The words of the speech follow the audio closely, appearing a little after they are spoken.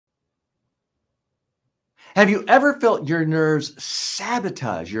Have you ever felt your nerves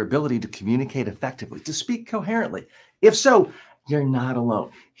sabotage your ability to communicate effectively, to speak coherently? If so, you're not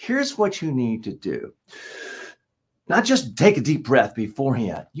alone. Here's what you need to do. Not just take a deep breath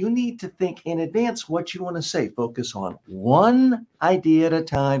beforehand. You need to think in advance what you want to say. Focus on one idea at a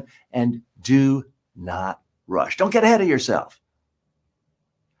time and do not rush. Don't get ahead of yourself.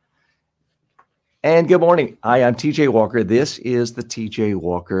 And good morning. Hi, I'm TJ Walker. This is the TJ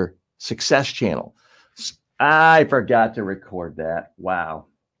Walker Success Channel. I forgot to record that. Wow.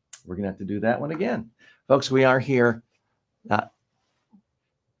 We're going to have to do that one again. Folks, we are here.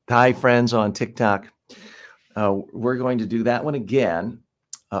 Hi, friends on TikTok. We're going to do that one again.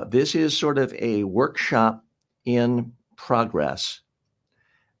 This is sort of a workshop in progress.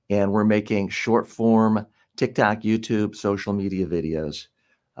 And we're making short form TikTok, YouTube, social media videos.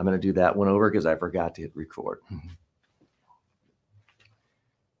 I'm going to do that one over because I forgot to hit record.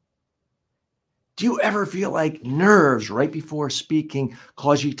 Do you ever feel like nerves right before speaking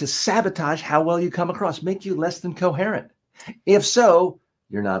cause you to sabotage how well you come across, make you less than coherent? If so,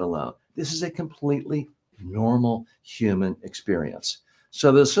 you're not alone. This is a completely normal human experience.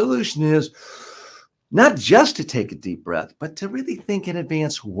 So the solution is not just to take a deep breath, but to really think in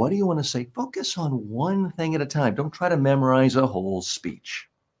advance, what do you want to say? Focus on one thing at a time. Don't try to memorize a whole speech.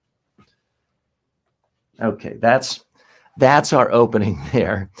 Okay, that's our opening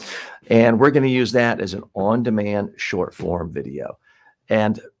there. And we're going to use that as an on-demand short form video.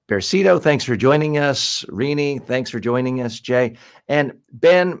 And Bercito, thanks for joining us. Rini, thanks for joining us. Jay and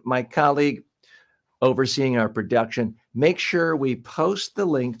Ben, my colleague overseeing our production, make sure we post the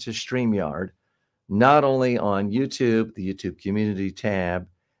link to StreamYard, not only on YouTube, the YouTube community tab,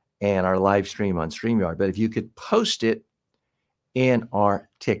 and our live stream on StreamYard, but if you could post it in our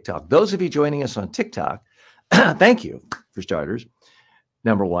TikTok. Those of you joining us on TikTok, thank you for starters.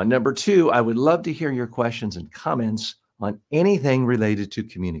 Number one. Number two, I would love to hear your questions and comments on anything related to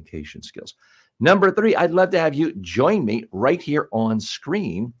communication skills. Number three, I'd love to have you join me right here on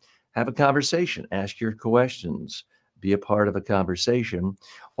screen. Have a conversation, ask your questions, be a part of a conversation.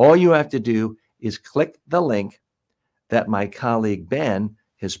 All you have to do is click the link that my colleague Ben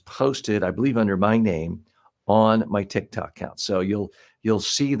has posted, I believe under my name, on my TikTok account. So you'll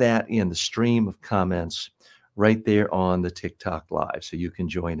see that in the stream of comments right there on the TikTok live. So you can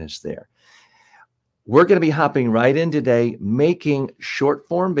join us there. We're going to be hopping right in today, making short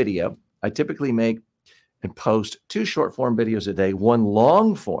form video. I typically make and post 2 short form videos a day, 1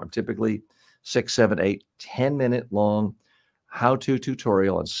 long form, typically 6, 7, 8, 10-minute long how-to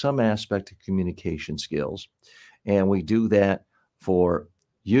tutorial on some aspect of communication skills. And we do that for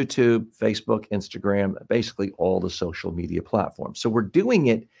YouTube, Facebook, Instagram, basically all the social media platforms. So we're doing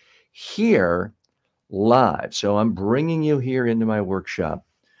it here live. So I'm bringing you here into my workshop,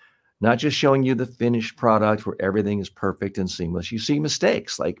 not just showing you the finished product where everything is perfect and seamless. You see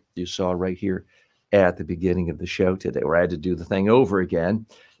mistakes like you saw right here at the beginning of the show today, where I had to do the thing over again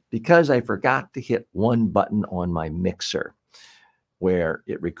because I forgot to hit one button on my mixer where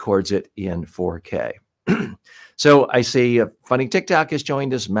it records it in 4K. So I see Funny TikTok has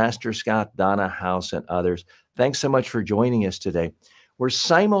joined us, Master Scott, Donna House, and others. Thanks so much for joining us today. We're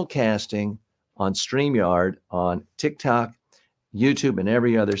simulcasting on StreamYard, on TikTok, YouTube, and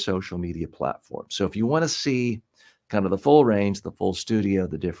every other social media platform. So if you want to see kind of the full range, the full studio,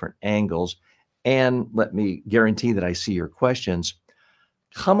 the different angles, and let me guarantee that I see your questions,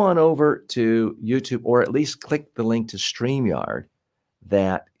 come on over to YouTube, or at least click the link to StreamYard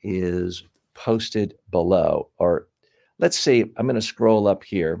that is posted below. Or let's see, I'm going to scroll up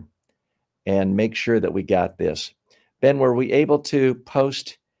here and make sure that we got this. Ben, were we able to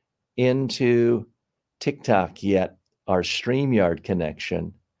post into TikTok yet our StreamYard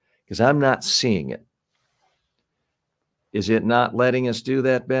connection? Because I'm not seeing it. Is it not letting us do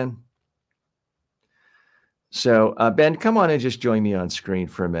that, Ben? So Ben, come on and just join me on screen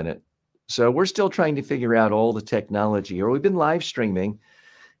for a minute. So we're still trying to figure out all the technology, or we've been live streaming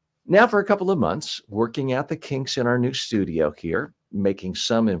now for a couple of months, working out the kinks in our new studio here, making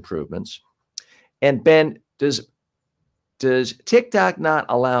some improvements. And Ben, does TikTok not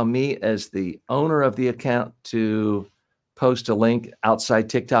allow me as the owner of the account to post a link outside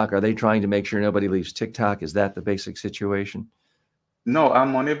TikTok? Are they trying to make sure nobody leaves TikTok? Is that the basic situation? No,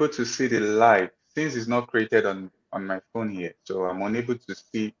 I'm unable to see the live since it's not created on my phone here. So I'm unable to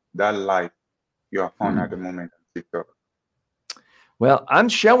see that live you are on at the moment on TikTok. Well, I'm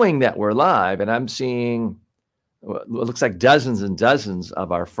showing that we're live, and I'm seeing what looks like dozens and dozens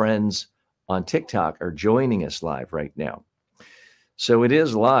of our friends on TikTok are joining us live right now. So it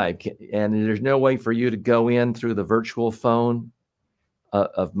is live, and there's no way for you to go in through the virtual phone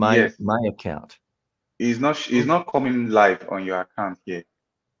of my account. it's not coming live on your account here.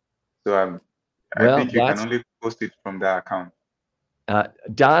 So I Well, think you can only post it from that account.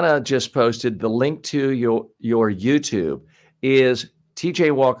 Donna just posted the link to your YouTube is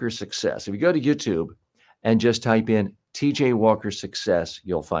TJ Walker Success. If you go to YouTube and just type in TJ Walker Success,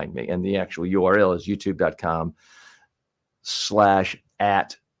 you'll find me. And the actual URL is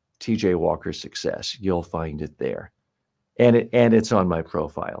youtube.com/@TJ Walker Success. You'll find it there. And it's on my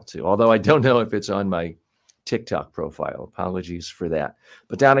profile too. Although I don't know if it's on my TikTok profile. Apologies for that.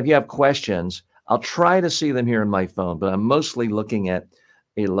 But Donna, if you have questions, I'll try to see them here on my phone, but I'm mostly looking at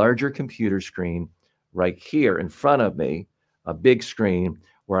a larger computer screen right here in front of me, a big screen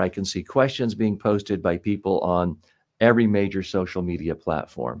where I can see questions being posted by people on every major social media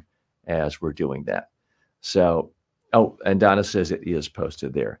platform as we're doing that. So, oh, and Donna says it is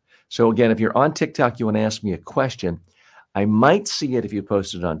posted there. So again, if you're on TikTok, you want to ask me a question, I might see it if you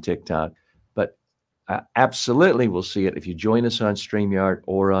post it on TikTok, but I absolutely will see it if you join us on StreamYard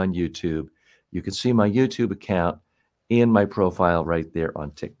or on YouTube. You can see my YouTube account in my profile right there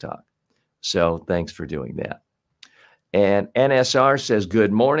on TikTok. So thanks for doing that. And NSR says,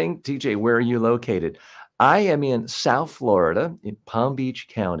 good morning. TJ, where are you located? I am in South Florida, in Palm Beach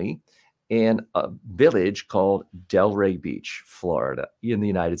County, in a village called Delray Beach, Florida, in the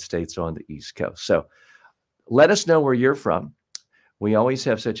United States on the East Coast. So let us know where you're from. We always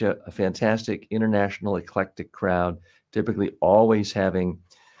have such a fantastic international eclectic crowd, typically always having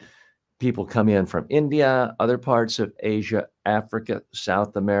people come in from India, other parts of Asia, Africa,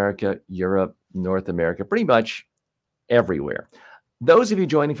 South America, Europe, North America, pretty much everywhere. Those of you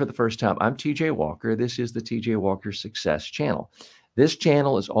joining for the first time, I'm TJ Walker. This is the TJ Walker Success Channel. This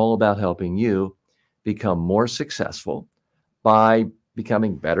channel is all about helping you become more successful by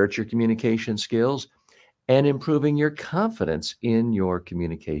becoming better at your communication skills and improving your confidence in your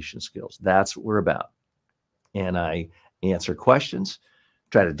communication skills. That's what we're about. And I answer questions,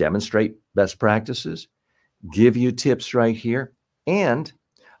 try to demonstrate best practices, give you tips right here. And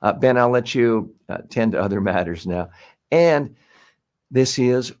Ben, I'll let you tend to other matters now. And this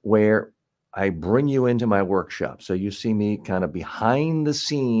is where I bring you into my workshop. So you see me kind of behind the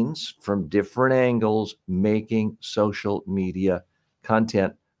scenes from different angles, making social media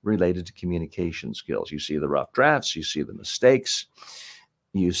content related to communication skills. You see the rough drafts, you see the mistakes,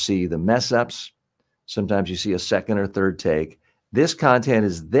 you see the mess ups. Sometimes you see a second or third take. This content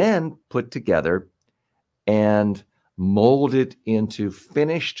is then put together and molded into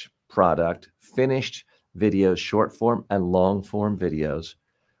finished product, finished videos, short form and long form videos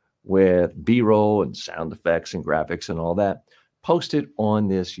with B-roll and sound effects and graphics and all that, posted on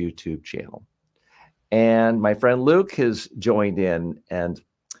this YouTube channel. And my friend Luke has joined in and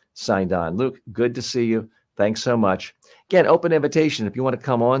signed on. Luke, good to see you. Thanks so much. Again, open invitation. If you want to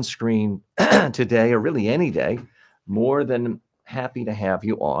come on screen today or really any day, more than happy to have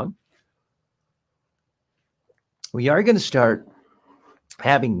you on. We are going to start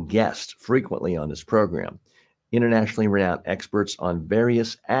having guests frequently on this program, internationally renowned experts on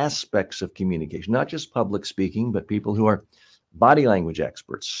various aspects of communication, not just public speaking, but people who are body language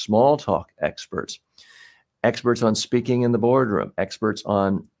experts, small talk experts, experts on speaking in the boardroom, experts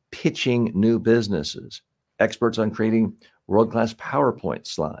on pitching new businesses, experts on creating world-class PowerPoint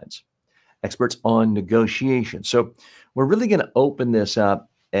slides, experts on negotiation. So we're really going to open this up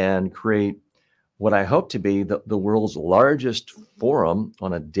and create what I hope to be the world's largest forum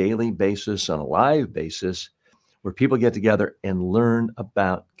on a daily basis, on a live basis, where people get together and learn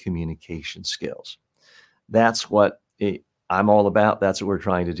about communication skills. That's what I'm all about. That's what we're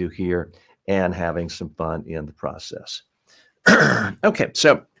trying to do here and having some fun in the process. Okay,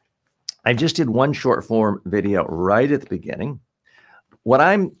 so I just did one short form video right at the beginning. What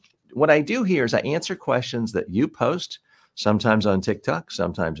I do here is I answer questions that you post, sometimes on TikTok,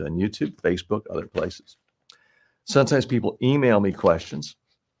 sometimes on YouTube, Facebook, other places. Sometimes people email me questions.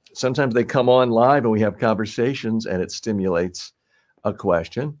 Sometimes they come on live and we have conversations and it stimulates a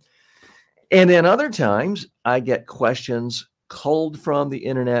question. And then other times I get questions culled from the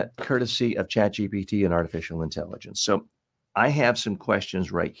internet, courtesy of ChatGPT and artificial intelligence. So I have some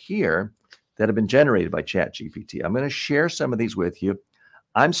questions right here that have been generated by ChatGPT. I'm going to share some of these with you.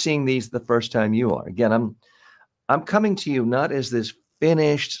 I'm seeing these the first time you are. Again, I'm coming to you not as this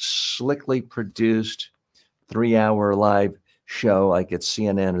finished, slickly produced 3-hour live show like at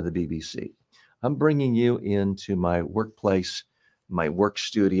CNN or the BBC. I'm bringing you into my workplace, my work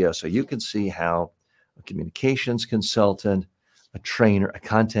studio, so you can see how a communications consultant, a trainer, a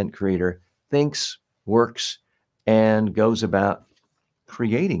content creator thinks, works, and goes about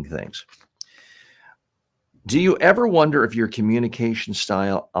creating things. Do you ever wonder if your communication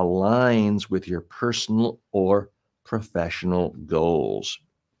style aligns with your personal or professional goals?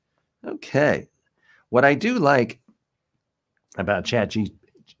 Okay. What I do like about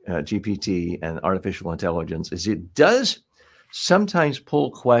GPT and artificial intelligence is it does sometimes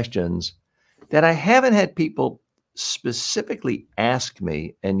pull questions that I haven't had people specifically ask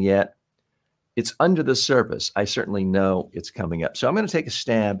me, and yet it's under the surface. I certainly know it's coming up. So I'm going to take a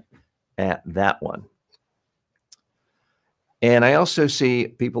stab at that one. And I also see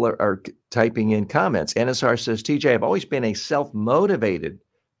people are typing in comments. NSR says, TJ, I've always been a self-motivated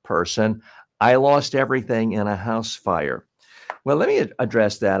person. I lost everything in a house fire. Well, let me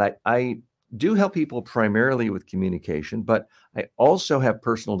address that. I do help people primarily with communication, but I also have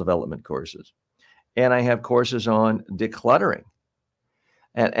personal development courses. And I have courses on decluttering.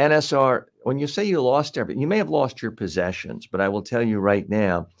 At NSR, when you say you lost everything, you may have lost your possessions, but I will tell you right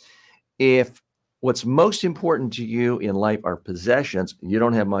now, if what's most important to you in life are possessions, you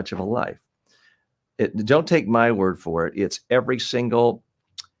don't have much of a life. Don't take my word for it. It's every single,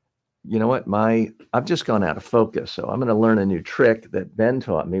 you know what, I've just gone out of focus. So I'm going to learn a new trick that Ben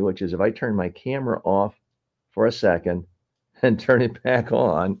taught me, which is if I turn my camera off for a second and turn it back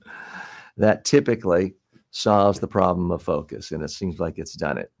on, that typically solves the problem of focus. And it seems like it's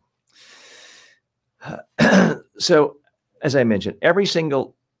done it. So as I mentioned, every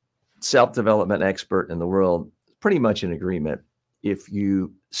single self-development expert in the world is pretty much in agreement. If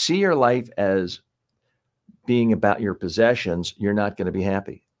you see your life as being about your possessions, you're not going to be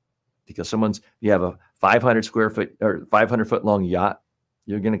happy, because you have a 500 square foot or 500 foot long yacht.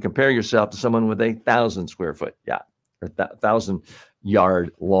 You're going to compare yourself to someone with a 1,000 square foot yacht or 1,000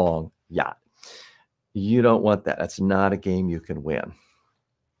 yard long yacht. You don't want that. That's not a game you can win.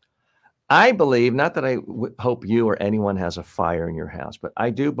 I believe, not that I hope you or anyone has a fire in your house, but I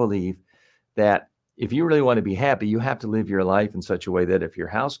do believe that if you really want to be happy, you have to live your life in such a way that if your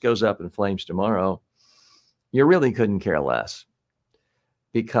house goes up in flames tomorrow, you really couldn't care less.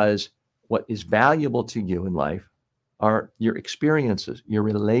 Because what is valuable to you in life are your experiences, your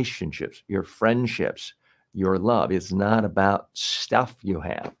relationships, your friendships, your love. It's not about stuff you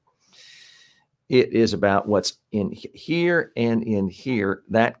have. It is about what's in here and in here.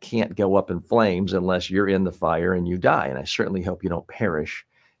 That can't go up in flames unless you're in the fire and you die. And I certainly hope you don't perish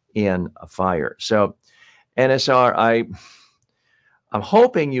in a fire. So NSR, I'm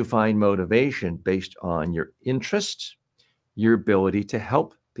hoping you find motivation based on your interests, your ability to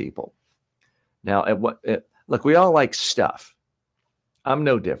help people. Now, look, we all like stuff. I'm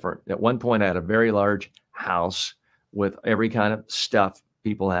no different. At one point, I had a very large house with every kind of stuff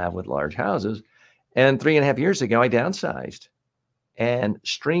people have with large houses. And 3.5 years ago, I downsized and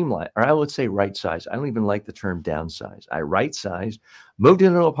streamlined, or I would say right size. I don't even like the term downsize. I right sized, moved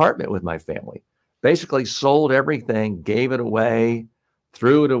into an apartment with my family, basically sold everything, gave it away,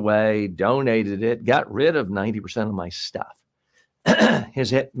 threw it away, donated it, got rid of 90% of my stuff.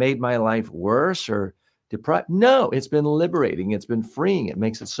 Has it made my life worse or deprived? No, it's been liberating. It's been freeing. It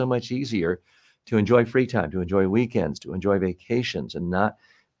makes it so much easier to enjoy free time, to enjoy weekends, to enjoy vacations, and not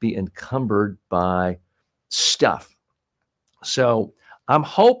be encumbered by stuff. So I'm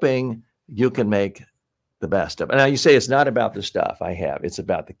hoping you can make the best of it. Now you say it's not about the stuff I have. It's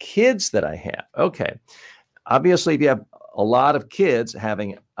about the kids that I have. Okay. Obviously, if you have a lot of kids,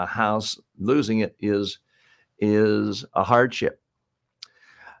 having a house, losing it is a hardship.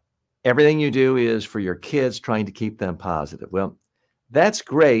 Everything you do is for your kids, trying to keep them positive. Well, that's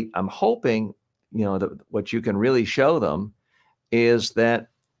great. I'm hoping, that what you can really show them is that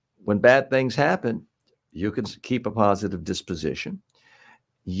when bad things happen, you can keep a positive disposition.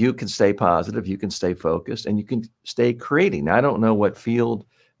 You can stay positive. You can stay focused, and you can stay creating. Now, I don't know what field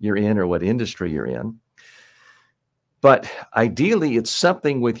you're in or what industry you're in, but ideally it's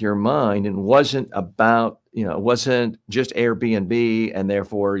something with your mind and wasn't about, it wasn't just Airbnb and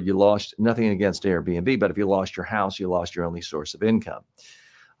therefore you lost. Nothing against Airbnb, but if you lost your house, you lost your only source of income.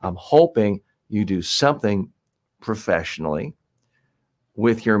 I'm hoping you do something professionally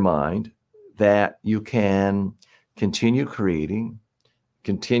with your mind that you can continue creating,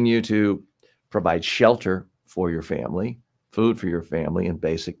 continue to provide shelter for your family, food for your family, and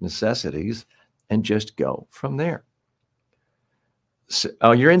basic necessities, and just go from there. So,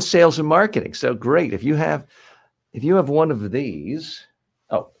 you're in sales and marketing. So great. If you have one of these,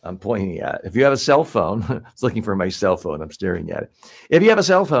 I'm pointing at it. If you have a cell phone, I was looking for my cell phone. I'm staring at it. If you have a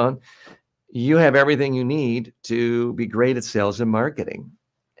cell phone, you have everything you need to be great at sales and marketing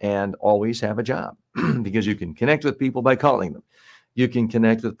and always have a job because you can connect with people by calling them. You can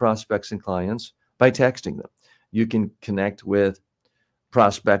connect with prospects and clients by texting them. You can connect with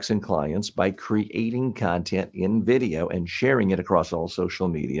prospects and clients by creating content in video and sharing it across all social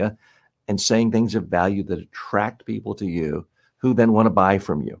media and saying things of value that attract people to you who then want to buy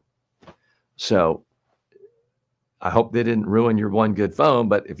from you. So I hope they didn't ruin your one good phone,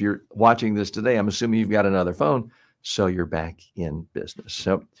 but if you're watching this today, I'm assuming you've got another phone, so you're back in business.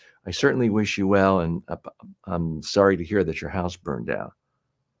 So I certainly wish you well, and I'm sorry to hear that your house burned down.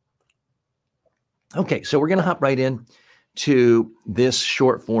 Okay, so we're going to hop right in to this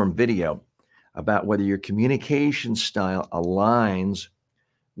short form video about whether your communication style aligns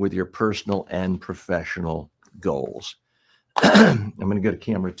with your personal and professional goals. I'm going to go to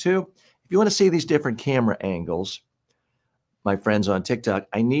camera 2. If you want to see these different camera angles, my friends on TikTok,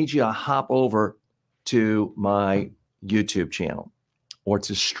 I need you to hop over to my YouTube channel or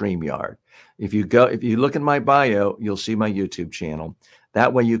to StreamYard. If you look in my bio, you'll see my YouTube channel.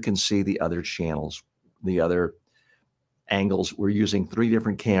 That way you can see the other channels, the other angles. We're using 3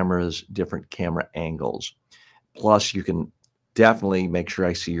 different cameras, different camera angles. Plus, you can definitely make sure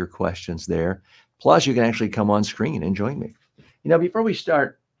I see your questions there. Plus, you can actually come on screen and join me. You know, before we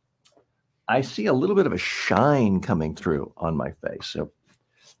start, I see a little bit of a shine coming through on my face. So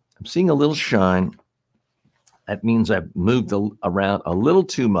I'm seeing a little shine. That means I've moved around a little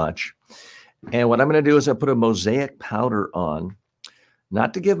too much. And what I'm going to do is I put a mosaic powder on,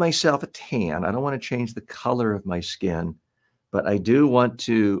 not to give myself a tan. I don't want to change the color of my skin, but I do want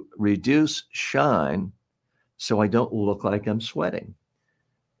to reduce shine so I don't look like I'm sweating.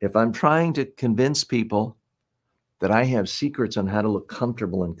 If I'm trying to convince people that I have secrets on how to look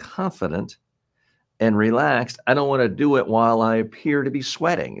comfortable and confident and relaxed, I don't want to do it while I appear to be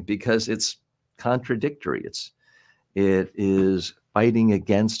sweating, because it's contradictory. It is fighting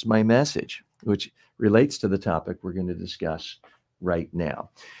against my message, which relates to the topic we're going to discuss right now.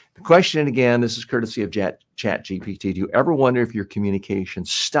 The question, again, this is courtesy of ChatGPT. Do you ever wonder if your communication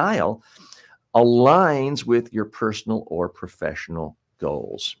style aligns with your personal or professional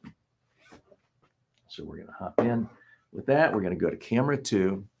goals? So we're going to hop in with that. We're going to go to camera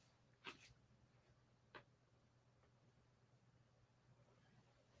 2.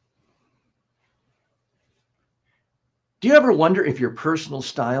 Do you ever wonder if your personal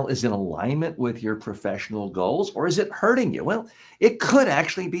style is in alignment with your professional goals, or is it hurting you? Well, it could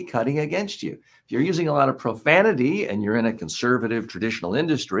actually be cutting against you. If you're using a lot of profanity and you're in a conservative, traditional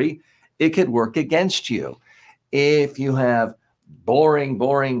industry, it could work against you. If you have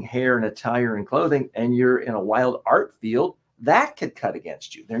boring hair and attire and clothing, and you're in a wild art field, that could cut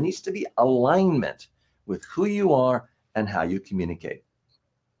against you. There needs to be alignment with who you are and how you communicate.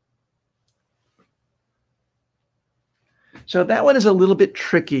 So that one is a little bit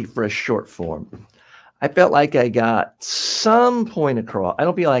tricky for a short form. I felt like I got some point across. I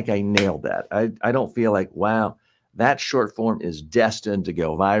don't feel like I nailed that. I don't feel like, wow, that short form is destined to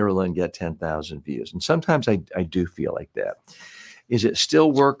go viral and get 10,000 views. And sometimes I do feel like that. Is it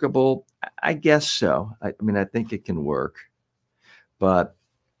still workable? I guess so. I mean, I think it can work, but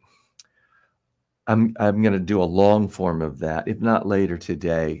I'm going to do a long form of that. If not later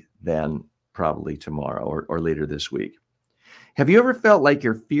today, then probably tomorrow or later this week. Have you ever felt like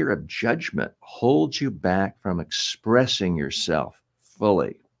your fear of judgment holds you back from expressing yourself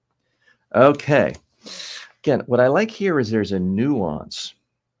fully? Okay. Again, what I like here is there's a nuance.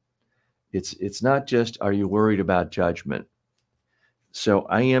 It's not just, are you worried about judgment? So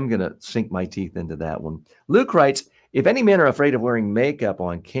I am going to sink my teeth into that one. Luke writes, if any men are afraid of wearing makeup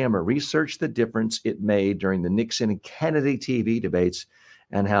on camera, research the difference it made during the Nixon and Kennedy TV debates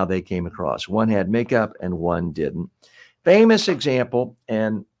and how they came across. One had makeup and one didn't. Famous example,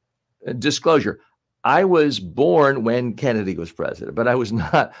 and disclosure, I was born when Kennedy was president, but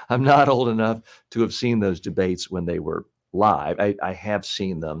I'm not old enough to have seen those debates when they were live. I have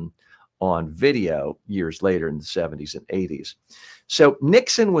seen them on video years later in the 70s and 80s. So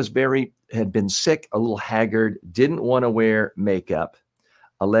Nixon had been sick, a little haggard, didn't want to wear makeup.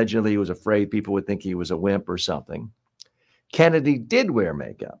 Allegedly, he was afraid people would think he was a wimp or something. Kennedy did wear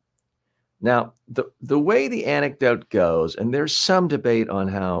makeup. Now, the way the anecdote goes, and there's some debate on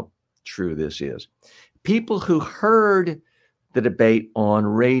how true this is, people who heard the debate on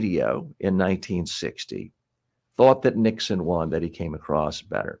radio in 1960 thought that Nixon won, that he came across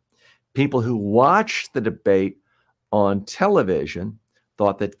better. People who watched the debate on television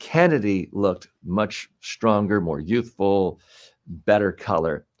thought that Kennedy looked much stronger, more youthful, better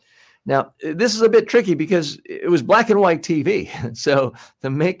color. Now, this is a bit tricky because it was black and white TV. So the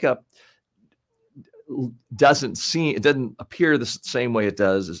makeup doesn't appear the same way it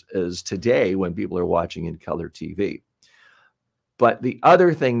does as today when people are watching in color TV. But the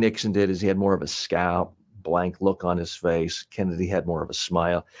other thing Nixon did is he had more of a scalp, blank look on his face. Kennedy had more of a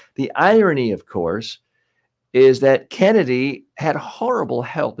smile. The irony, of course, is that Kennedy had horrible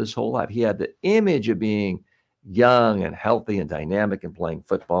health his whole life. He had the image of being young and healthy and dynamic and playing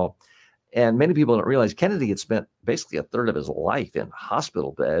football. And many people don't realize Kennedy had spent basically a third of his life in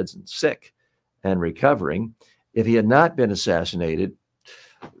hospital beds and sick and recovering. If he had not been assassinated,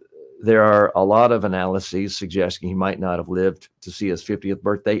 there are a lot of analyses suggesting he might not have lived to see his 50th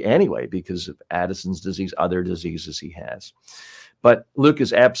birthday anyway, because of Addison's disease, other diseases he has. But Luke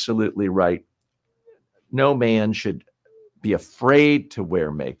is absolutely right. No man should be afraid to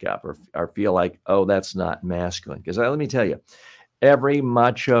wear makeup or feel like, oh, that's not masculine. Because let me tell you, every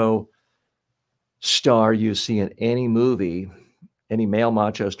macho star you see in any movie, any male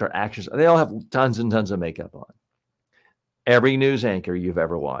macho star actors, they all have tons and tons of makeup on. Every news anchor you've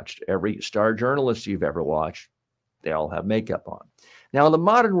ever watched, every star journalist you've ever watched, they all have makeup on. Now, in the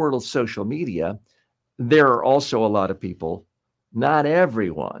modern world of social media, there are also a lot of people, not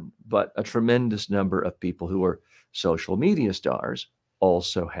everyone, but a tremendous number of people who are social media stars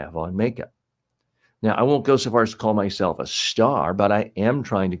also have on makeup. Now, I won't go so far as to call myself a star, but I am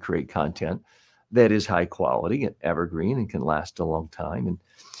trying to create content that is high quality and evergreen and can last a long time and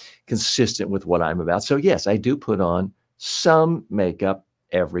consistent with what I'm about. So yes, I do put on some makeup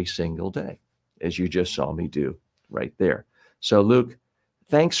every single day, as you just saw me do right there. So Luke,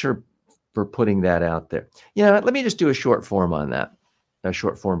 thanks for putting that out there. You know, let me just do a short form on that, a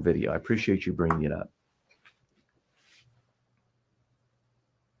short form video. I appreciate you bringing it up.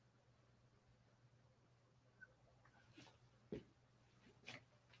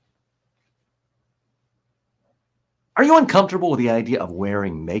 Are you uncomfortable with the idea of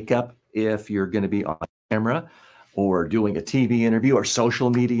wearing makeup if you're going to be on camera or doing a TV interview or social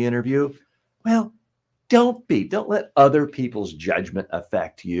media interview? Well, don't be. Don't let other people's judgment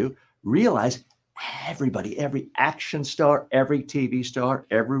affect you. Realize everybody, every action star, every TV star,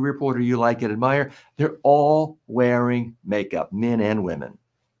 every reporter you like and admire, they're all wearing makeup, men and women.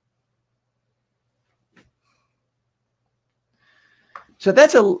 So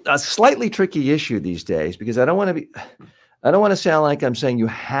that's a slightly tricky issue these days, because I don't want to sound like I'm saying you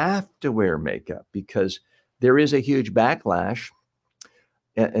have to wear makeup, because there is a huge backlash,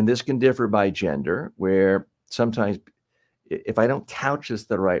 and this can differ by gender, where sometimes if I don't couch this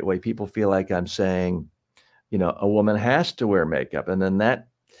the right way, people feel like I'm saying, you know, a woman has to wear makeup. And then that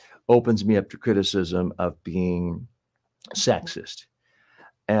opens me up to criticism of being sexist.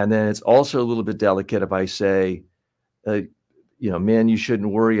 And then it's also a little bit delicate if I say, you know, men, you shouldn't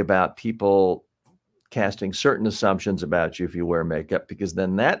worry about people casting certain assumptions about you if you wear makeup, because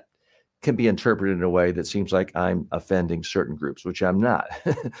then that can be interpreted in a way that seems like I'm offending certain groups, which I'm not.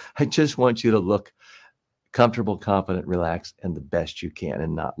 I just want you to look comfortable, confident, relaxed, and the best you can,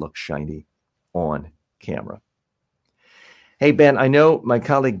 and not look shiny on camera. Hey, Ben, I know my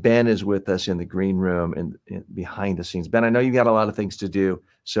colleague Ben is with us in the green room and behind the scenes. Ben, I know you got a lot of things to do,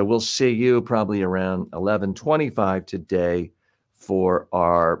 so we'll see you probably around 11:25 today for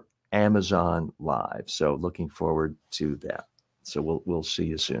our Amazon Live. So looking forward to that. So we'll see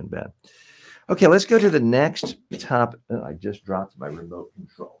you soon, Ben. Okay, let's go to the next top. Oh, I just dropped my remote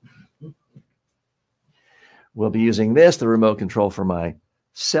control. We'll be using this, the remote control, for my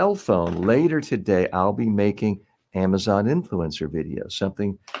cell phone. Later today, I'll be making Amazon influencer videos,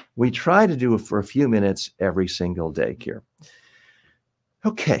 something we try to do for a few minutes every single day here.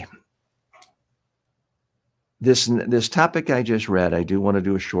 Okay. This topic I just read, I do want to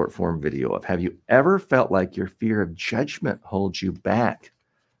do a short form video of. Have you ever felt like your fear of judgment holds you back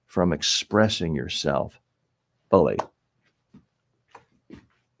from expressing yourself fully?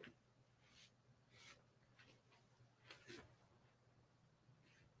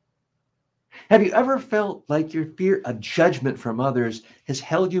 Have you ever felt like your fear of judgment from others has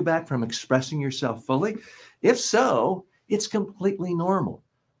held you back from expressing yourself fully? If so, it's completely normal.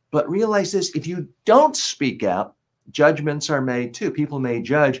 But realize this, if you don't speak out, judgments are made too. People may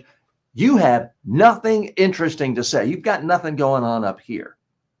judge. You have nothing interesting to say. You've got nothing going on up here.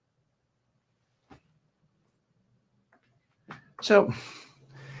 So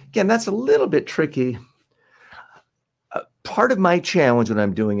again, that's a little bit tricky. Part of my challenge when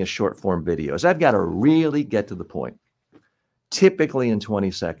I'm doing a short form video is I've got to really get to the point, typically in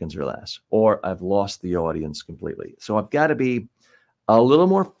 20 seconds or less, or I've lost the audience completely. So I've got to be a little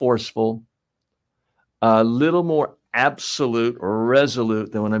more forceful, a little more absolute or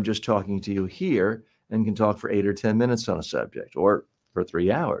resolute than when I'm just talking to you here and can talk for 8 or 10 minutes on a subject, or for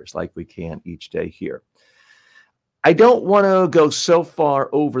 3 hours like we can each day here. I don't want to go so far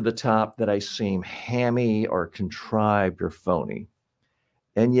over the top that I seem hammy or contrived or phony.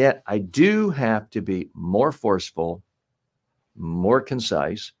 And yet I do have to be more forceful, more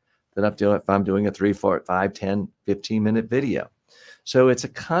concise than if I'm doing a 3, 4, 5, 10, 15-minute video. So it's a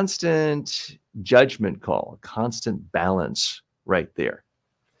constant judgment call, a constant balance right there.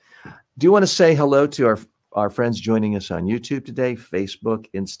 Do you want to say hello to our friends joining us on YouTube today, Facebook,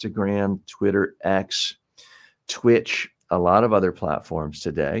 Instagram, Twitter, X, Twitch, a lot of other platforms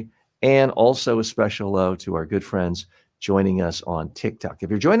today, and also a special hello to our good friends joining us on TikTok. If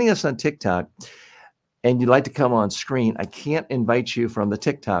you're joining us on TikTok and you'd like to come on screen, I can't invite you from the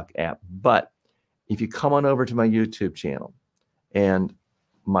TikTok app, but if you come on over to my YouTube channel, and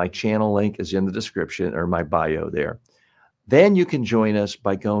my channel link is in the description or my bio there, then you can join us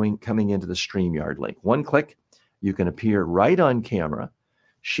by coming into the StreamYard link. One click, you can appear right on camera,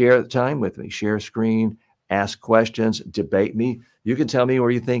 share the time with me, share screen, ask questions, debate me. You can tell me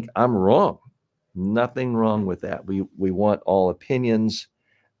where you think I'm wrong. Nothing wrong with that. We want all opinions,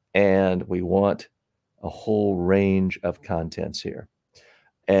 and we want a whole range of contents here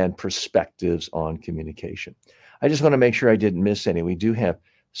and perspectives on communication. I just want to make sure I didn't miss any. We do have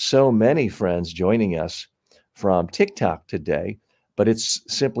so many friends joining us from TikTok today, but it's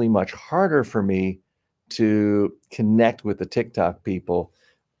simply much harder for me to connect with the TikTok people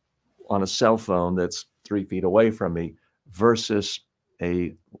on a cell phone that's 3 feet away from me versus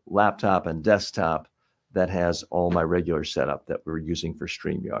a laptop and desktop that has all my regular setup that we're using for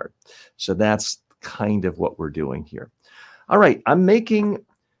StreamYard. So that's kind of what we're doing here. All right, I'm making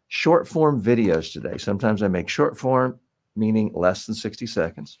short form videos today. Sometimes I make short form, meaning less than 60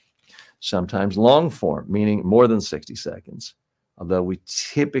 seconds. Sometimes long form, meaning more than 60 seconds. Although we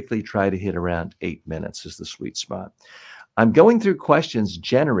typically try to hit around 8 minutes is the sweet spot. I'm going through questions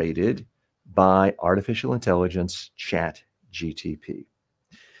generated by artificial intelligence ChatGPT.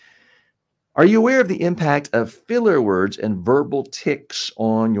 Are you aware of the impact of filler words and verbal tics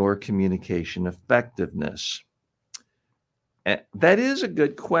on your communication effectiveness? That is a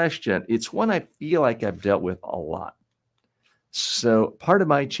good question. It's one I feel like I've dealt with a lot. So part of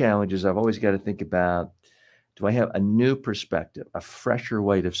my challenge is I've always got to think about, do I have a new perspective, a fresher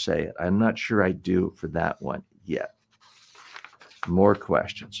way to say it? I'm not sure I do for that one yet. More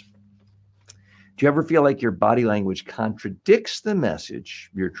questions. Do you ever feel like your body language contradicts the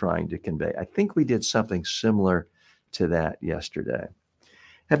message you're trying to convey? I think we did something similar to that yesterday.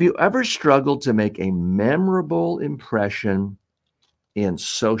 Have you ever struggled to make a memorable impression in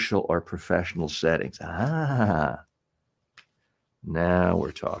social or professional settings? Ah, now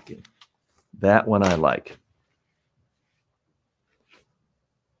we're talking. That one I like.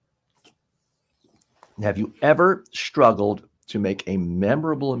 Have you ever struggled to make a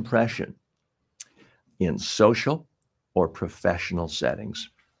memorable impression in social or professional settings?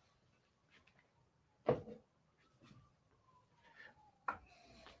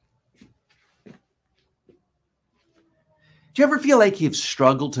 Do you ever feel like you've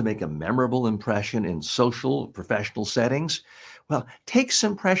struggled to make a memorable impression in social, professional settings? Well, take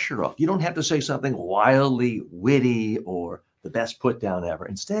some pressure off. You don't have to say something wildly witty or the best put down ever.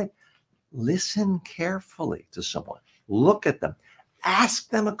 Instead, listen carefully to someone. Look at them. Ask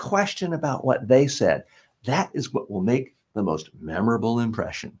them a question about what they said. That is what will make the most memorable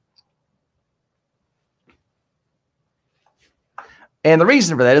impression. And the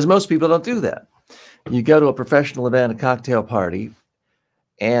reason for that is most people don't do that. You go to a professional event, a cocktail party,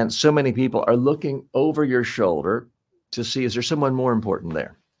 and so many people are looking over your shoulder to see, is there someone more important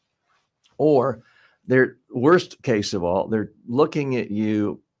there? Or their worst case of all, they're looking at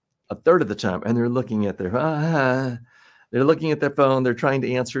you a third of the time, and they're looking at their phone. They're trying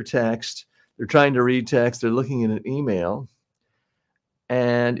to answer text. They're trying to read text. They're looking at an email,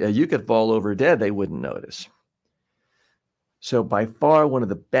 and you could fall over dead. They wouldn't notice. So by far, one of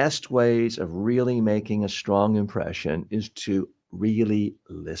the best ways of really making a strong impression is to really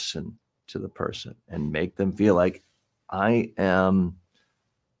listen to the person and make them feel like I am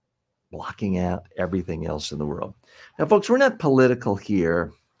blocking out everything else in the world. Now, folks, we're not political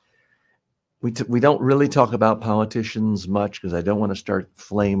here. We don't really talk about politicians much because I don't want to start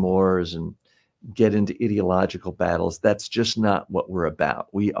flame wars and get into ideological battles. That's just not what we're about.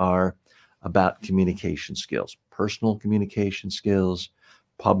 We are about communication skills, personal communication skills,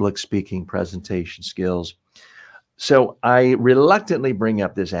 public speaking, presentation skills. So I reluctantly bring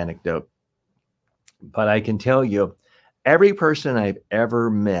up this anecdote, but I can tell you, every person I've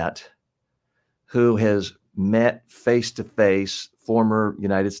ever met who has met face-to-face former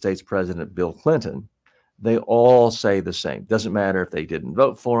United States President Bill Clinton, they all say the same. Doesn't matter if they didn't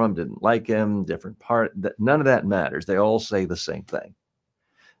vote for him, didn't like him, different part, none of that matters. They all say the same thing.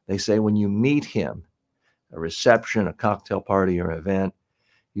 They say when you meet him, a reception, a cocktail party or event,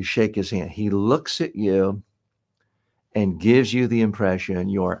 You shake his hand. He looks at you and gives you the impression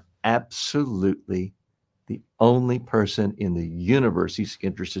you're absolutely the only person in the universe he's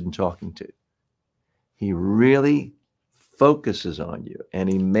interested in talking to. He really focuses on you, and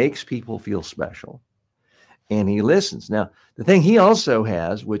he makes people feel special, and he listens. Now, the thing he also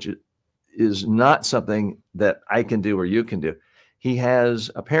has, which is not something that I can do or you can do, he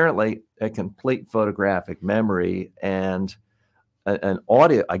has apparently a complete photographic memory and an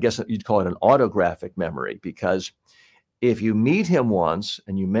audio, I guess you'd call it an autographic memory, because if you meet him once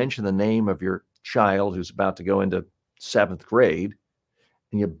and you mention the name of your child who's about to go into 7th grade,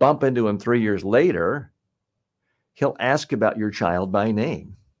 and you bump into him 3 years later, he'll ask about your child by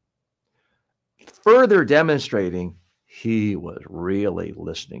name, further demonstrating he was really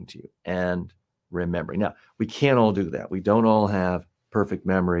listening to you and remembering. Now, we can't all do that. We don't all have perfect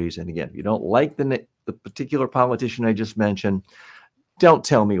memories. And again, if you don't like the particular politician I just mentioned, don't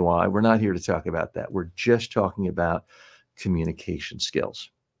tell me why. We're not here to talk about that. We're just talking about communication skills.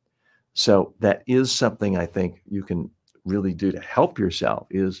 So that is something I think you can really do to help yourself.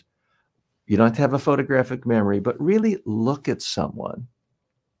 Is you don't have to have a photographic memory, but really look at someone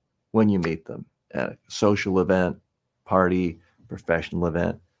when you meet them at a social event, party, professional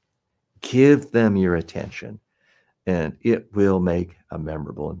event. Give them your attention, and it will make a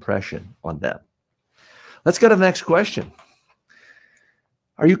memorable impression on them. Let's go to the next question.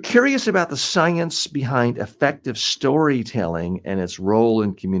 Are you curious about the science behind effective storytelling and its role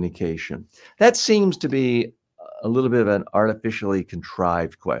in communication? That seems to be a little bit of an artificially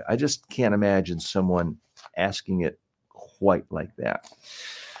contrived question. I just can't imagine someone asking it quite like that.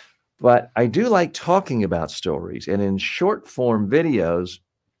 But I do like talking about stories, and in short form videos,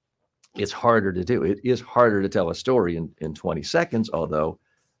 it's harder to do. It is harder to tell a story in 20 seconds, although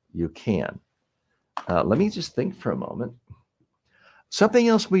you can. Let me just think for a moment. Something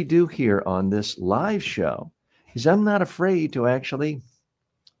else we do here on this live show is I'm not afraid to actually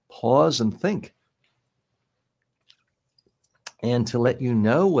pause and think, and to let you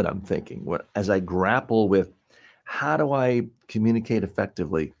know what I'm thinking, as I grapple with how do I communicate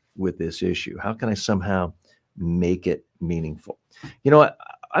effectively with this issue? How can I somehow make it meaningful? You know what?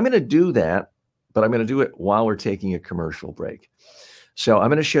 I'm going to do that, but I'm going to do it while we're taking a commercial break. So I'm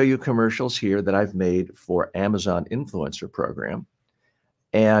going to show you commercials here that I've made for Amazon Influencer Program.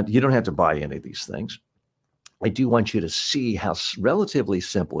 And you don't have to buy any of these things. I do want you to see how relatively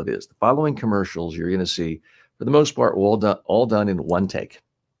simple it is. The following commercials you're going to see, for the most part, all done in one take.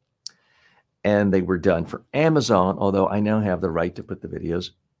 And they were done for Amazon, although I now have the right to put the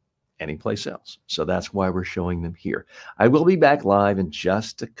videos anyplace else. So that's why we're showing them here. I will be back live in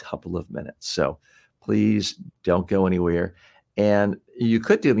just a couple of minutes. So please don't go anywhere. And you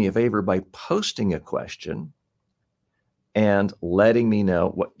could do me a favor by posting a question and letting me know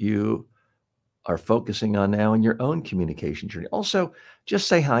what you are focusing on now in your own communication journey. Also, just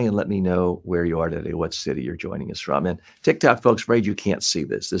say hi and let me know where you are today, what city you're joining us from. And TikTok folks, afraid you can't see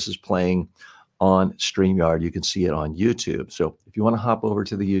this. This is playing on StreamYard. You can see it on YouTube. So if you want to hop over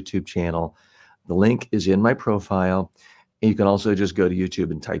to the YouTube channel, the link is in my profile. And you can also just go to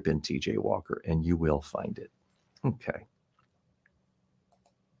YouTube and type in TJ Walker and you will find it. Okay.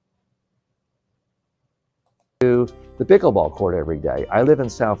 To the pickleball court every day. I live in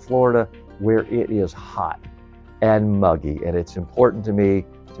South Florida where it is hot and muggy, and it's important to me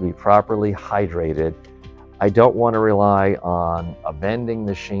to be properly hydrated. I don't want to rely on a vending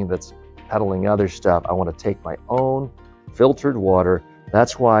machine that's peddling other stuff. I want to take my own filtered water.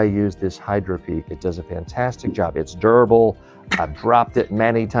 That's why I use this Hydro Peak. It does a fantastic job. It's durable. I've dropped it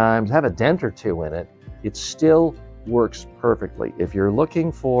many times, have a dent or two in it. It still works perfectly. If you're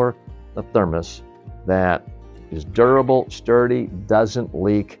looking for a thermos that is durable, sturdy, doesn't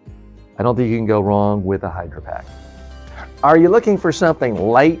leak, I don't think you can go wrong with a Hydro Pack. Are you looking for something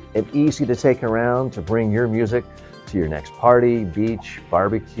light and easy to take around to bring your music to your next party, beach,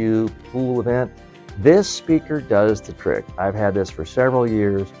 barbecue, pool event? This speaker does the trick. I've had this for several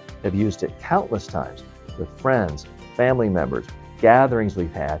years. I've used it countless times with friends, family members, gatherings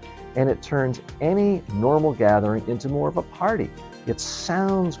we've had, and it turns any normal gathering into more of a party. It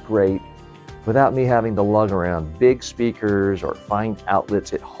sounds great without me having to lug around big speakers or find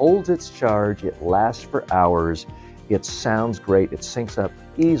outlets. It holds its charge, it lasts for hours, it sounds great, it syncs up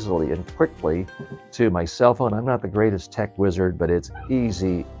easily and quickly to my cell phone. I'm not the greatest tech wizard, but it's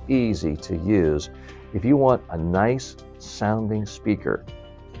easy to use. If you want a nice sounding speaker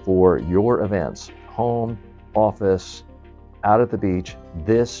for your events, home, office, out at the beach,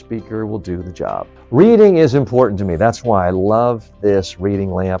 this speaker will do the job. Reading is important to me. That's why I love this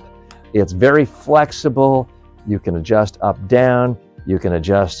reading lamp. It's very flexible. You can adjust up, down. You can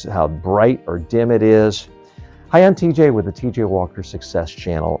adjust how bright or dim it is. Hi, I'm TJ with the TJ Walker Success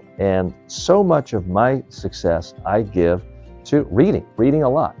Channel, and so much of my success I give to reading a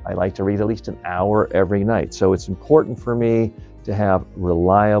lot. I like to read at least an hour every night, so it's important for me to have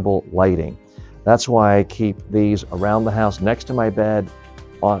reliable lighting. That's why I keep these around the house next to my bed,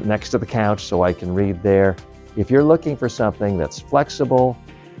 next to the couch, so I can read there. If you're looking for something that's flexible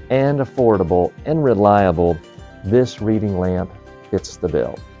and affordable and reliable, this reading lamp fits the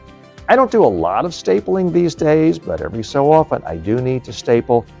bill. I don't do a lot of stapling these days, but every so often I do need to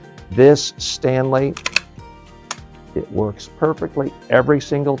staple. This Stanley, it works perfectly every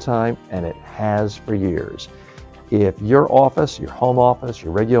single time, and it has for years. If your office, your home office,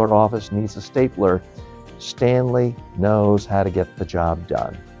 your regular office needs a stapler, Stanley knows how to get the job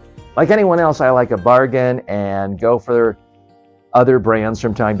done. Like anyone else, I like a bargain and go for other brands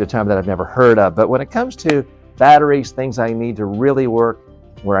from time to time that I've never heard of. But when it comes to batteries, things I need to really work,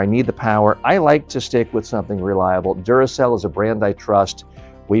 where I need the power, I like to stick with something reliable. Duracell is a brand I trust.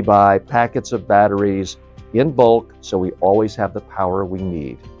 We buy packets of batteries in bulk, so we always have the power we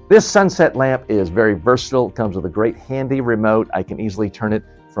need. This sunset lamp is very versatile. It comes with a great handy remote. I can easily turn it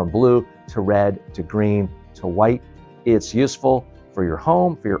from blue to red to green to white. It's useful for your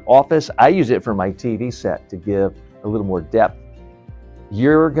home, for your office. I use it for my TV set to give a little more depth.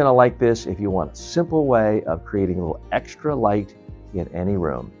 You're gonna like this if you want a simple way of creating a little extra light in any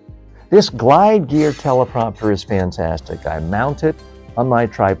room. This Glide Gear teleprompter is fantastic. I mount it on my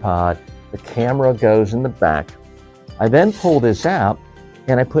tripod. The camera goes in the back. I then pull this out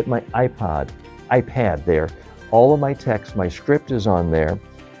and I put my iPad there. All of my text, my script is on there.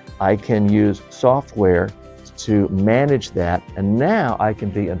 I can use software to manage that. And now I can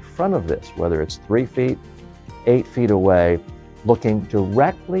be in front of this, whether it's 3 feet, 8 feet away, looking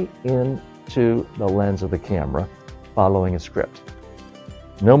directly into the lens of the camera, following a script.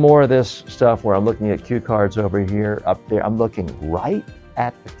 No more of this stuff where I'm looking at cue cards over here, up there. I'm looking right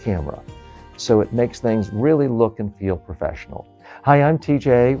at the camera. So it makes things really look and feel professional. Hi, I'm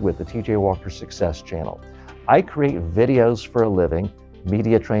TJ with the TJ Walker Success Channel. I create videos for a living,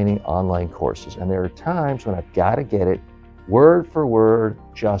 media training, online courses, and there are times when I've got to get it word for word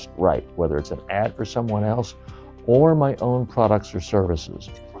just right, whether it's an ad for someone else or my own products or services.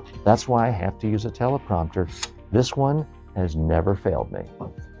 That's why I have to use a teleprompter. This one has never failed me.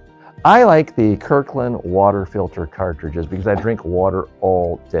 I like the Kirkland water filter cartridges because I drink water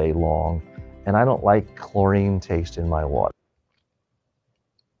all day long, and I don't like chlorine taste in my water.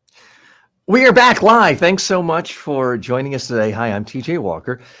 We are back live. Thanks so much for joining us today. Hi, I'm TJ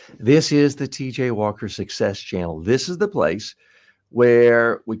Walker. This is the TJ Walker Success Channel. This is the place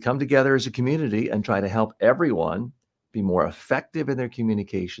where we come together as a community and try to help everyone be more effective in their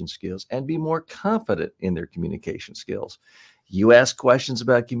communication skills and be more confident in their communication skills. You ask questions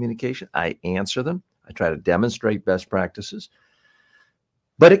about communication, I answer them. I try to demonstrate best practices.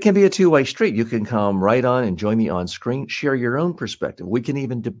 But it can be a two-way street. You can come right on and join me on screen, share your own perspective. We can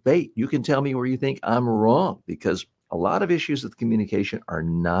even debate. You can tell me where you think I'm wrong, because a lot of issues with communication are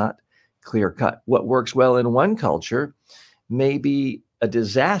not clear-cut. What works well in one culture may be a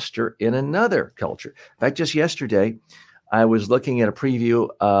disaster in another culture. In fact, just yesterday, I was looking at a preview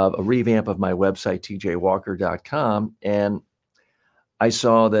of a revamp of my website, tjwalker.com, and I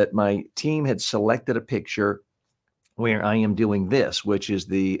saw that my team had selected a picture where I am doing this, which is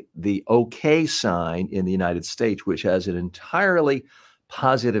the OK sign in the United States, which has an entirely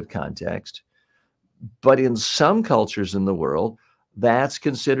positive context. But in some cultures in the world, that's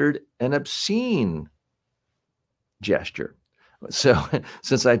considered an obscene gesture. So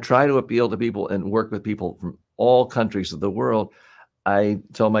since I try to appeal to people and work with people from all countries of the world, I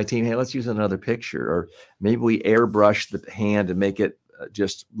told my team, hey, let's use another picture, or maybe we airbrush the hand and make it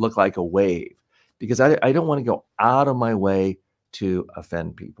just look like a wave, because I don't want to go out of my way to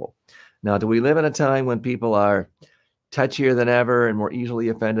offend people. Now, do we live in a time when people are touchier than ever and more easily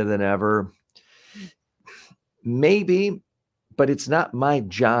offended than ever? Maybe, but it's not my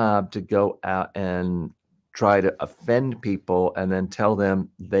job to go out and try to offend people and then tell them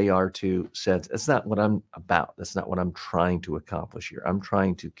they are too sensitive. That's not what I'm about. That's not what I'm trying to accomplish here. I'm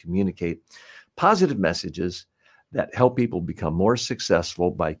trying to communicate positive messages that help people become more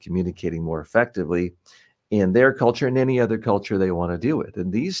successful by communicating more effectively in their culture and any other culture they want to deal with.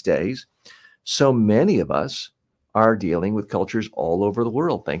 And these days, so many of us are dealing with cultures all over the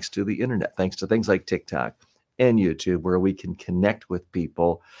world, thanks to the internet, thanks to things like TikTok and YouTube, where we can connect with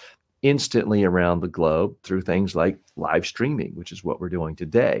people instantly around the globe through things like live streaming, which is what we're doing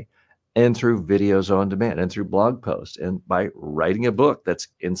today, and through videos on demand, and through blog posts, and by writing a book that's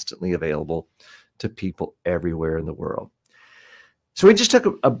instantly available to people everywhere in the world. So we just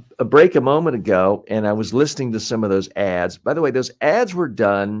took a break a moment ago, and I was listening to some of those ads. By the way, those ads were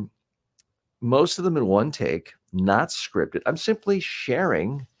done, most of them in one take, not scripted. I'm simply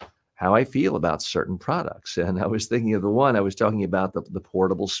sharing how I feel about certain products. And I was thinking of the one I was talking about, the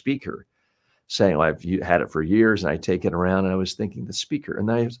portable speaker, saying, well, I've had it for years and I take it around. And I was thinking the speaker. And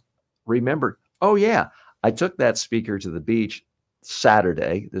I remembered, oh, yeah, I took that speaker to the beach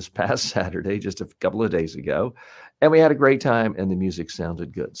Saturday, this past Saturday, just a couple of days ago. And we had a great time and the music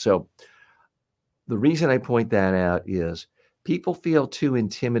sounded good. So the reason I point that out is people feel too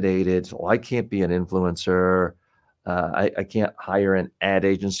intimidated. Oh, I can't be an influencer. I can't hire an ad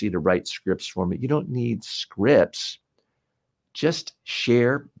agency to write scripts for me. You don't need scripts. Just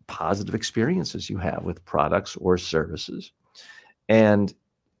share positive experiences you have with products or services. And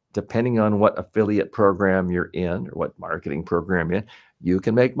depending on what affiliate program you're in or what marketing program you're in, you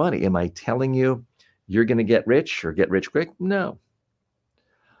can make money. Am I telling you you're going to get rich or get rich quick? No.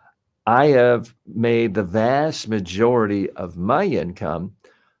 I have made the vast majority of my income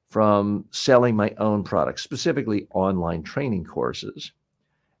from selling my own products, specifically online training courses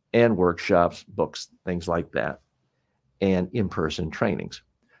and workshops, books, things like that, and in-person trainings.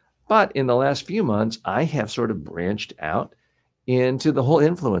 But in the last few months, I have sort of branched out into the whole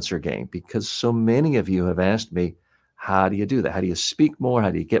influencer game because so many of you have asked me, how do you do that? How do you speak more?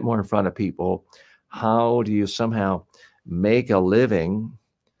 How do you get more in front of people? How do you somehow make a living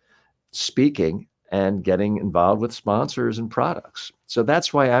speaking and getting involved with sponsors and products? So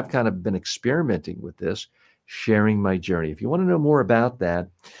that's why I've kind of been experimenting with this, sharing my journey. If you want to know more about that,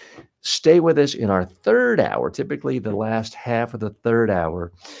 stay with us in our third hour. Typically the last half of the third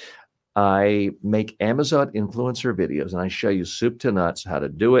hour, I make Amazon influencer videos and I show you soup to nuts, how to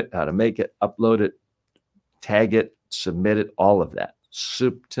do it, how to make it, upload it, tag it, submit it, all of that,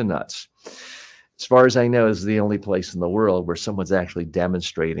 soup to nuts. As far as I know, is the only place in the world where someone's actually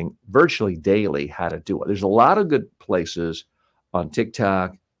demonstrating virtually daily how to do it. There's a lot of good places on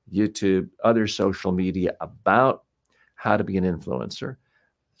TikTok, YouTube, other social media about how to be an influencer,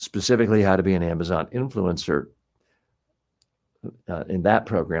 specifically how to be an Amazon influencer in that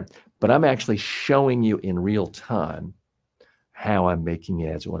program. But I'm actually showing you in real time how I'm making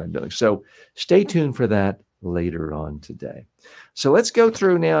ads and what I'm doing. So stay tuned for that later on today. So let's go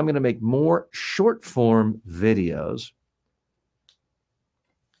through now. I'm going to make more short form videos.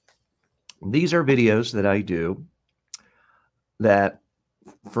 These are videos that I do that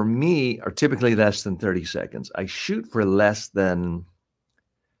for me are typically less than 30 seconds. I shoot for less than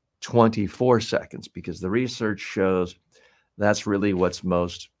 24 seconds because the research shows that's really what's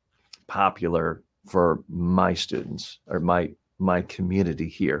most popular for my students or my community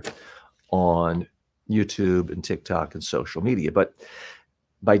here on YouTube and TikTok and social media. But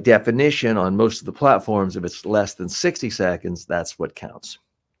by definition, on most of the platforms, if it's less than 60 seconds, that's what counts.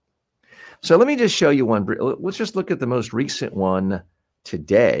 So let me just show you one. Let's just look at the most recent one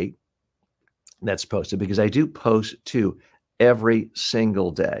today that's posted, because I do post two every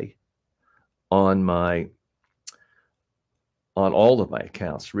single day on all of my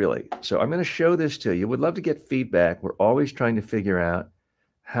accounts, really. So I'm going to show this to you. Would love to get feedback. We're always trying to figure out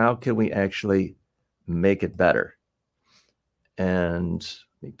how can we actually make it better. And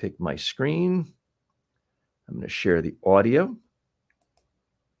let me pick my screen. I'm going to share the audio.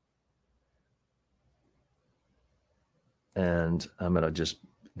 And I'm going to just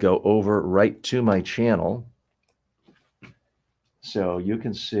go over right to my channel so you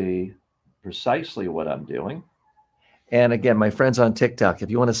can see precisely what I'm doing. And again, my friends on TikTok, if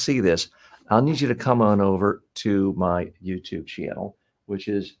you want to see this, I'll need you to come on over to my YouTube channel, which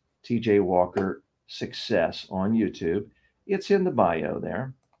is TJ Walker Success on YouTube. It's in the bio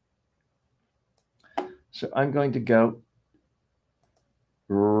there. So I'm going to go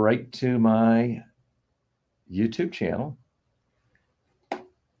right to my YouTube channel.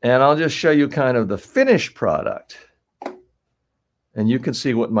 And I'll just show you kind of the finished product. And you can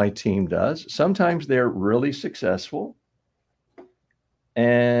see what my team does. Sometimes they're really successful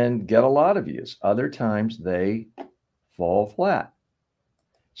and get a lot of views. Other times they fall flat.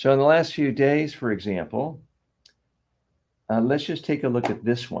 So in the last few days, for example, let's just take a look at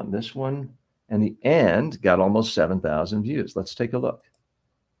this one. This one, in the end, got almost 7,000 views. Let's take a look.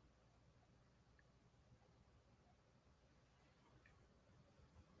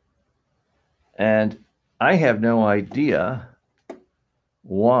 And I have no idea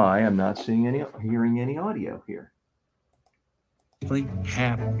why I'm not hearing any audio here.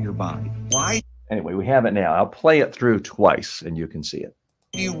 Half your body. Why Anyway, we have it now. I'll play it through twice and you can see it.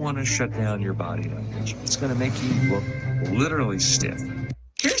 do you want to shut down your body language? It's going to make you look literally stiff.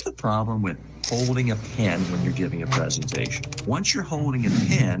 Here's the problem with holding a pen when you're giving a presentation. Once you're holding a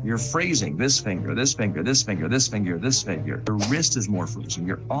pen, you're phrasing this finger, this finger, this finger, this finger, this finger. Your wrist is more frozen.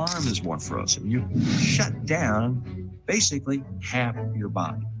 Your arm is more frozen. You shut down basically half your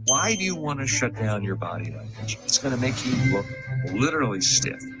body. Why do you want to shut down your body language? It's going to make you look literally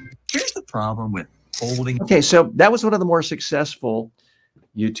stiff. Here's the problem with holding. Okay, so that was one of the more successful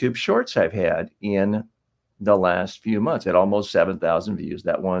YouTube shorts I've had in the last few months. At almost 7,000 views.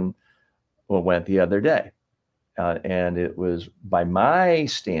 That one went the other day. And it was, by my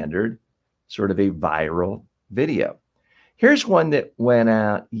standard, sort of a viral video. Here's one that went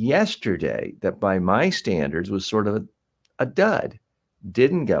out yesterday that by my standards was sort of a dud.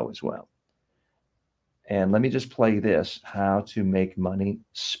 Didn't go as well. And let me just play this, how to make money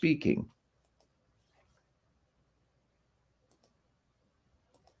speaking.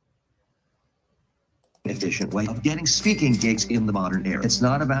 Efficient way of getting speaking gigs in the modern era. It's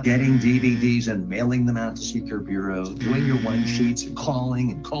not about getting DVDs and mailing them out to speaker bureaus, doing your one sheets and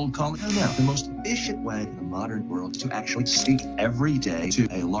calling and cold calling. No. The most efficient way in the modern world is to actually speak every day to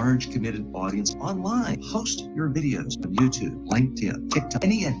a large committed audience online. Host your videos on YouTube, LinkedIn, TikTok,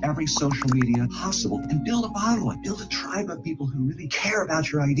 any and every social media possible, and build a following. Build a tribe of people who really care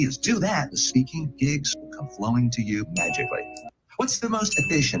about your ideas. Do that. The speaking gigs will come flowing to you magically. What's the most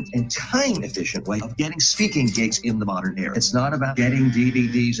efficient and time-efficient way of getting speaking gigs in the modern era? It's not about getting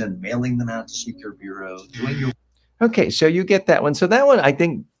DVDs and mailing them out to speaker bureaus, doing your... Okay, so you get that one. So that one, I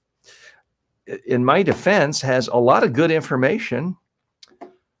think, in my defense, has a lot of good information,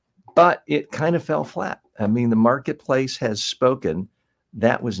 but it kind of fell flat. I mean, the marketplace has spoken.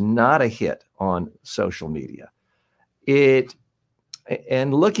 That was not a hit on social media.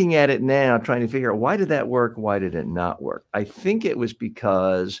 And looking at it now, trying to figure out why did that work? Why did it not work? I think it was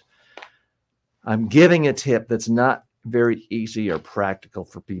because I'm giving a tip that's not very easy or practical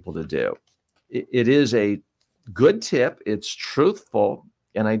for people to do. It is a good tip. It's truthful.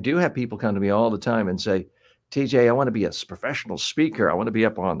 And I do have people come to me all the time and say, TJ, I want to be a professional speaker. I want to be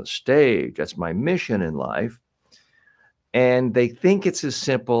up on the stage. That's my mission in life. And they think it's as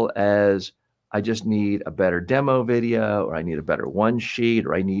simple as, I just need a better demo video, or I need a better one sheet,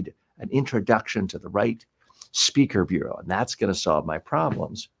 or I need an introduction to the right speaker bureau, and that's going to solve my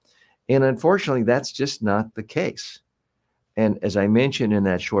problems. And unfortunately, that's just not the case. And as I mentioned in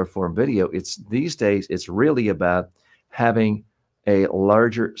that short form video, these days, it's really about having a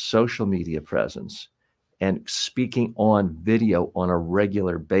larger social media presence and speaking on video on a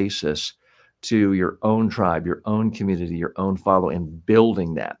regular basis to your own tribe, your own community, your own follow, and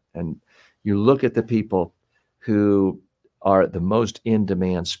building that. And you look at the people who are the most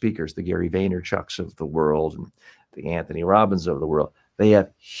in-demand speakers, the Gary Vaynerchuks of the world, and the Anthony Robbins of the world. They have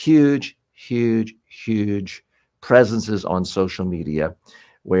huge, huge, huge presences on social media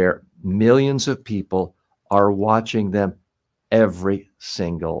where millions of people are watching them every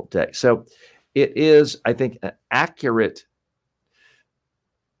single day. So it is, I think, an accurate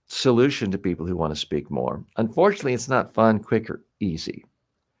solution to people who want to speak more. Unfortunately, it's not fun, quick, or easy.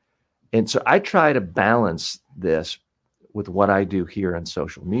 And so I try to balance this with what I do here on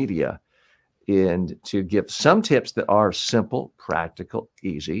social media and to give some tips that are simple, practical,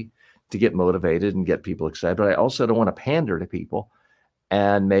 easy to get motivated and get people excited. But I also don't want to pander to people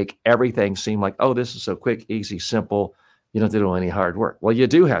and make everything seem like, oh, this is so quick, easy, simple. You don't have to do any hard work. Well, you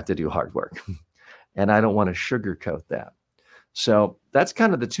do have to do hard work. And I don't want to sugarcoat that. So that's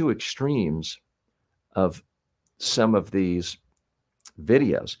kind of the two extremes of some of these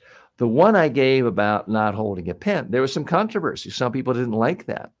videos. The one I gave about not holding a pen, there was some controversy. Some people didn't like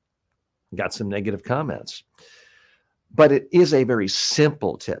that. Got some negative comments. But it is a very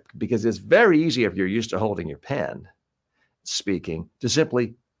simple tip because it's very easy if you're used to holding your pen, speaking, to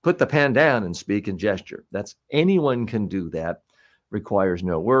simply put the pen down and speak and gesture. Anyone can do that. Requires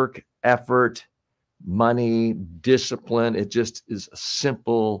no work, effort, money, discipline. It just is a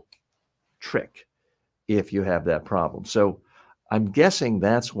simple trick if you have that problem. So I'm guessing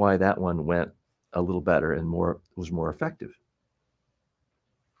that's why that one went a little better and was more effective.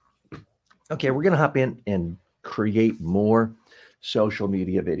 Okay, we're going to hop in and create more social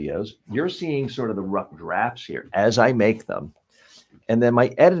media videos. You're seeing sort of the rough drafts here as I make them. And then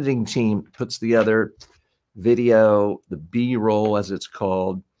my editing team puts the other video, the B-roll as it's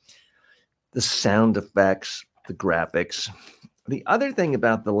called, the sound effects, the graphics. The other thing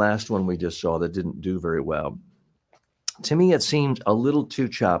about the last one we just saw that didn't do very well, to me, it seemed a little too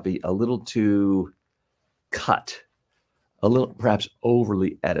choppy, a little too cut, a little perhaps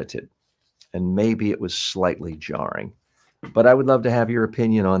overly edited, and maybe it was slightly jarring. But I would love to have your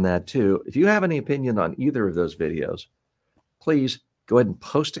opinion on that too. If you have any opinion on either of those videos, please go ahead and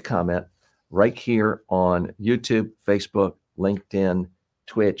post a comment. right here on YouTube, Facebook, LinkedIn,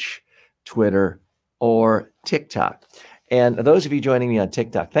 Twitch, Twitter, or TikTok. And those of you joining me on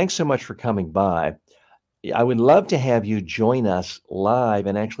TikTok, thanks so much for coming by. I would love to have you join us live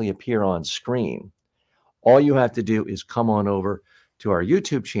and actually appear on screen. All you have to do is come on over to our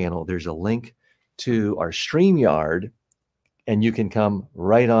YouTube channel. There's a link to our StreamYard, and you can come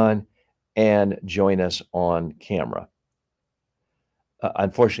right on and join us on camera.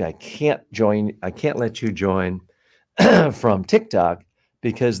 Unfortunately, I can't let you join from TikTok,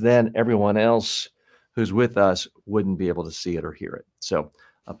 because then everyone else who's with us wouldn't be able to see it or hear it. So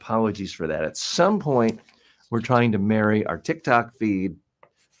apologies for that. At some point, we're trying to marry our TikTok feed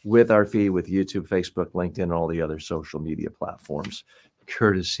with our feed with YouTube, Facebook, LinkedIn, and all the other social media platforms,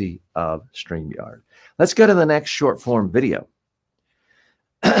 courtesy of StreamYard. Let's go to the next short form video.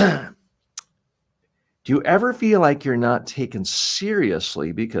 Do you ever feel like you're not taken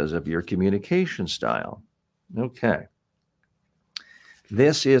seriously because of your communication style? Okay.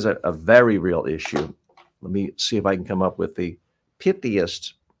 This is a very real issue. Let me see if I can come up with the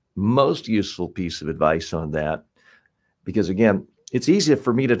pithiest, most useful piece of advice on that. Because again, it's easy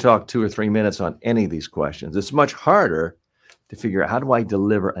for me to talk 2 or 3 minutes on any of these questions. It's much harder to figure out, how do I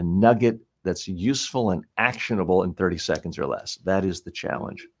deliver a nugget that's useful and actionable in 30 seconds or less? That is the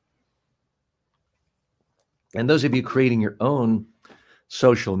challenge. And those of you creating your own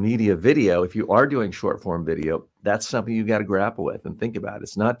social media video, if you are doing short form video, that's something you got to grapple with and think about.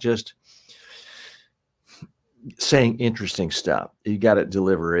 It's not just saying interesting stuff. You got to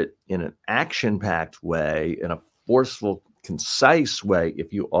deliver it in an action-packed way, in a forceful, concise way,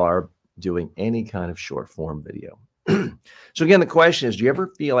 if you are doing any kind of short form video. So again, the question is, do you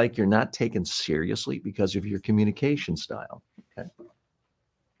ever feel like you're not taken seriously because of your communication style? Okay.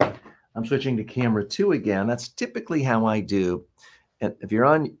 I'm switching to camera 2 again. That's typically how I do. And if you're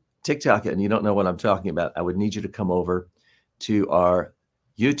on TikTok and you don't know what I'm talking about, I would need you to come over to our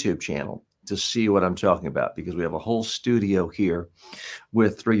YouTube channel to see what I'm talking about, because we have a whole studio here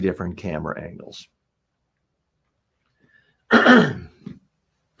with 3 different camera angles.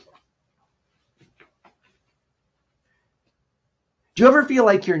 Do you ever feel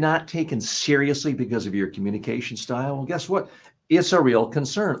like you're not taken seriously because of your communication style? Well, guess what? It's a real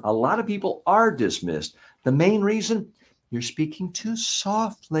concern. A lot of people are dismissed. The main reason, you're speaking too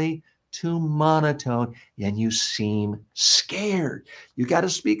softly, too monotone, and you seem scared. You got to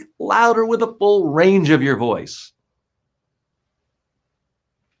speak louder with a full range of your voice.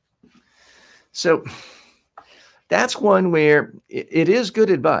 So that's one where it is good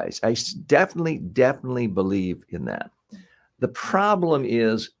advice. I definitely believe in that. The problem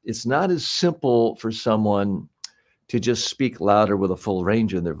is, it's not as simple for someone to just speak louder with a full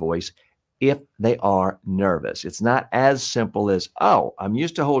range in their voice if they are nervous. It's not as simple as, oh, I'm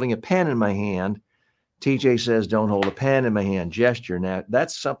used to holding a pen in my hand. TJ says, don't hold a pen in my hand, gesture. Now,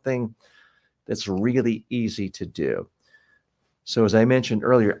 that's something that's really easy to do. So as I mentioned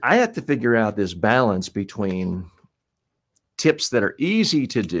earlier, I have to figure out this balance between tips that are easy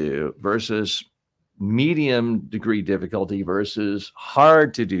to do versus medium degree difficulty versus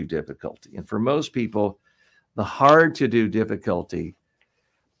hard to do difficulty. And for most people, the hard to do difficulty,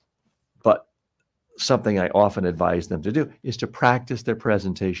 but something I often advise them to do, is to practice their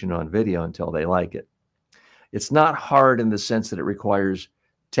presentation on video until they like it. It's not hard in the sense that it requires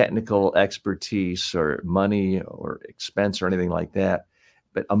technical expertise or money or expense or anything like that.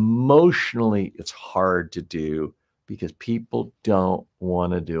 But emotionally, it's hard to do because people don't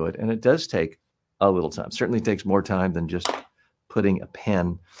want to do it. And it does take a little time. Certainly takes more time than just putting a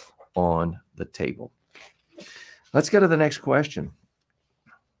pen on the table. Let's go to the next question.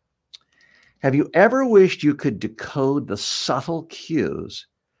 Have you ever wished you could decode the subtle cues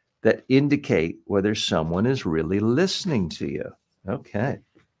that indicate whether someone is really listening to you? Okay.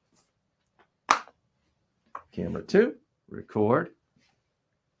 Camera 2, record.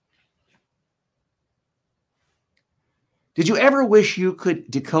 Did you ever wish you could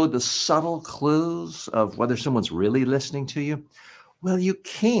decode the subtle clues of whether someone's really listening to you? Well, you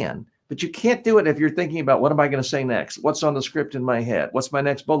can, but you can't do it if you're thinking about, what am I going to say next? What's on the script in my head? What's my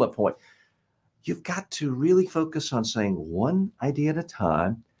next bullet point? You've got to really focus on saying one idea at a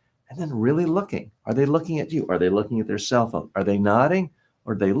time and then really looking. Are they looking at you? Are they looking at their cell phone? Are they nodding,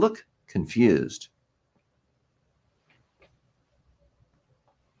 or do they look confused?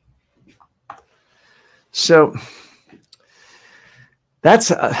 So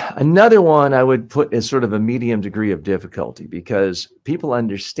that's another one I would put as sort of a medium degree of difficulty, because people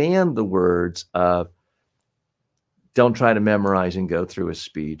understand the words of don't try to memorize and go through a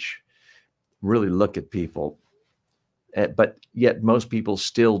speech. Really look at people. But yet most people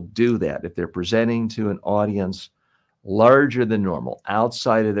still do that. If they're presenting to an audience larger than normal,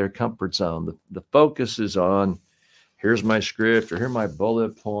 outside of their comfort zone, the focus is on, here's my script, or here are my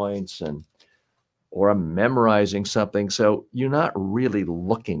bullet points, or I'm memorizing something. So you're not really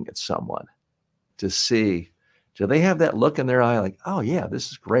looking at someone to see, do they have that look in their eye like, oh yeah,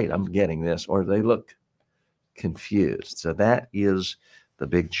 this is great, I'm getting this, or they look confused. So that is the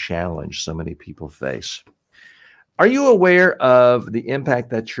big challenge so many people face. Are you aware of the impact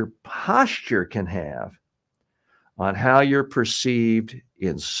that your posture can have on how you're perceived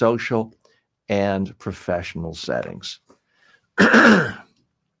in social and professional settings? Okay.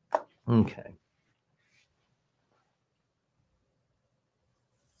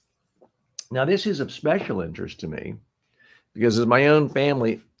 Now, this is of special interest to me because, as my own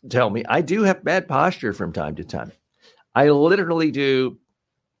family tell me, I do have bad posture from time to time. I literally do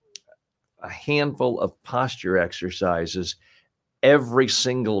a handful of posture exercises every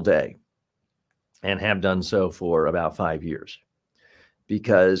single day and have done so for about 5 years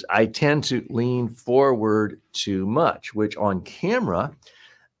because I tend to lean forward too much, which on camera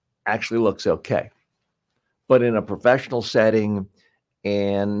actually looks okay. But in a professional setting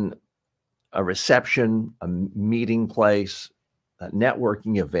and a reception, a meeting place, a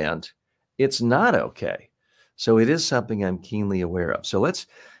networking event, it's not okay. So it is something I'm keenly aware of. So let's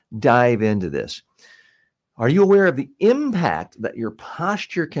dive into this. Are you aware of the impact that your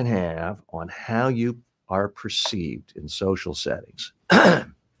posture can have on how you are perceived in social settings?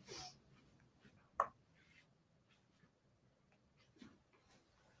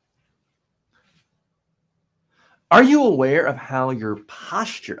 Are you aware of how your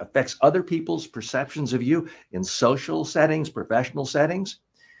posture affects other people's perceptions of you in social settings, professional settings?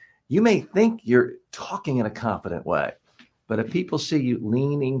 You may think you're talking in a confident way, but if people see you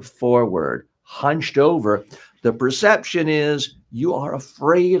leaning forward, hunched over, the perception is you are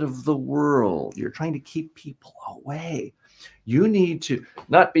afraid of the world. You're trying to keep people away. You need to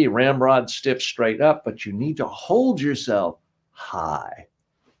not be ramrod stiff straight up, but you need to hold yourself high.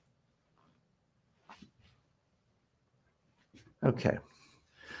 Okay.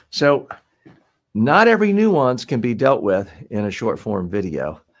 So not every nuance can be dealt with in a short form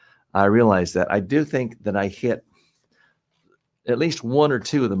video. I realize that. I do think that I hit at least one or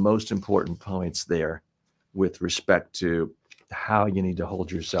two of the most important points there with respect to how you need to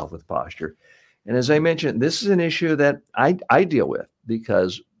hold yourself with posture. And as I mentioned, this is an issue that I deal with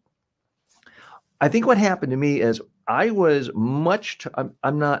because I think what happened to me is I was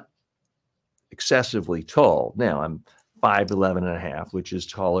I'm not excessively tall. Now I'm 5'11" and a half, which is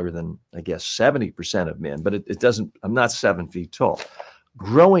taller than, I guess, 70% of men, but I'm not 7 feet tall.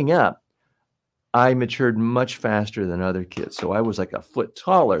 Growing up, I matured much faster than other kids. So I was like a foot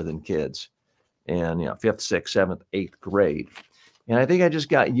taller than kids in, 5th, 6th, 7th, 8th grade. And I think I just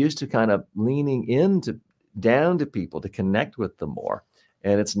got used to kind of leaning down to people to connect with them more.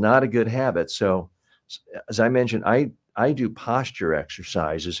 And it's not a good habit. So as I mentioned, I do posture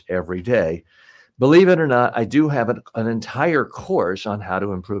exercises every day. Believe it or not, I do have an entire course on how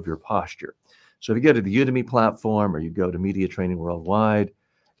to improve your posture. So if you go to the Udemy platform or you go to Media Training Worldwide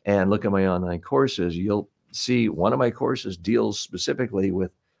and look at my online courses, you'll see one of my courses deals specifically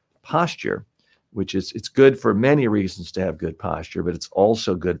with posture, which is, it's good for many reasons to have good posture, but it's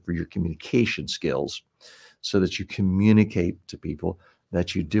also good for your communication skills so that you communicate to people,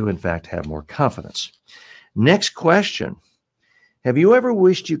 that you do in fact have more confidence. Next question. Have you ever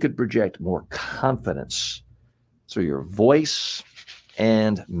wished you could project more confidence through your voice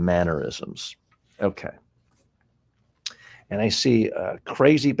and mannerisms? Okay. And I see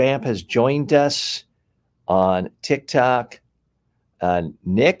Crazy Bamp has joined us on TikTok.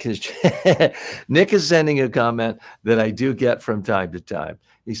 Nick is sending a comment that I do get from time to time.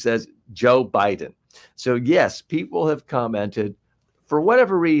 He says, Joe Biden. So yes, people have commented for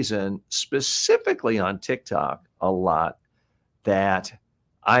whatever reason, specifically on TikTok a lot, that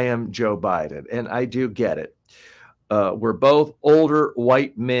I am Joe Biden. And I do get it. We're both older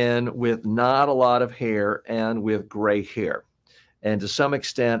white men with not a lot of hair and with gray hair. And to some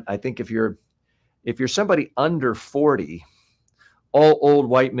extent, I think if you're somebody under 40, all old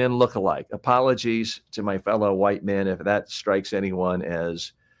white men look alike. Apologies to my fellow white men if that strikes anyone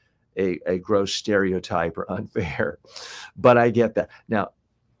as a gross stereotype or unfair, but I get that. Now,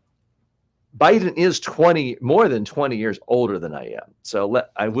 Biden is more than 20 years older than I am. So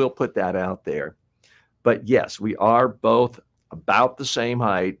I will put that out there. But yes, we are both about the same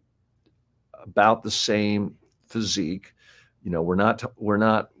height, about the same physique. We're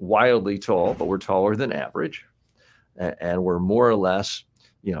not wildly tall, but we're taller than average. And we're more or less,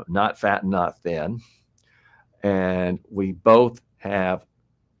 not fat and not thin. and we both have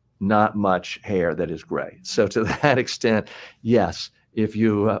not much hair that is gray. So to that extent, yes, if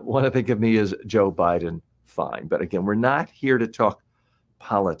you want to think of me as Joe Biden, fine. But again, we're not here to talk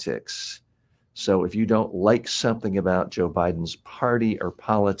politics. So if you don't like something about Joe Biden's party or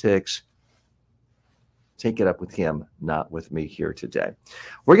politics, take it up with him, not with me here today.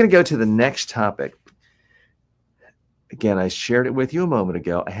 We're going to go to the next topic. Again, I shared it with you a moment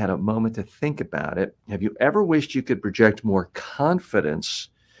ago. I had a moment to think about it. Have you ever wished you could project more confidence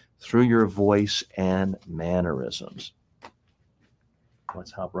through your voice and mannerisms?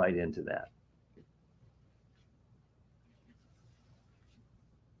 Let's hop right into that.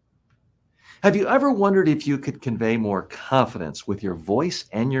 Have you ever wondered if you could convey more confidence with your voice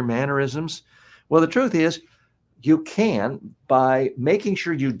and your mannerisms? Well, the truth is, you can by making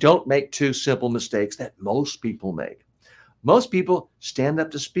sure you don't make two simple mistakes that most people make. Most people stand up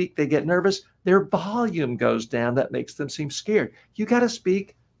to speak, they get nervous, their volume goes down, that makes them seem scared. You got to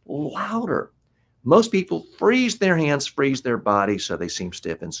speak louder. Most people freeze their hands, freeze their body, so they seem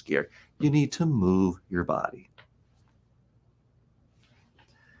stiff and scared. You need to move your body.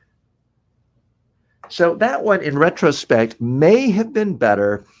 So that one, in retrospect, may have been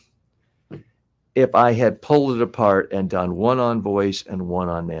better if I had pulled it apart and done one on voice and one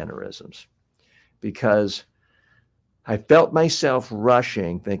on mannerisms, because I felt myself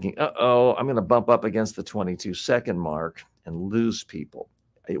rushing, thinking, uh-oh, I'm going to bump up against the 22-second mark and lose people.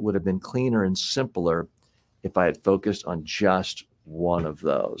 It would have been cleaner and simpler if I had focused on just one of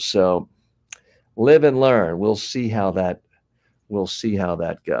those. So live and learn. We'll see how that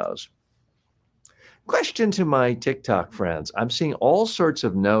goes. Question to my TikTok friends. I'm seeing all sorts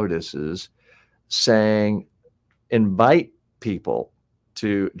of notices saying invite people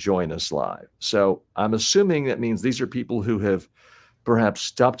to join us live. So I'm assuming that means these are people who have perhaps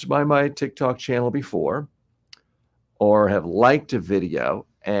stopped by my TikTok channel before or have liked a video,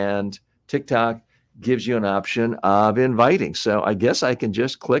 and TikTok gives you an option of inviting. So I guess I can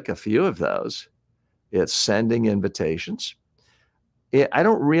just click a few of those. It's sending invitations. I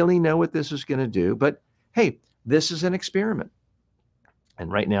don't really know what this is going to do, but hey, this is an experiment.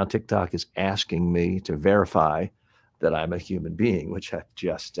 And right now, TikTok is asking me to verify that I'm a human being, which I've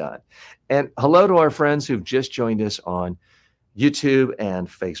just done. And hello to our friends who've just joined us on YouTube and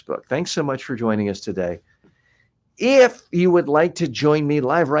Facebook. Thanks so much for joining us today. If you would like to join me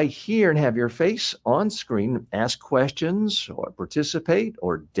live right here and have your face on screen, ask questions or participate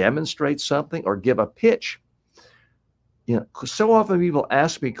or demonstrate something or give a pitch. You know, so often people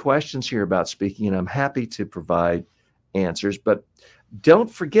ask me questions here about speaking, and I'm happy to provide answers. But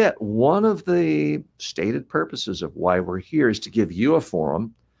don't forget, one of the stated purposes of why we're here is to give you a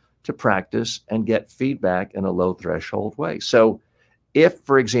forum to practice and get feedback in a low threshold way. So if,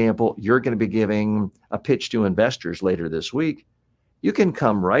 for example, you're going to be giving a pitch to investors later this week, you can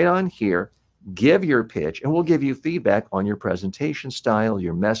come right on here, give your pitch, and we'll give you feedback on your presentation style,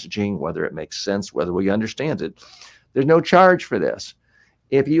 your messaging, whether it makes sense, whether we understand it. There's no charge for this.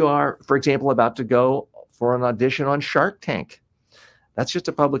 If you are, for example, about to go for an audition on Shark Tank, that's just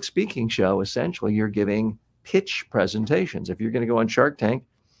a public speaking show. Essentially, you're giving pitch presentations. If you're going to go on Shark Tank,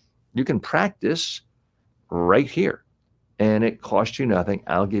 you can practice right here, and it costs you nothing.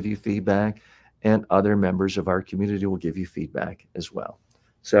 I'll give you feedback, and other members of our community will give you feedback as well.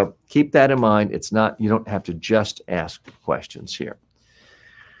 So keep that in mind. It's not, you don't have to just ask questions here.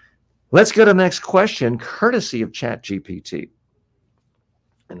 Let's go to the next question, courtesy of ChatGPT.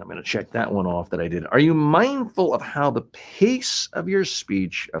 And I'm going to check that one off that I did. Are you mindful of how the pace of your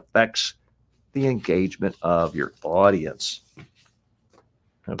speech affects the engagement of your audience?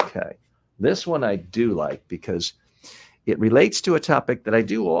 Okay. This one I do like because it relates to a topic that I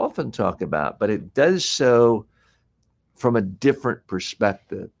do often talk about, but it does so from a different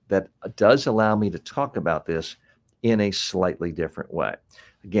perspective that does allow me to talk about this in a slightly different way.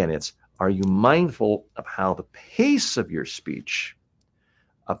 Again, it's, are you mindful of how the pace of your speech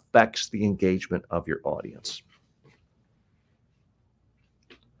affects the engagement of your audience?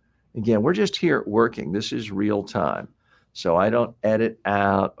 Again, we're just here working. This is real time. So I don't edit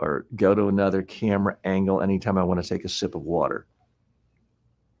out or go to another camera angle anytime I want to take a sip of water.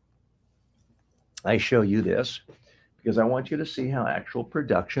 I show you this because I want you to see how actual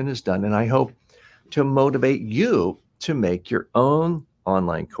production is done, and I hope to motivate you to make your own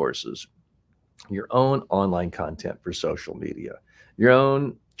online courses, your own online content for social media, your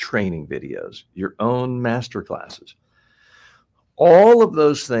own training videos, your own master classes. All of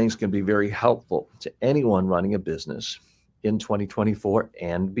those things can be very helpful to anyone running a business in 2024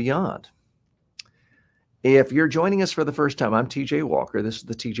 and beyond. If you're joining us for the first time, I'm TJ Walker. This is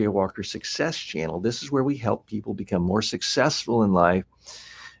the TJ Walker Success Channel. This is where we help people become more successful in life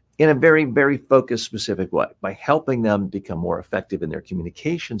in a very, very focused, specific way by helping them become more effective in their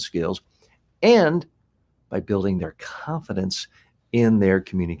communication skills and by building their confidence in their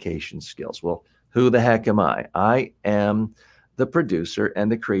communication skills. Well, who the heck am I? I am the producer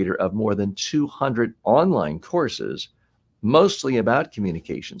and the creator of more than 200 online courses, mostly about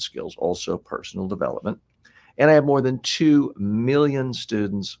communication skills, also personal development. And I have more than 2 million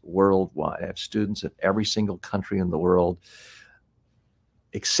students worldwide. I have students in every single country in the world,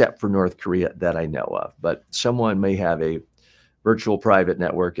 except for North Korea that I know of. But someone may have a virtual private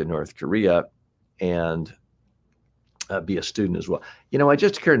network in North Korea and be a student as well. You know, it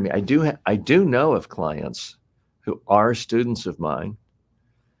just occurred to me, I do know of clients who are students of mine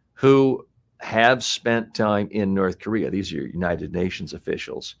who have spent time in North Korea. These are United Nations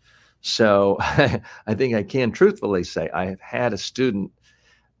officials. So I think I can truthfully say I have had a student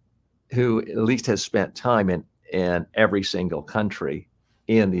who at least has spent time in every single country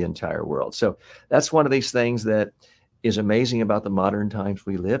in the entire world. So that's one of these things that is amazing about the modern times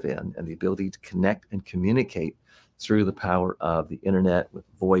we live in, and the ability to connect and communicate through the power of the internet with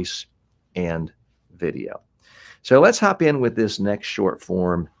voice and video. So let's hop in with this next short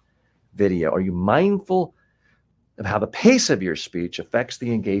form video. Are you mindful of how the pace of your speech affects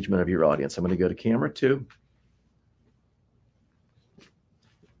the engagement of your audience? I'm going to go to camera 2.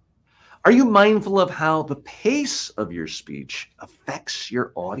 Are you mindful of how the pace of your speech affects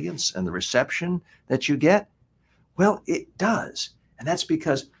your audience and the reception that you get? Well, it does. And that's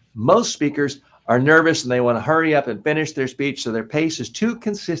because most speakers are nervous and they want to hurry up and finish their speech, so their pace is too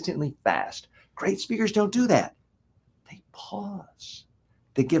consistently fast. Great speakers don't do that. They pause.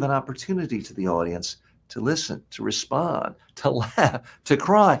 They give an opportunity to the audience to listen, to respond, to laugh, to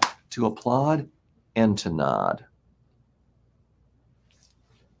cry, to applaud, and to nod.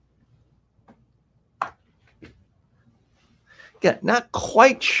 Yeah, not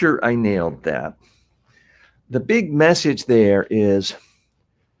quite sure I nailed that. The big message there is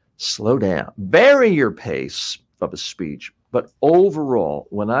slow down, vary your pace of a speech. But overall,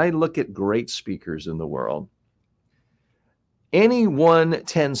 when I look at great speakers in the world, any one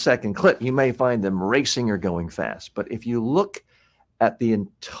 10-second clip, you may find them racing or going fast. But if you look at the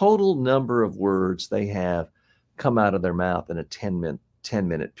total number of words they have come out of their mouth in a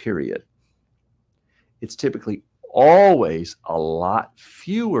 10-minute period, it's typically always a lot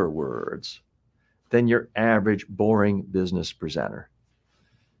fewer words than your average boring business presenter.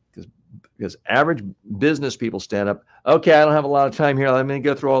 Because average business people stand up, okay, I don't have a lot of time here. Let me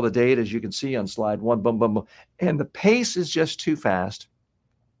go through all the data, as you can see on slide 1, boom, boom, boom. And the pace is just too fast.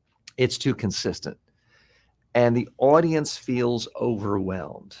 It's too consistent. And the audience feels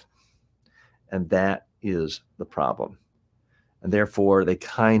overwhelmed. And that is the problem. And therefore, they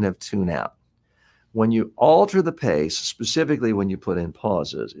kind of tune out. When you alter the pace, specifically when you put in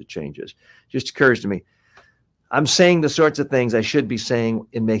pauses, it changes. Just occurs to me, I'm saying the sorts of things I should be saying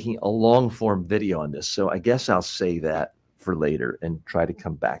in making a long form video on this. So I guess I'll say that for later and try to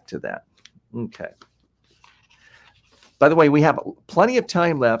come back to that. Okay. By the way, we have plenty of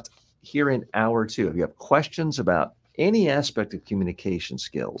time left here in hour 2. If you have questions about any aspect of communication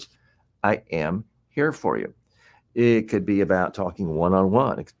skills, I am here for you. It could be about talking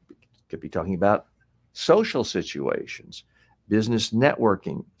one-on-one. It could be talking about social situations, business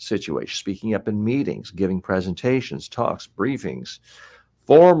networking situations, speaking up in meetings, giving presentations, talks, briefings,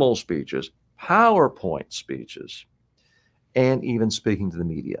 formal speeches, PowerPoint speeches, and even speaking to the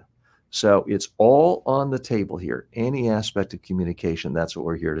media. So it's all on the table here. Any aspect of communication, that's what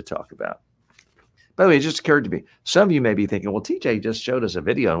we're here to talk about. By the way, it just occurred to me, some of you may be thinking, well, TJ just showed us a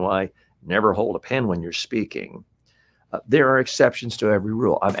video on why never hold a pen when you're speaking. There are exceptions to every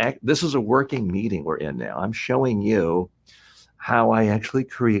rule. This is a working meeting we're in now. I'm showing you how I actually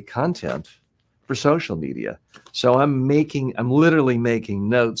create content for social media. So I'm literally making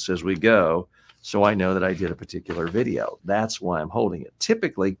notes as we go, so I know that I did a particular video. That's why I'm holding it.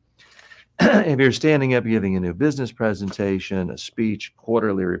 Typically, if you're standing up giving a new business presentation, a speech,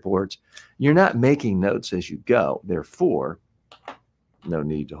 quarterly reports, you're not making notes as you go. Therefore, no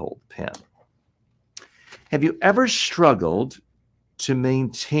need to hold the pen. Have you ever struggled to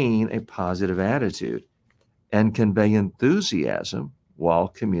maintain a positive attitude and convey enthusiasm while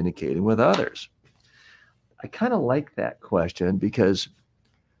communicating with others? I kind of like that question because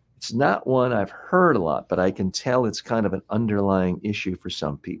it's not one I've heard a lot, but I can tell it's kind of an underlying issue for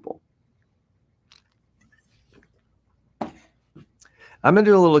some people. I'm going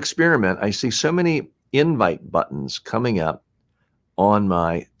to do a little experiment. I see so many invite buttons coming up on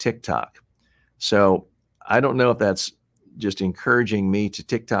my TikTok. So I don't know if that's just encouraging me to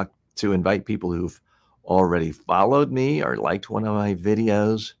TikTok to invite people who've already followed me or liked one of my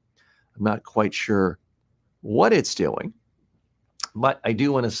videos. I'm not quite sure what it's doing, but I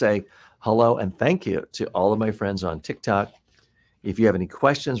do want to say hello and thank you to all of my friends on TikTok. If you have any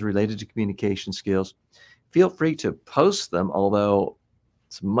questions related to communication skills, feel free to post them, although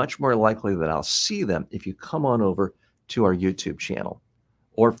it's much more likely that I'll see them if you come on over to our YouTube channel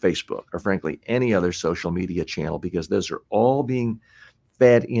or Facebook, or frankly, any other social media channel, because those are all being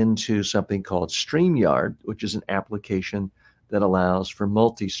fed into something called StreamYard, which is an application that allows for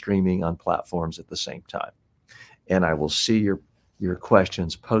multi-streaming on platforms at the same time. And I will see your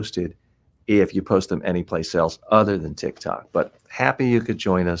questions posted if you post them anyplace else other than TikTok. But happy you could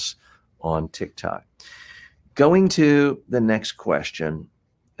join us on TikTok. Going to the next question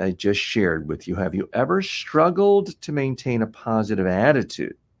I just shared with you. Have you ever struggled to maintain a positive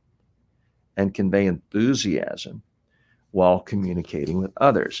attitude and convey enthusiasm while communicating with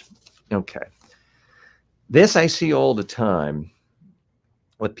others? Okay. This I see all the time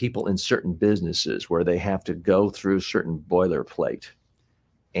with people in certain businesses where they have to go through certain boilerplate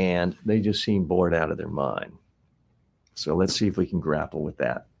and they just seem bored out of their mind. So let's see if we can grapple with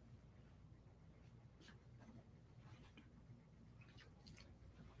that.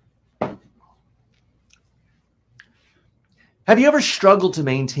 Have you ever struggled to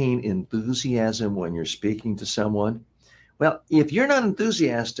maintain enthusiasm when you're speaking to someone? Well, if you're not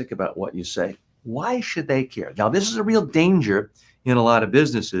enthusiastic about what you say, why should they care? Now, this is a real danger in a lot of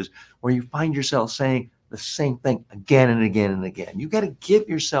businesses where you find yourself saying the same thing again and again and again. You got to give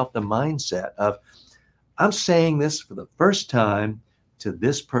yourself the mindset of, I'm saying this for the first time to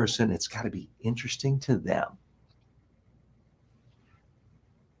this person. It's got to be interesting to them.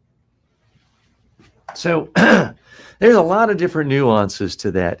 So there's a lot of different nuances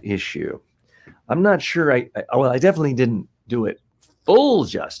to that issue. I'm not sure I definitely didn't do it full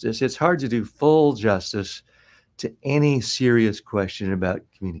justice. It's hard to do full justice to any serious question about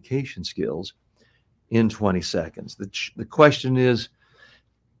communication skills in 20 seconds. The question is,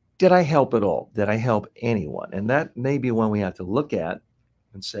 did I help at all? Did I help anyone? And that may be one we have to look at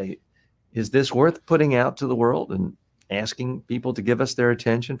and say, is this worth putting out to the world and asking people to give us their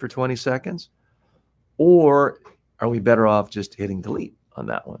attention for 20 seconds? Or are we better off just hitting delete on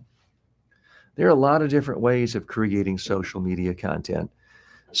that one? There are a lot of different ways of creating social media content.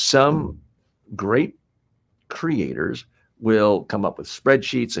 Some great creators will come up with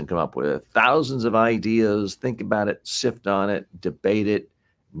spreadsheets and come up with thousands of ideas, think about it, sift on it, debate it,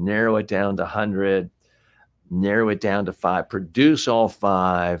 narrow it down to 100, narrow it down to 5, produce all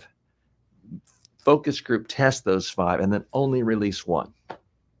 5, focus group test those 5, and then only release one.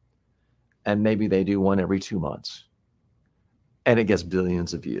 And maybe they do one every 2 months. And it gets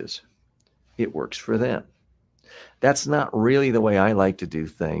billions of views. It works for them. That's not really the way I like to do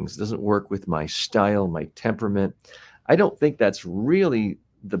things. It doesn't work with my style, my temperament. I don't think that's really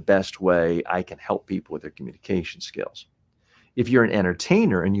the best way I can help people with their communication skills. If you're an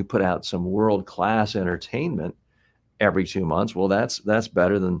entertainer and you put out some world-class entertainment every 2 months, well, that's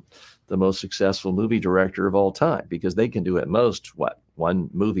better than the most successful movie director of all time, because they can do at most, what, 1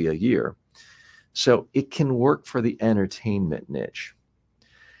 movie a year. So it can work for the entertainment niche.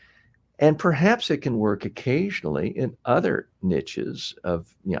 And perhaps it can work occasionally in other niches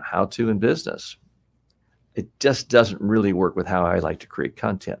of how-to in business. It just doesn't really work with how I like to create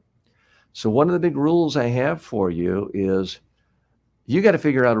content. So one of the big rules I have for you is you got to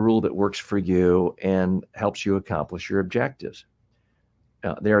figure out a rule that works for you and helps you accomplish your objectives.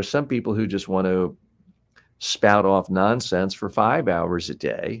 Now, there are some people who just want to spout off nonsense for 5 hours a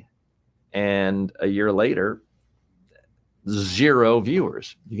day, and a year later, 0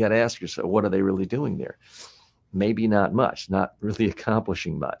 viewers. You got to ask yourself, what are they really doing there? Maybe not much, not really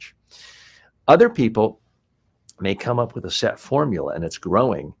accomplishing much. Other people may come up with a set formula and it's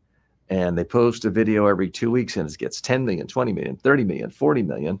growing, and they post a video every 2 weeks and it gets 10 million, 20 million, 30 million, 40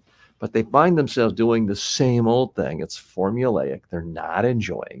 million, but they find themselves doing the same old thing. It's formulaic. They're not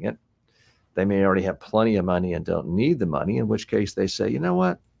enjoying it. They may already have plenty of money and don't need the money, in which case they say, you know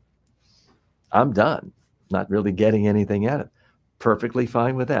what? I'm done. Not really getting anything out of it. Perfectly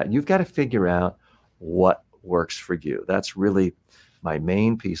fine with that. You've got to figure out what works for you. That's really my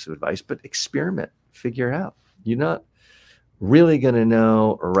main piece of advice, but experiment, figure out. You're not really going to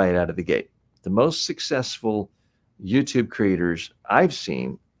know right out of the gate. The most successful YouTube creators I've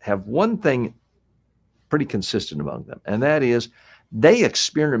seen have one thing pretty consistent among them, and that is they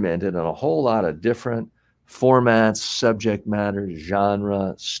experimented on a whole lot of different formats, subject matter,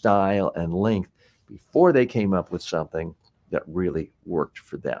 genre, style, and length before they came up with something that really worked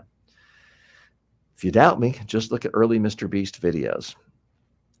for them. If you doubt me, just look at early Mr. Beast videos.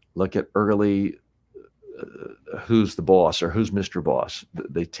 Look at early Who's the Boss or Who's Mr. Boss,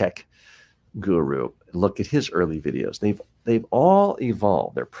 the tech guru. Look at his early videos. They've all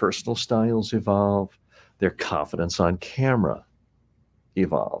evolved. Their personal styles evolve. Their confidence on camera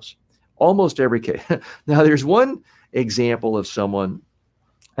evolves. Almost every case. Now, there's one example of someone,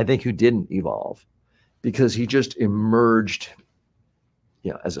 I think, who didn't evolve because he just emerged,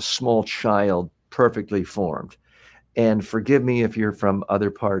 as a small child, perfectly formed. And forgive me if you're from other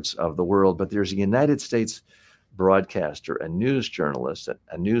parts of the world, but there's a United States broadcaster, a news journalist,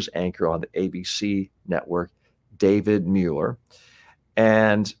 a news anchor on the ABC network, David Muir.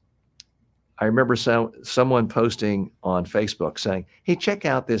 And I remember someone posting on Facebook saying, hey, check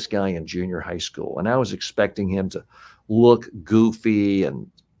out this guy in junior high school. And I was expecting him to look goofy and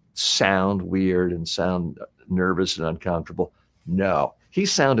sound weird and sound nervous and uncomfortable. No, he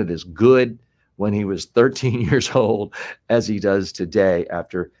sounded as good when he was 13 years old as he does today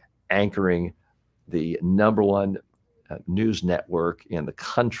after anchoring the #1 news network in the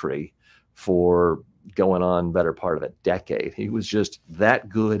country for going on better part of a decade. He was just that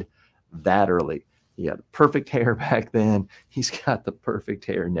good that early. He had perfect hair back then. He's got the perfect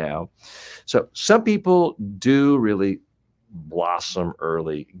hair now. So some people do really blossom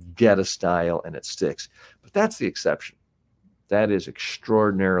early, get a style, and it sticks. But that's the exception. That is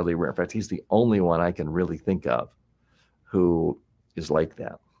extraordinarily rare. In fact, he's the only one I can really think of who is like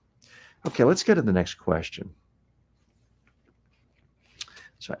that. Okay, let's go to the next question.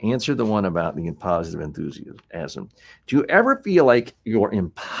 So I answered the one about the positive enthusiasm. Do you ever feel like your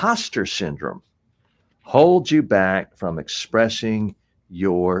imposter syndrome holds you back from expressing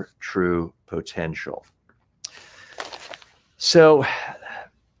your true potential? So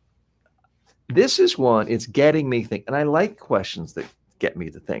this is one, it's getting me thinking, and I like questions that get me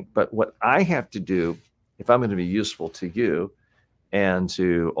to think, but what I have to do, if I'm going to be useful to you and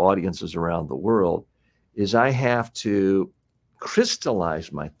to audiences around the world, is I have to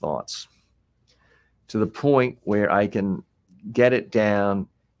crystallize my thoughts to the point where I can get it down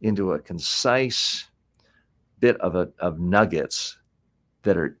into a concise bit of nuggets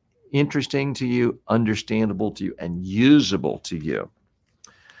that are interesting to you, understandable to you, and usable to you.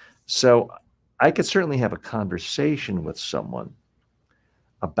 So I could certainly have a conversation with someone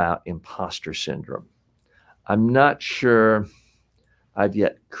about imposter syndrome. I'm not sure I've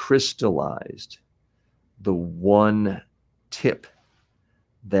yet crystallized the one tip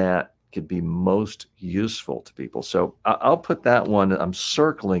that could be most useful to people. So I'll put that one, I'm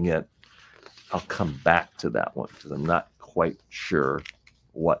circling it. I'll come back to that one because I'm not quite sure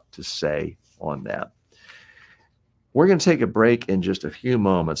what to say on that. We're going to take a break in just a few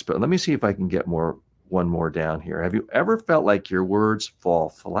moments, but let me see if I can get one more down here. Have you ever felt like your words fall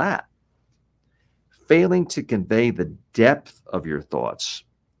flat, failing to convey the depth of your thoughts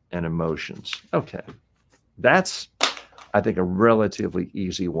and emotions? Okay, that's, I think, a relatively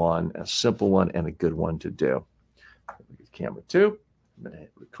easy one, a simple one, and a good one to do. Camera 2, I'm going to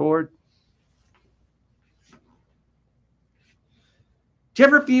hit record. Do you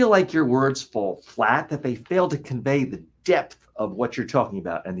ever feel like your words fall flat, that they fail to convey the depth of what you're talking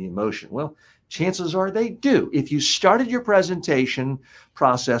about and the emotion? Well, chances are they do. If you started your presentation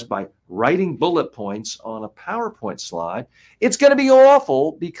process by writing bullet points on a PowerPoint slide, it's going to be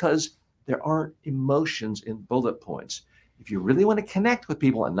awful because there aren't emotions in bullet points. If you really want to connect with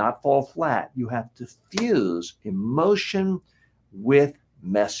people and not fall flat, you have to fuse emotion with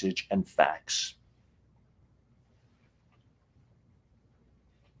message and facts.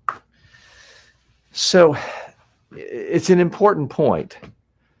 So it's an important point.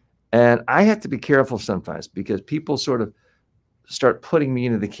 And I have to be careful sometimes because people sort of start putting me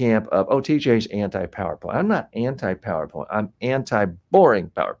into the camp of, oh, TJ's anti-PowerPoint. I'm not anti-PowerPoint. I'm anti-boring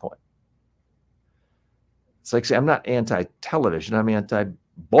PowerPoint. It's like saying I'm not anti-television. I'm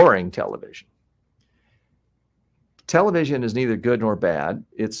anti-boring television. Television is neither good nor bad.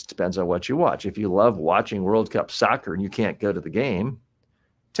 It depends on what you watch. If you love watching World Cup soccer and you can't go to the game,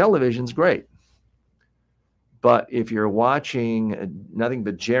 television's great. But if you're watching nothing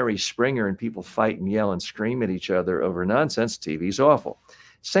but Jerry Springer and people fight and yell and scream at each other over nonsense, TV's awful.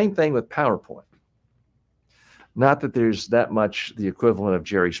 Same thing with PowerPoint. Not that there's that much the equivalent of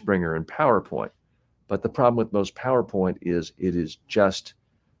Jerry Springer in PowerPoint, but the problem with most PowerPoint is it is just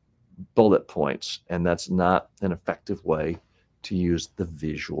bullet points, and that's not an effective way to use the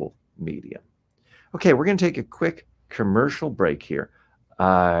visual medium. Okay, we're going to take a quick commercial break here.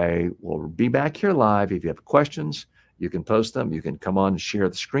 I will be back here live. If you have questions, you can post them. You can come on and share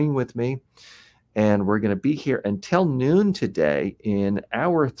the screen with me. And we're going to be here until noon today. In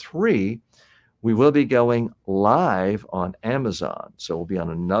hour 3, We will be going live on Amazon. So we'll be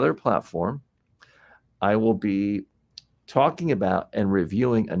on another platform. I will be talking about and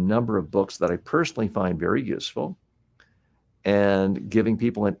reviewing a number of books that I personally find very useful and giving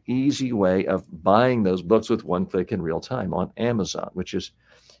people an easy way of buying those books with one click in real time on Amazon, which is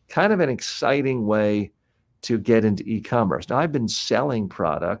kind of an exciting way to get into e-commerce. Now, I've been selling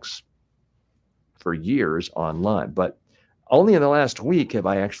products for years online, but only in the last week have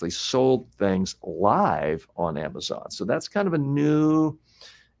I actually sold things live on Amazon. So that's kind of a new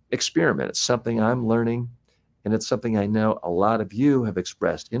experiment. It's something I'm learning, and it's something I know a lot of you have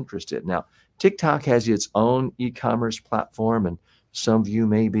expressed interest in. Now, TikTok has its own e-commerce platform, and some of you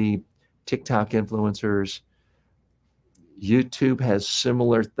may be TikTok influencers. YouTube has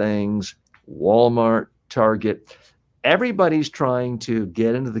similar things, Walmart, Target. Everybody's trying to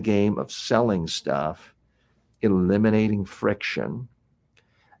get into the game of selling stuff, eliminating friction.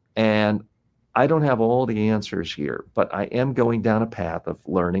 And I don't have all the answers here, but I am going down a path of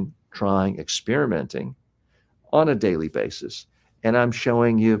learning, trying, experimenting on a daily basis. And I'm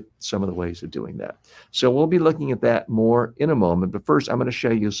showing you some of the ways of doing that. So we'll be looking at that more in a moment. But first, I'm going to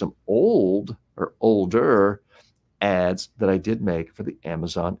show you some old or older ads that I did make for the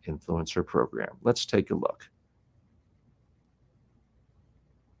Amazon Influencer Program. Let's take a look.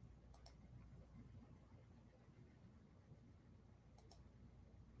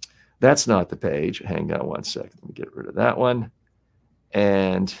 That's not the page. Hang on one second. Let me get rid of that one.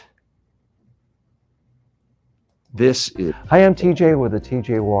 And this is... Hi, I'm TJ with the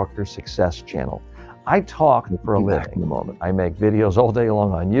TJ Walker Success Channel. I talk for a living in a moment. I make videos all day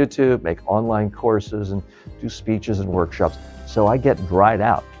long on YouTube, make online courses, and do speeches and workshops. So I get dried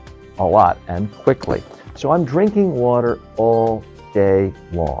out a lot and quickly. So I'm drinking water all day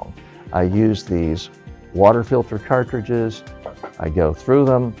long. I use these water filter cartridges. I go through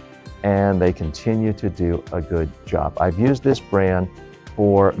them, and they continue to do a good job. I've used this brand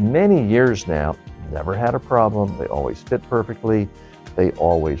for many years now, never had a problem. They always fit perfectly. They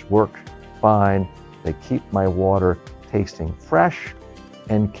always work fine. They keep my water tasting fresh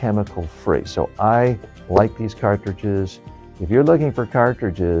and chemical free. So I like these cartridges. If you're looking for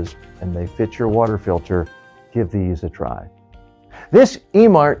cartridges and they fit your water filter, give these a try. This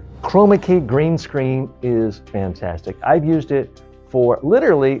eMart Chroma Key green screen is fantastic. I've used it for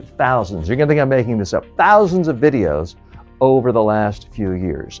literally thousands. You're gonna think I'm making this up. Thousands of videos over the last few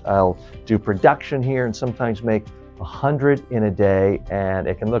years. I'll do production here and sometimes make 100 in a day, and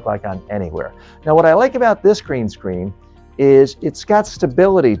it can look like I'm anywhere. Now, what I like about this green screen is it's got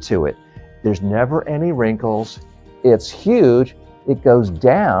stability to it. There's never any wrinkles. It's huge. It goes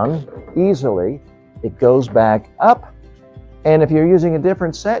down easily. It goes back up. And if you're using a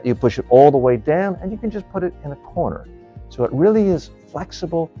different set, you push it all the way down and you can just put it in a corner. So it really is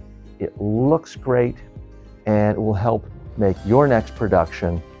flexible, it looks great, and it will help make your next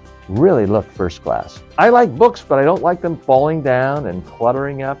production really look first class. I like books, but I don't like them falling down and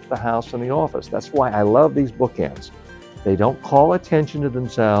cluttering up the house and the office. That's why I love these bookends. They don't call attention to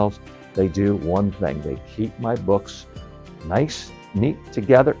themselves. They do one thing. They keep my books nice, neat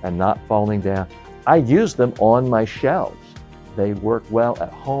together and not falling down. I use them on my shelves. They work well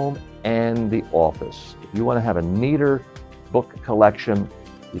at home and the office. If you want to have a neater book collection,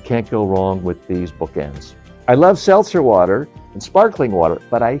 you can't go wrong with these bookends. I love seltzer water and sparkling water,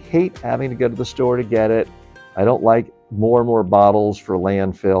 but I hate having to go to the store to get it. I don't like more and more bottles for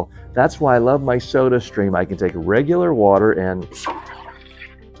landfill. That's why I love my Soda Stream. I can take regular water and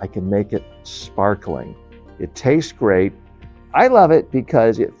I can make it sparkling. It tastes great. I love it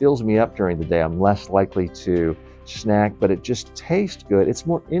because it fills me up during the day. I'm less likely to snack, but it just tastes good. It's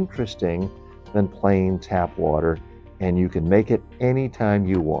more interesting than plain tap water, and you can make it anytime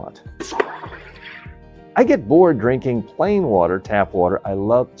you want. I get bored drinking plain water, tap water. I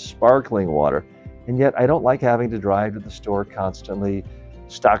love sparkling water, and yet I don't like having to drive to the store constantly,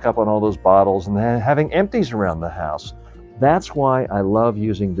 stock up on all those bottles, and then having empties around the house. That's why I love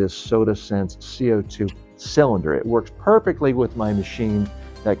using this SodaSense CO2 cylinder. It works perfectly with my machine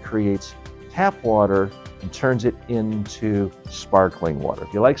that creates tap water and turns it into sparkling water.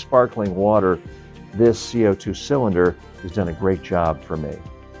 If you like sparkling water, this CO2 cylinder has done a great job for me.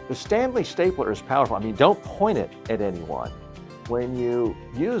 The Stanley stapler is powerful. I mean, don't point it at anyone. When you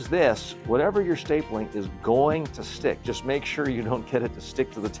use this, whatever you're stapling is going to stick. Just make sure you don't get it to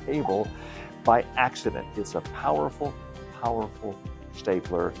stick to the table by accident. It's a powerful, powerful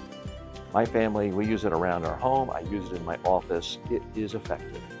stapler. My family, we use it around our home. I use it in my office. It is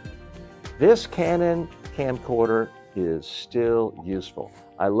effective. This Canon camcorder is still useful.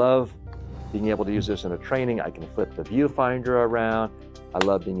 I love being able to use this in a training. I can flip the viewfinder around. I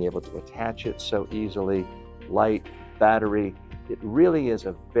love being able to attach it so easily. Light, battery. It really is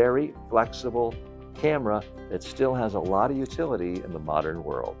a very flexible camera that still has a lot of utility in the modern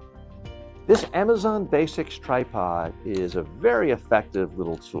world. This Amazon Basics tripod is a very effective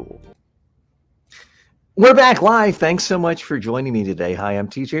little tool. We're back live. Thanks so much for joining me today. Hi, I'm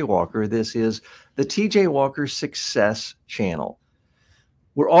TJ Walker. This is the TJ Walker Success Channel.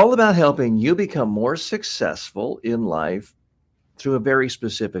 We're all about helping you become more successful in life through a very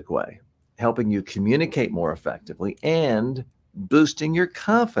specific way, helping you communicate more effectively and boosting your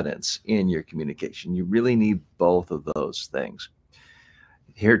confidence in your communication. You really need both of those things.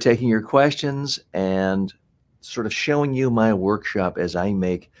 Here, taking your questions and sort of showing you my workshop as I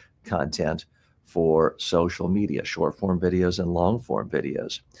make content for social media, short form videos and long form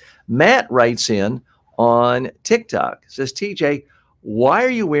videos. Matt writes in on TikTok, says, TJ, why are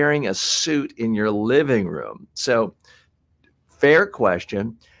you wearing a suit in your living room? So, fair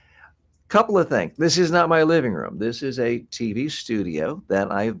question. Couple of things. This is not my living room. This is a TV studio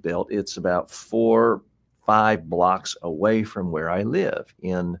that I've built. It's about 4-5 blocks away from where I live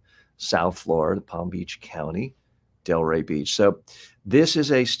in South Florida, Palm Beach County, Delray Beach. So this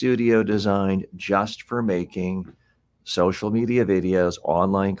is a studio designed just for making social media videos,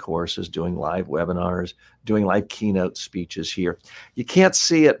 online courses, doing live webinars, doing live keynote speeches here. You can't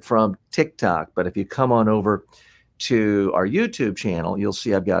see it from TikTok, but if you come on over to our YouTube channel, you'll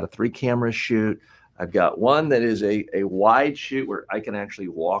see I've got a 3-camera shoot. I've got one that is a wide shoot where I can actually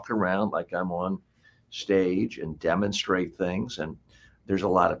walk around like I'm on stage and demonstrate things. And there's a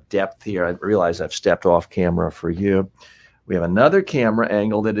lot of depth here. I realize I've stepped off camera for you. We have another camera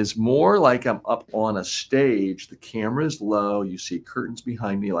angle that is more like I'm up on a stage. The camera is low. You see curtains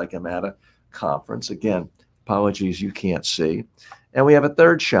behind me like I'm at a conference. Again, apologies, you can't see. And we have a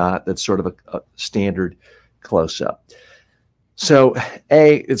third shot that's sort of a standard close-up. So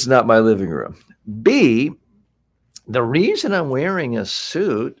A, it's not my living room. B, the reason I'm wearing a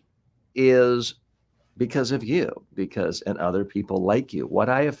suit is because of you, and other people like you. What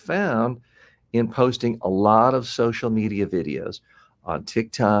I have found in posting a lot of social media videos on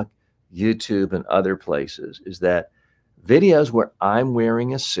TikTok, YouTube, and other places is that videos where I'm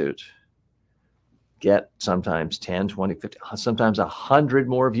wearing a suit get sometimes 10, 20, 50, sometimes 100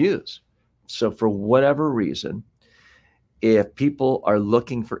 more views. So for whatever reason, if people are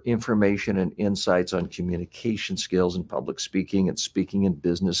looking for information and insights on communication skills and public speaking and speaking in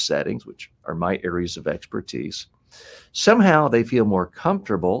business settings, which are my areas of expertise, somehow they feel more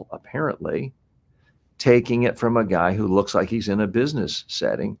comfortable, apparently, taking it from a guy who looks like he's in a business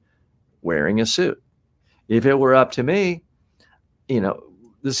setting wearing a suit. If it were up to me, you know,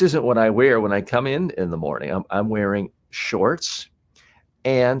 this isn't what I wear when I come in the morning. I'm wearing shorts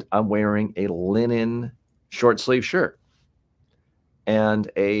and I'm wearing a linen short sleeve shirt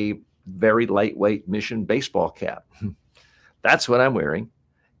and a very lightweight Mission baseball cap. That's what I'm wearing,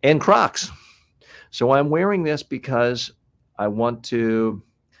 and Crocs. So I'm wearing this because I want to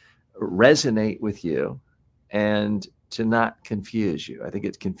resonate with you and to not confuse you. I think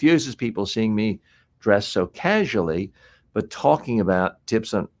it confuses people seeing me dressed so casually, but talking about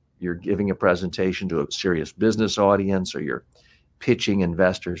tips on you're giving a presentation to a serious business audience or you're pitching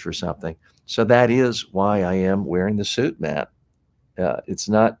investors for something. So that is why I am wearing the suit, Matt. It's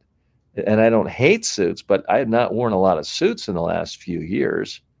not, and I don't hate suits, but I have not worn a lot of suits in the last few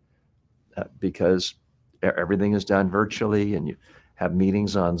years because everything is done virtually and you have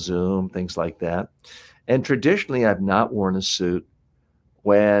meetings on Zoom, things like that. And traditionally, I've not worn a suit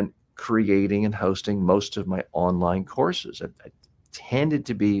when creating and hosting most of my online courses. I tended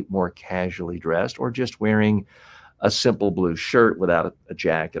to be more casually dressed or just wearing a simple blue shirt without a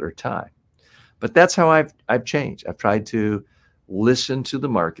jacket or tie. But that's how I've changed. I've tried to listen to the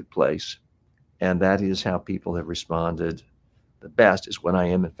marketplace, and that is how people have responded the best, is when I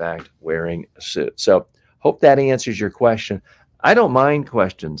am in fact wearing a suit. So hope that answers your question. I don't mind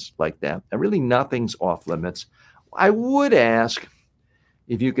questions like that. And really nothing's off limits. I would ask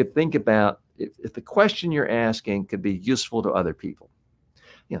if you could think about if the question you're asking could be useful to other people.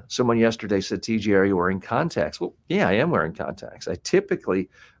 You know, someone yesterday said, TJ, are you wearing contacts? Well, yeah, I am wearing contacts. I typically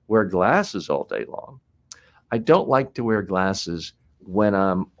wear glasses all day long. I don't like to wear glasses when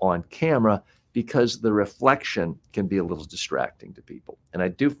I'm on camera because the reflection can be a little distracting to people. And I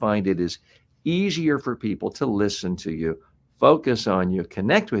do find it is easier for people to listen to you, focus on you,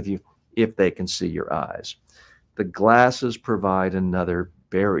 connect with you if they can see your eyes. The glasses provide another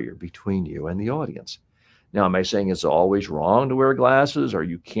barrier between you and the audience. Now, am I saying it's always wrong to wear glasses or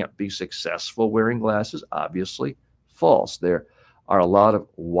you can't be successful wearing glasses? Obviously, false. There are a lot of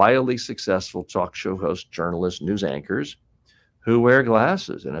wildly successful talk show hosts, journalists, news anchors who wear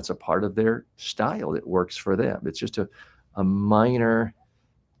glasses, and it's a part of their style. It works for them. It's just a minor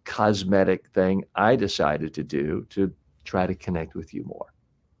cosmetic thing I decided to do to try to connect with you more.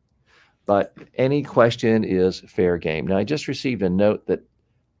 But any question is fair game. Now, I just received a note that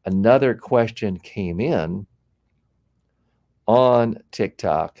another question came in on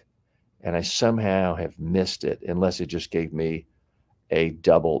TikTok, and I somehow have missed it, unless it just gave me a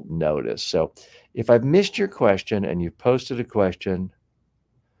double notice. So if I've missed your question and you've posted a question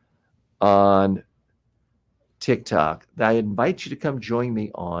on TikTok, I invite you to come join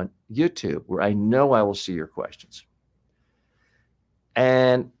me on YouTube, where I know I will see your questions.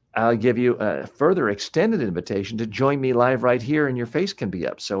 And I'll give you a further extended invitation to join me live right here, and your face can be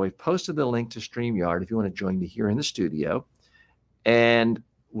up. So I've posted the link to StreamYard if you want to join me here in the studio, and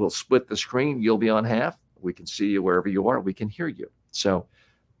we'll split the screen. You'll be on half. We can see you wherever you are. We can hear you. So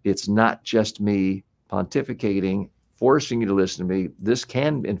it's not just me pontificating, forcing you to listen to me. This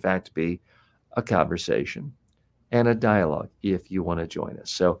can, in fact, be a conversation and a dialogue if you want to join us.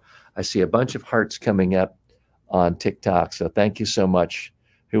 So I see a bunch of hearts coming up on TikTok. So thank you so much,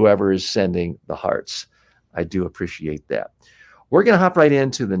 whoever is sending the hearts. I do appreciate that. We're going to hop right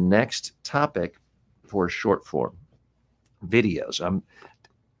into the next topic for short form videos.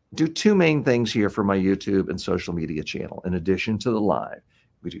 Do two main things here for my YouTube and social media channel. In addition to the live,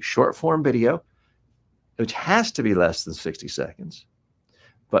 we do short form video, which has to be less than 60 seconds.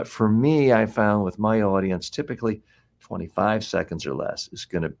 But for me, I found with my audience, typically 25 seconds or less is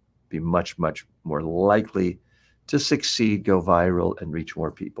going to be much, much more likely to succeed, go viral, and reach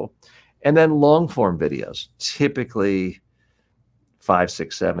more people. And then long form videos, typically 5,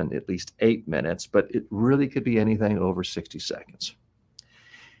 6, 7, at least 8 minutes, but it really could be anything over 60 seconds.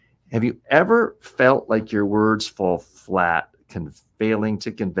 Have you ever felt like your words fall flat, failing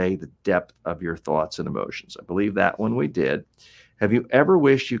to convey the depth of your thoughts and emotions? I believe that one we did. Have you ever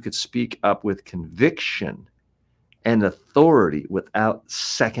wished you could speak up with conviction and authority without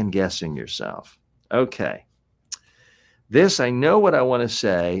second guessing yourself? Okay. This, I know what I want to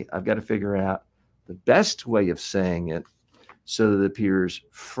say. I've got to figure out the best way of saying it so that it appears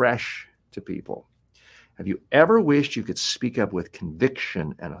fresh to people. Have you ever wished you could speak up with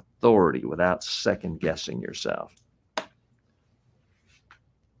conviction and authority without second guessing yourself?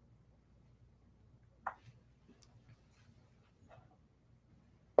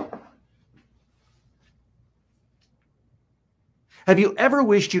 Have you ever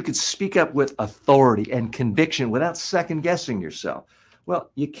wished you could speak up with authority and conviction without second guessing yourself?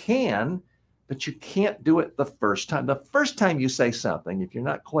 Well, you can, but you can't do it the first time. The first time you say something, if you're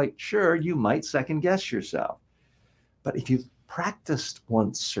not quite sure, you might second guess yourself. But if you've practiced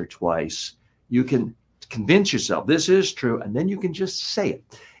once or twice, you can convince yourself this is true, and then you can just say it.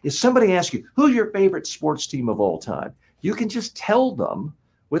 If somebody asks you, who's your favorite sports team of all time? You can just tell them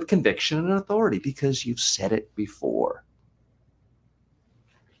with conviction and authority because you've said it before.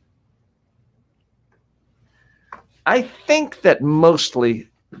 I think that mostly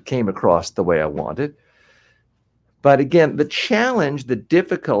came across the way I wanted. But again, the challenge, the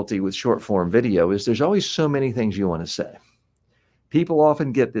difficulty with short form video is there's always so many things you want to say. People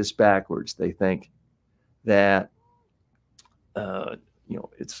often get this backwards. They think that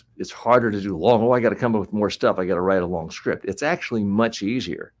it's harder to do long. Oh, I got to come up with more stuff. I got to write a long script. It's actually much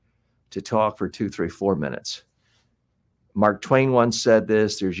easier to talk for 2, 3, 4 minutes. Mark Twain once said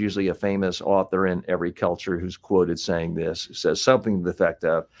this. There's usually a famous author in every culture who's quoted saying this. It says something to the effect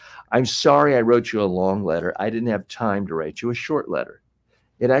of, I'm sorry I wrote you a long letter. I didn't have time to write you a short letter.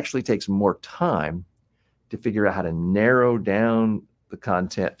 It actually takes more time to figure out how to narrow down the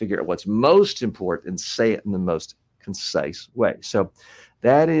content, figure out what's most important, and say it in the most concise way. So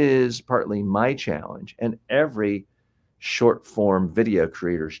that is partly my challenge, and every short form video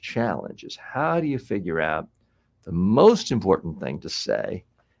creator's challenge is how do you figure out the most important thing to say,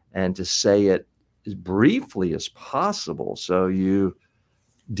 and to say it as briefly as possible so you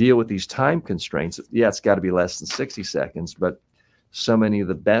deal with these time constraints. Yeah, it's got to be less than 60 seconds, but so many of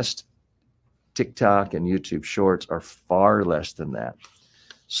the best TikTok and YouTube shorts are far less than that.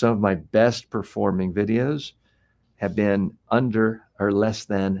 Some of my best performing videos have been under or less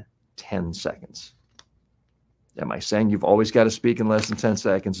than 10 seconds. Am I saying you've always got to speak in less than 10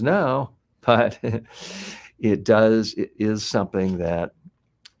 seconds? No, but it is something that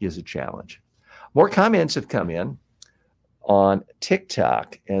is a challenge. More comments have come in on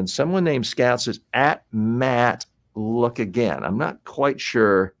TikTok, and someone named Scout says, at Matt, look again. I'm not quite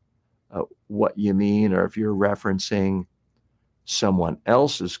sure what you mean, or if you're referencing someone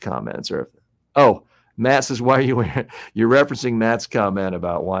else's comments, or if, oh, Matt says, why are you wearing, you're referencing Matt's comment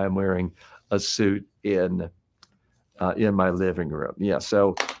about why I'm wearing a suit in my living room. Yeah,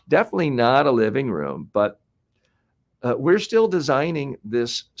 so definitely not a living room, but we're still designing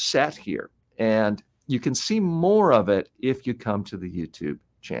this set here. And you can see more of it if you come to the YouTube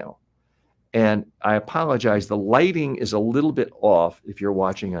channel. And I apologize, the lighting is a little bit off if you're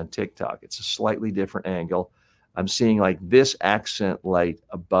watching on TikTok. It's a slightly different angle. I'm seeing like this accent light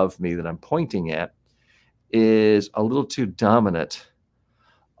above me that I'm pointing at is a little too dominant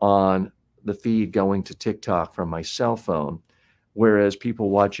on the feed going to TikTok from my cell phone, whereas people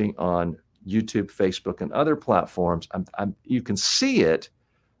watching on YouTube, Facebook, and other platforms, you can see it,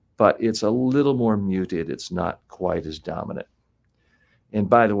 but it's a little more muted. It's not quite as dominant. And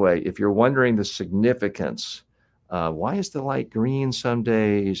by the way, if you're wondering the significance, why is the light green some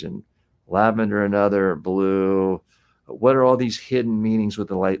days and lavender another, blue? What are all these hidden meanings with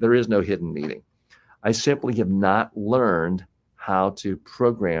the light? There is no hidden meaning. I simply have not learned how to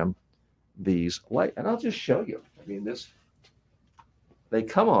program these light. And I'll just show you. I mean, they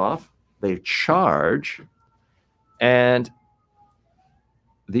come off, they charge, and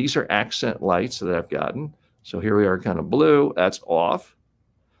these are accent lights that I've gotten. So here we are, kind of blue, that's off.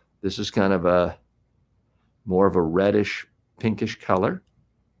 This is kind of more of a reddish, pinkish color.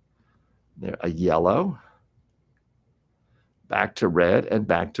 There, a yellow, back to red, and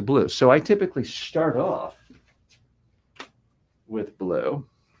back to blue. So I typically start off with blue,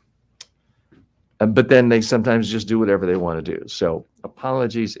 but then they sometimes just do whatever they want to do. So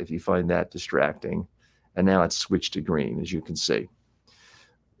apologies if you find that distracting. And now it's switched to green, as you can see.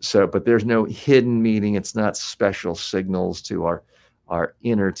 So, but there's no hidden meaning. It's not special signals to our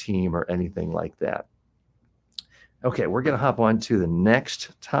inner team or anything like that. Okay, we're going to hop on to the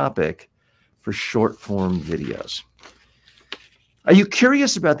next topic for short form videos. Are you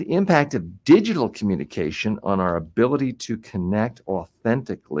curious about the impact of digital communication on our ability to connect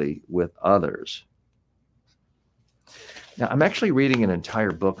authentically with others? Now, I'm actually reading an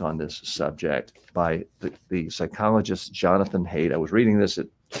entire book on this subject by the psychologist Jonathan Haidt. I was reading this at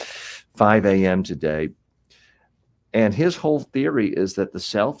 5 a.m. today. And his whole theory is that the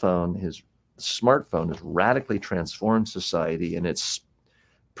cell phone, his smartphone, has radically transformed society, and it's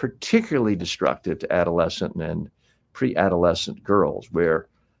particularly destructive to adolescent and pre-adolescent girls, where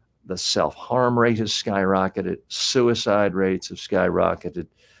the self-harm rate has skyrocketed, suicide rates have skyrocketed,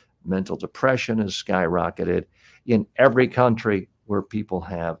 mental depression has skyrocketed in every country where people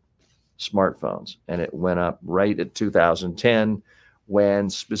have smartphones. And it went up right at 2010, when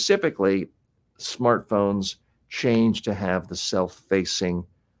specifically smartphones changed to have the self-facing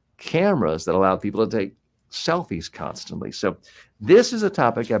cameras that allow people to take selfies constantly. So this is a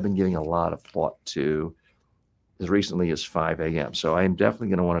topic I've been giving a lot of thought to as recently as 5 a.m. So I am definitely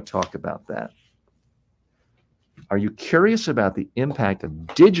going to want to talk about that. Are you curious about the impact of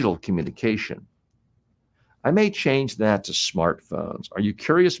digital communication? I may change that to smartphones. Are you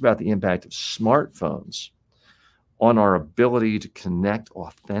curious about the impact of smartphones on our ability to connect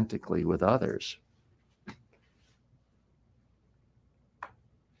authentically with others?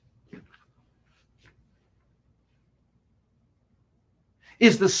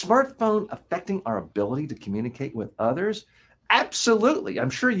 Is the smartphone affecting our ability to communicate with others? Absolutely.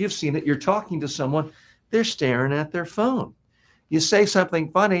 I'm sure you've seen it. You're talking to someone, they're staring at their phone. You say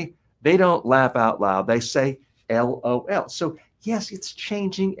something funny, they don't laugh out loud. They say LOL. So yes, it's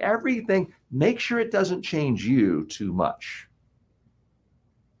changing everything. Make sure it doesn't change you too much.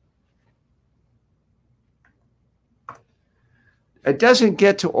 It doesn't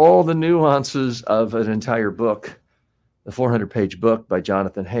get to all the nuances of an entire book, the 400-page book by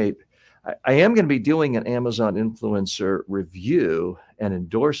Jonathan Haidt. I am going to be doing an Amazon influencer review and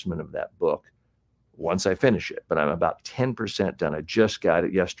endorsement of that book once I finish it, but I'm about 10% done. I just got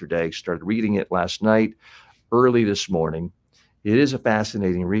it yesterday, started reading it last night, early this morning. It is a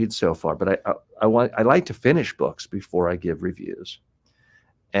fascinating read so far, but I like to finish books before I give reviews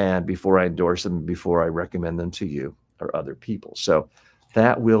and before I endorse them, before I recommend them to you or other people. So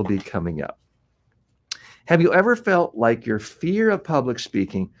that will be coming up. Have you ever felt like your fear of public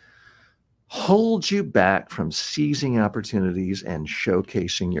speaking holds you back from seizing opportunities and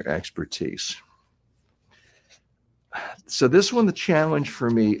showcasing your expertise? So this one, the challenge for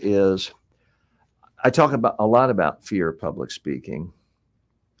me is, I talk a lot about fear of public speaking,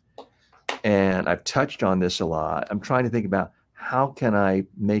 and I've touched on this a lot. I'm trying to think about how can I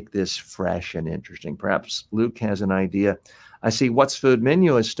make this fresh and interesting. Perhaps Luke has an idea. I see What's Food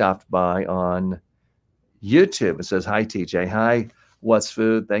Menu has stopped by on YouTube. It says, hi, TJ. Hi, What's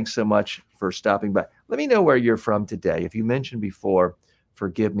Food. Thanks so much for stopping by. Let me know where you're from today. If you mentioned before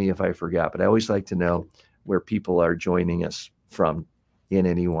forgive me if I forgot, but I always like to know where people are joining us from in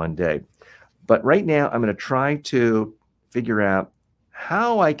any one day. But right now, I'm going to try to figure out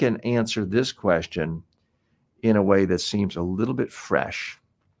how I can answer this question in a way that seems a little bit fresh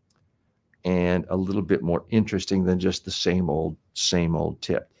and a little bit more interesting than just the same old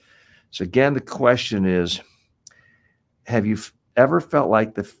tip. So again, the question is, have you ever felt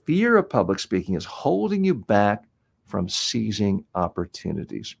like the fear of public speaking is holding you back from seizing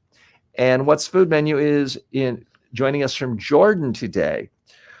opportunities? And What's Food Menu is joining us from Jordan today.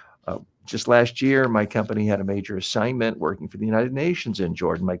 Just last year, my company had a major assignment working for the United Nations in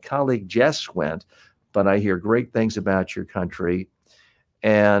Jordan. My colleague Jess went, but I hear great things about your country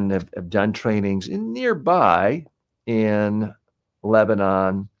and have done trainings nearby in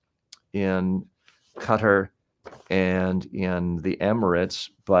Lebanon, in Qatar, and in the Emirates,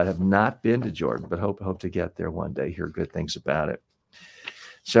 but have not been to Jordan, but hope to get there one day, hear good things about it.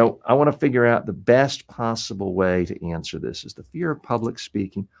 So I want to figure out the best possible way to answer this. Is the fear of public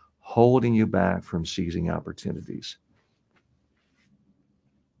speaking holding you back from seizing opportunities?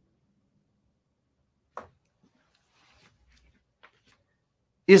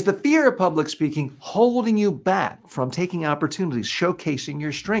 Is the fear of public speaking holding you back from taking opportunities, showcasing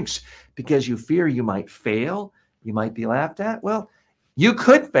your strengths because you fear you might fail, you might be laughed at? Well, you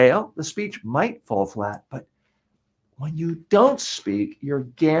could fail. The speech might fall flat, but when you don't speak, you're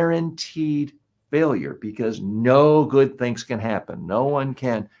guaranteed failure because no good things can happen. No one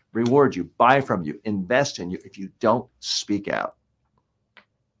can reward you, buy from you, invest in you if you don't speak out.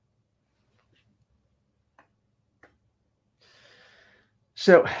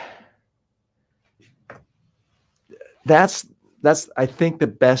 So that's I think the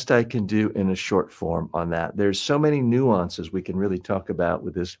best I can do in a short form on that. There's so many nuances we can really talk about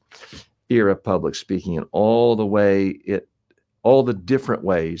with this fear of public speaking and all the different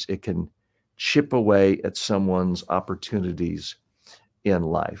ways it can chip away at someone's opportunities in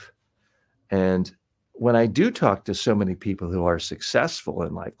life. And when I do talk to so many people who are successful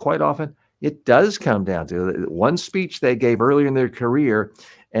in life, quite often it does come down to one speech they gave earlier in their career,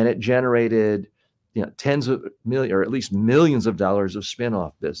 and it generated, tens of millions or at least millions of dollars of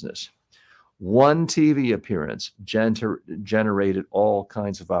spin-off business. One TV appearance generated all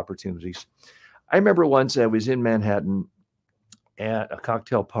kinds of opportunities. I remember once I was in Manhattan at a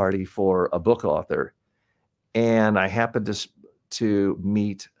cocktail party for a book author, and I happened to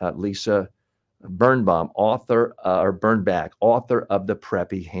meet Lisa Birnbaum, author of the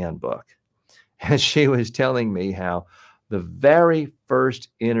Preppy Handbook. And she was telling me how the very first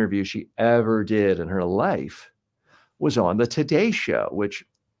interview she ever did in her life was on the Today Show, which,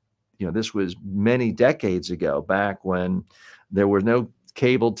 this was many decades ago, back when there were no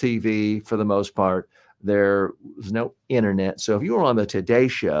cable TV for the most part. There was no internet. So if you were on the Today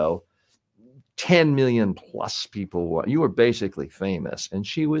Show, 10 million plus people, you were basically famous. And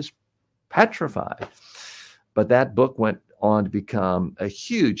she was petrified. But that book went on to become a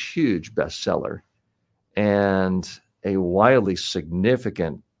huge, huge bestseller and a wildly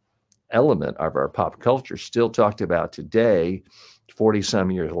significant element of our pop culture, still talked about today, 40 some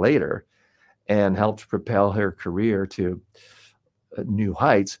years later, and helped propel her career to new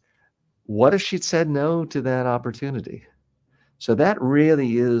heights. What if she'd said no to that opportunity? So that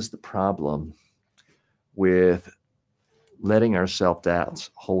really is the problem with letting our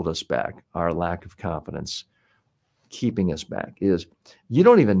self-doubts hold us back, our lack of confidence keeping us back, is you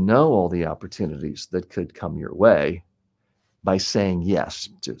don't even know all the opportunities that could come your way by saying yes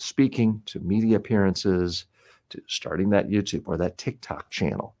to speaking, to media appearances, to starting that YouTube or that TikTok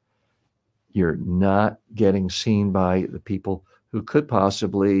channel. You're not getting seen by the people who could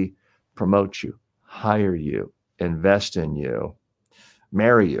possibly promote you, hire you, invest in you,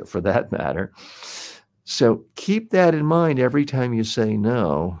 marry you for that matter. So keep that in mind every time you say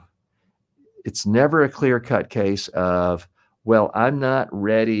no. It's never a clear-cut case of, well, I'm not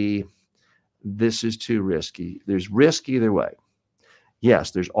ready. This is too risky. There's risk either way.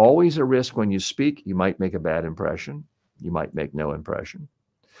 Yes, there's always a risk when you speak. You might make a bad impression. You might make no impression.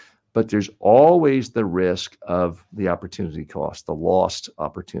 But there's always the risk of the opportunity cost, the lost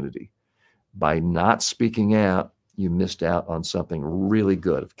opportunity. By not speaking out, you missed out on something really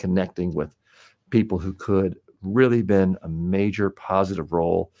good, of connecting with people who could really been a major positive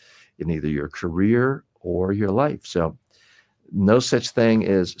role in either your career or your life. So no such thing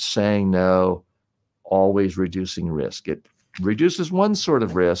as saying no, always reducing risk. It reduces one sort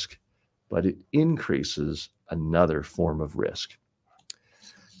of risk, but it increases another form of risk.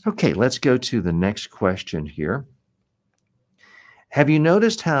 Okay, let's go to the next question here. Have you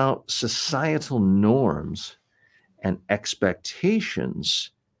noticed how societal norms and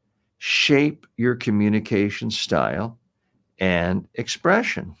expectations shape your communication style and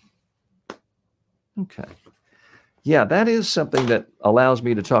expression. Okay. Yeah, that is something that allows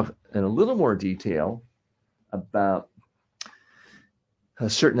me to talk in a little more detail about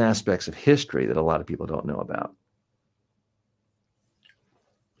certain aspects of history that a lot of people don't know about.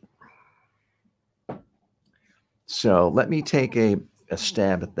 So let me take a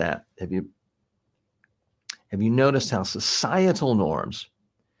stab at that. Have you noticed how societal norms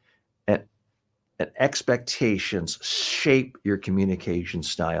and expectations shape your communication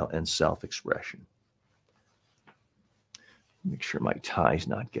style and self-expression? Make sure my tie's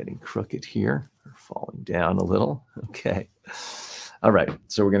not getting crooked here or falling down a little. Okay. All right.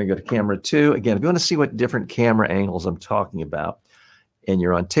 So we're going to go to camera 2. Again, if you want to see what different camera angles I'm talking about and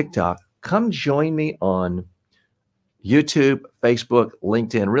you're on TikTok, come join me on YouTube, Facebook,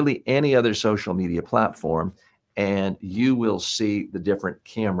 LinkedIn, really any other social media platform, and you will see the different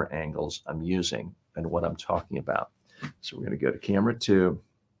camera angles I'm using and what I'm talking about. So we're going to go to camera 2.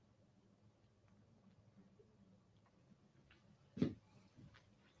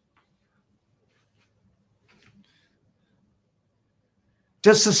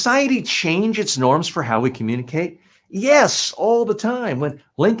 Does society change its norms for how we communicate? Yes, all the time. When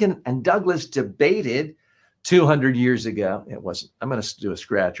Lincoln and Douglas debated 200 years ago, it wasn't, I'm going to do a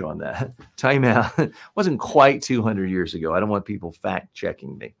scratch on that. Time out. It wasn't quite 200 years ago. I don't want people fact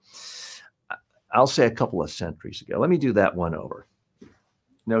checking me. I'll say a couple of centuries ago. Let me do that one over.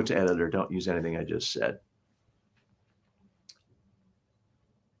 Note to editor, don't use anything I just said.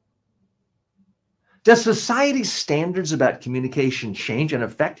 Does society's standards about communication change and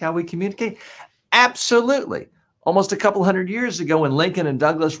affect how we communicate? Absolutely. Almost a couple hundred years ago, when Lincoln and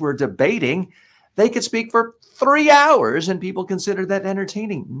Douglas were debating, they could speak for 3 hours and people considered that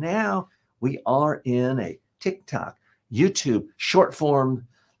entertaining. Now we are in a TikTok, YouTube, short form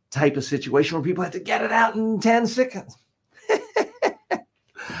type of situation where people have to get it out in 10 seconds.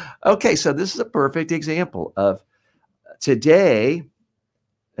 Okay, so this is a perfect example of today.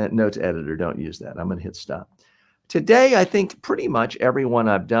 Note to editor, don't use that. I'm going to hit stop. Today, I think pretty much everyone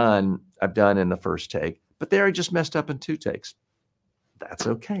I've done in the first take, but there I just messed up in 2 takes. That's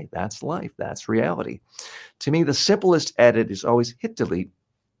okay. That's life. That's reality. To me, the simplest edit is always hit delete.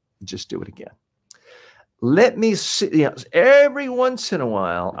 Just do it again. Let me see. Every once in a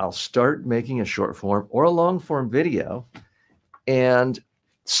while, I'll start making a short form or a long form video, and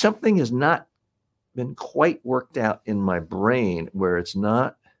something has not been quite worked out in my brain where it's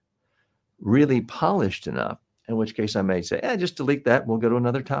not really polished enough, in which case I may say, just delete that and we'll go to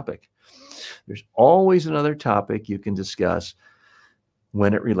another topic. There's always another topic you can discuss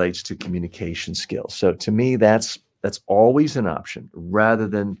when it relates to communication skills. So to me, that's always an option rather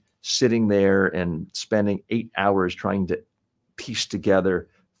than sitting there and spending 8 hours trying to piece together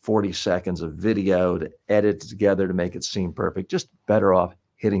 40 seconds of video to edit together to make it seem perfect. Just better off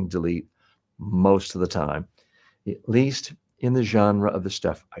hitting delete most of the time, at least in the genre of the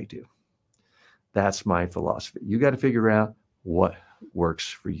stuff I do. That's my philosophy. You got to figure out what works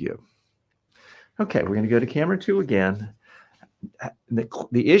for you. Okay, we're going to go to camera 2 again.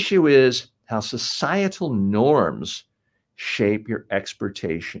 The issue is how societal norms shape your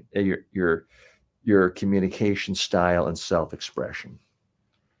expectation, your communication style and self-expression.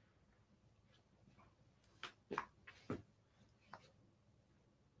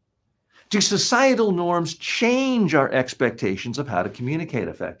 Do societal norms change our expectations of how to communicate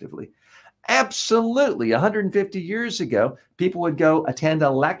effectively? Absolutely. 150 years ago, people would go attend a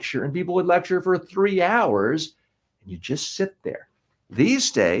lecture and people would lecture for 3 hours and you just sit there.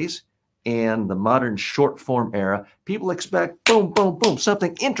 These days, in the modern short form era, people expect boom, boom, boom,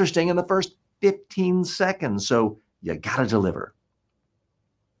 something interesting in the first 15 seconds. So you got to deliver.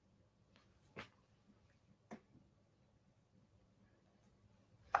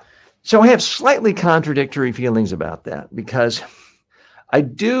 So I have slightly contradictory feelings about that because I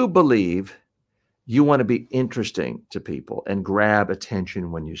do believe you want to be interesting to people and grab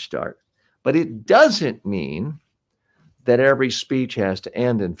attention when you start. But it doesn't mean that every speech has to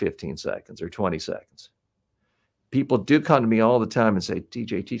end in 15 seconds or 20 seconds. People do come to me all the time and say,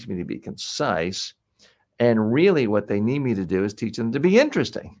 TJ, teach me to be concise. And really what they need me to do is teach them to be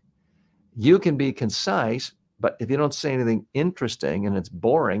interesting. You can be concise, but if you don't say anything interesting and it's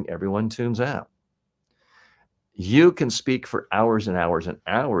boring, everyone tunes out. You can speak for hours and hours and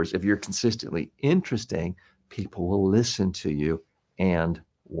hours. If you're consistently interesting, people will listen to you and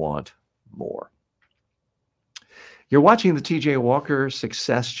want more. You're watching the TJ Walker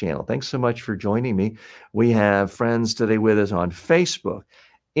Success Channel. Thanks so much for joining me. We have friends today with us on Facebook,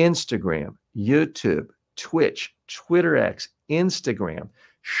 Instagram, YouTube, Twitch, Twitter X, Instagram.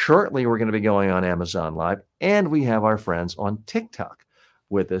 Shortly, we're going to be going on Amazon Live, and we have our friends on TikTok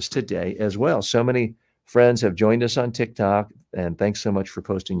with us today as well. So many friends have joined us on TikTok, and thanks so much for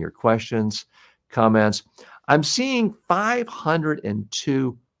posting your questions, comments. I'm seeing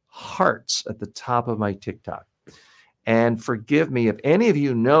 502 hearts at the top of my TikTok. And forgive me if any of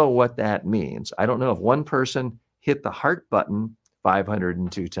you know what that means. I don't know if one person hit the heart button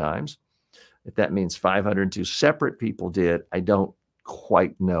 502 times. If that means 502 separate people did, I don't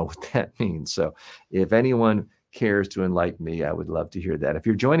quite know what that means. So if anyone cares to enlighten me, I would love to hear that. If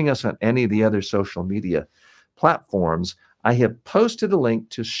you're joining us on any of the other social media platforms, I have posted a link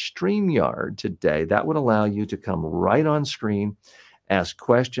to StreamYard today. That would allow you to come right on screen, ask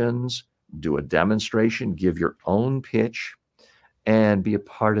questions, do a demonstration, give your own pitch, and be a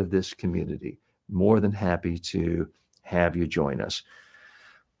part of this community. More than happy to have you join us.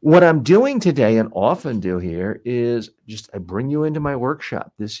 What I'm doing today and often do here is I bring you into my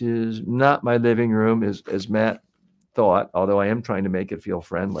workshop. This is not my living room, as Matt thought, although I am trying to make it feel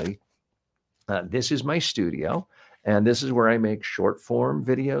friendly. This is my studio, and this is where I make short form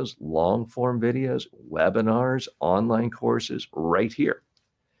videos, long form videos, webinars, online courses right here.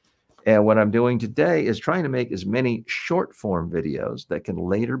 And what I'm doing today is trying to make as many short form videos that can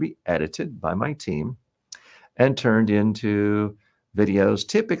later be edited by my team and turned into videos,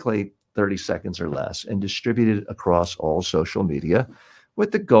 typically 30 seconds or less, and distributed across all social media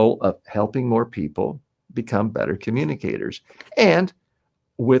with the goal of helping more people become better communicators. And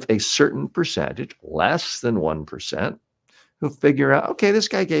with a certain percentage, less than 1%, who figure out, okay, this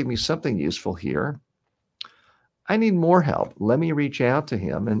guy gave me something useful here. I need more help. Let me reach out to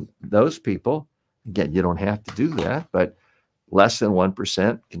him. And those people, again, you don't have to do that, but less than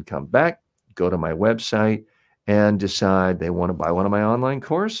 1% can come back, go to my website, and decide they want to buy one of my online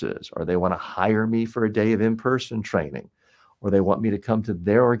courses, or they want to hire me for a day of in-person training, or they want me to come to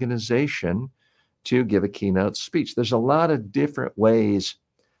their organization to give a keynote speech. There's a lot of different ways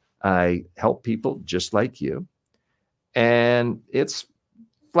I help people just like you, and it's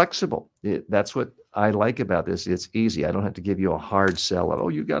flexible. That's what I like about this. It's easy. I don't have to give you a hard sell of, oh,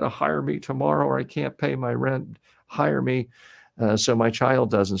 you got to hire me tomorrow, or I can't pay my rent. Hire me so my child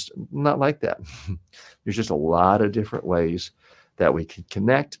doesn't. Not like that. There's just a lot of different ways that we can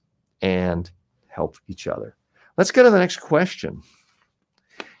connect and help each other. Let's go to the next question.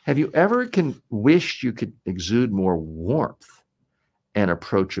 Have you ever wished you could exude more warmth and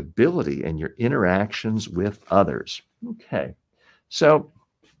approachability in your interactions with others? Okay, so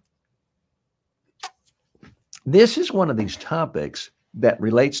this is one of these topics that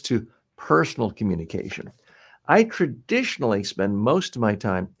relates to personal communication. I traditionally spend most of my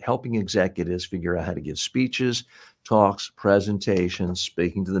time helping executives figure out how to give speeches, talks, presentations,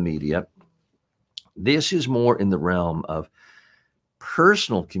 speaking to the media. This is more in the realm of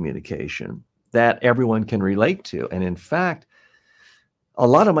personal communication that everyone can relate to. And in fact, a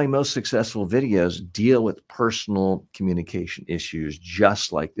lot of my most successful videos deal with personal communication issues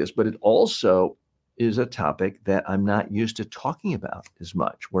just like this, but it also is a topic that I'm not used to talking about as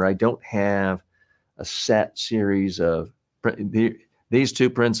much, where I don't have a set series of these two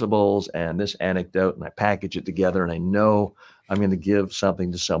principles and this anecdote, and I package it together, and I know I'm going to give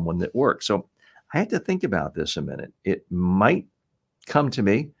something to someone that works. So I had to think about this a minute. It might come to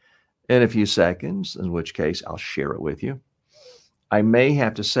me in a few seconds, in which case I'll share it with you. I may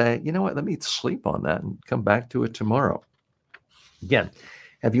have to say, you know what, let me sleep on that and come back to it tomorrow. Again,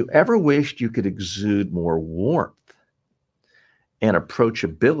 have you ever wished you could exude more warmth and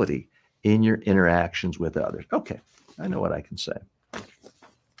approachability in your interactions with others? Okay, I know what I can say.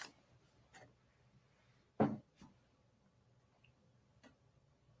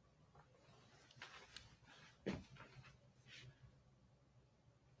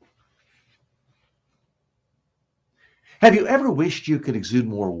 Have you ever wished you could exude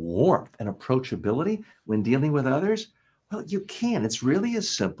more warmth and approachability when dealing with others? Well, you can. It's really as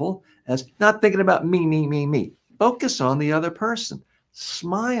simple as not thinking about me, me, me, me. Focus on the other person.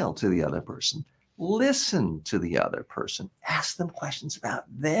 Smile to the other person. Listen to the other person. Ask them questions about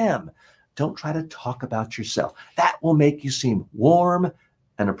them. Don't try to talk about yourself. That will make you seem warm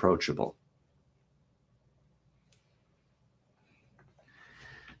and approachable.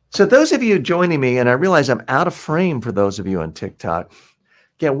 So those of you joining me, and I realize I'm out of frame for those of you on TikTok.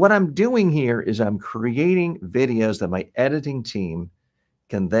 Again, what I'm doing here is I'm creating videos that my editing team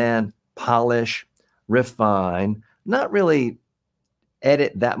can then polish, refine, not really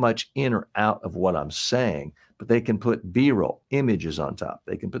edit that much in or out of what I'm saying, but they can put B-roll, images on top.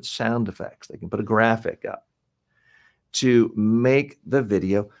 They can put sound effects. They can put a graphic up to make the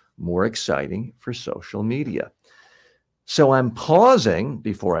video more exciting for social media. So I'm pausing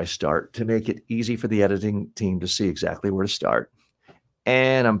before I start to make it easy for the editing team to see exactly where to start.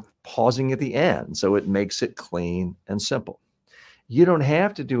 And I'm pausing at the end, so it makes it clean and simple. You don't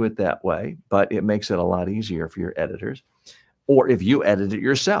have to do it that way, but it makes it a lot easier for your editors. Or if you edit it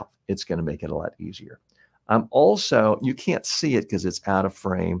yourself, it's going to make it a lot easier. I'm also, you can't see it because it's out of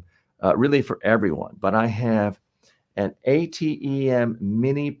frame, really for everyone, but I have an ATEM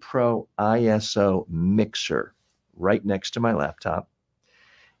Mini Pro ISO mixer right next to my laptop.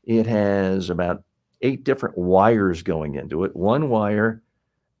 It has about 8 different wires going into it. One wire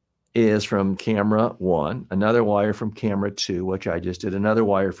is from camera 1, another wire from camera 2, which I just did, another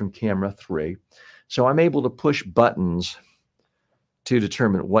wire from camera 3. So I'm able to push buttons to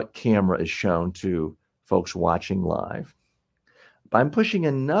determine what camera is shown to folks watching live. I'm pushing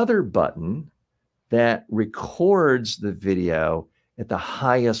another button that records the video at the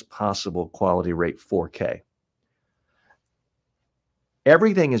highest possible quality rate, 4K.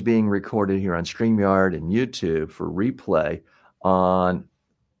 Everything is being recorded here on StreamYard and YouTube for replay on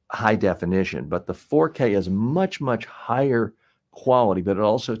high definition, but the 4K is much, much higher quality, but it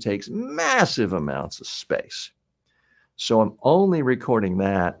also takes massive amounts of space. So I'm only recording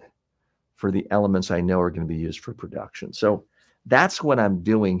that for the elements I know are going to be used for production. So that's what I'm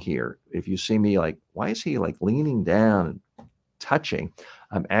doing here. If you see me like, why is he like leaning down and touching?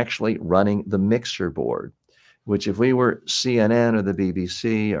 I'm actually running the mixer board, which if we were CNN or the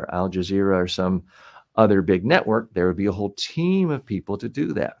BBC or Al Jazeera or some other big network, there would be a whole team of people to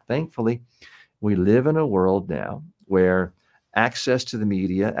do that. Thankfully, we live in a world now where access to the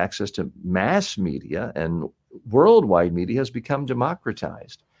media, access to mass media and worldwide media has become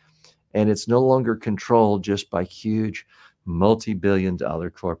democratized. And it's no longer controlled just by huge multi-billion-dollar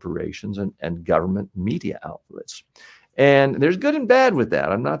corporations and government media outlets. And there's good and bad with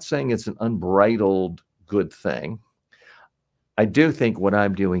that. I'm not saying it's an unbridled good thing. I do think what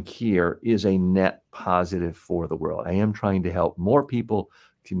I'm doing here is a net positive for the world. I am trying to help more people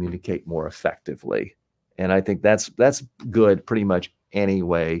communicate more effectively. And I think that's good pretty much any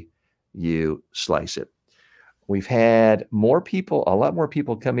way you slice it. We've had more people, a lot more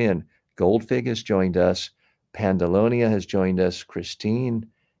people come in. Goldfig has joined us. Pandalonia has joined us. Christine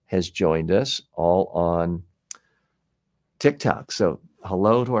has joined us, all on TikTok. So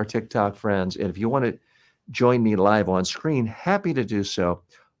hello to our TikTok friends. And if you want to join me live on screen, happy to do so,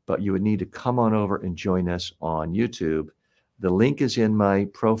 but you would need to come on over and join us on YouTube. The link is in my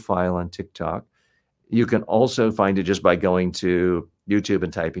profile on TikTok. You can also find it just by going to YouTube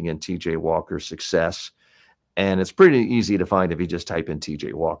and typing in TJ Walker Success. And it's pretty easy to find if you just type in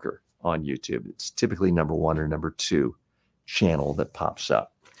TJ Walker on YouTube. It's typically number 1 or number 2 channel that pops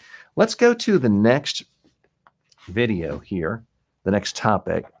up. Let's go to the next video here, the next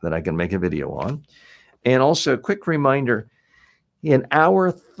topic that I can make a video on. And also a quick reminder, in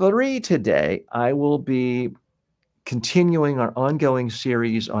hour 3 today, I will be continuing our ongoing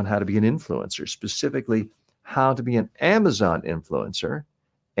series on how to be an influencer, specifically how to be an Amazon influencer,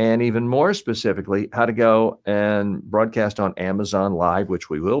 and even more specifically, how to go and broadcast on Amazon Live, which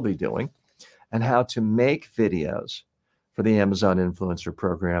we will be doing, and how to make videos for the Amazon Influencer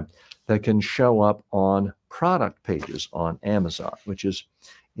Program that can show up on product pages on Amazon, which is,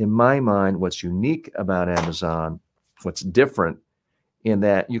 in my mind, what's unique about Amazon, what's different in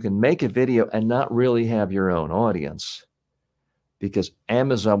that you can make a video and not really have your own audience, because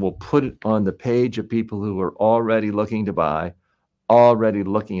Amazon will put it on the page of people who are already looking to buy, already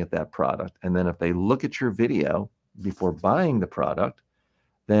looking at that product. And then if they look at your video before buying the product,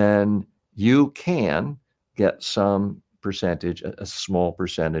 then you can get some percentage, a small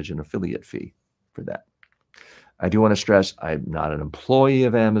percentage, an affiliate fee for that. I do want to stress, I'm not an employee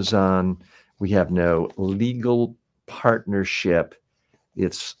of Amazon. We have no legal partnership.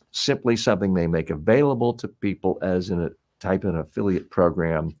 It's simply something they make available to people as in a type of an affiliate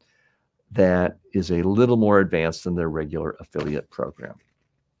program that is a little more advanced than their regular affiliate program.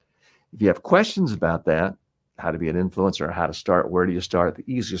 If you have questions about that, how to be an influencer, how to start, where do you start,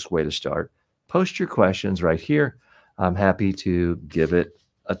 the easiest way to start, post your questions right here. I'm happy to give it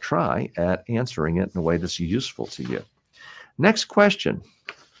a try at answering it in a way that's useful to you. Next question.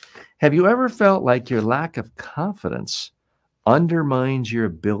 Have you ever felt like your lack of confidence undermines your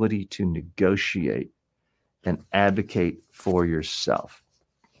ability to negotiate and advocate for yourself?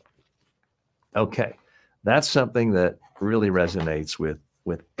 Okay, that's something that really resonates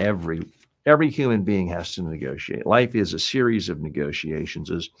with every human being has to negotiate. Life is a series of negotiations,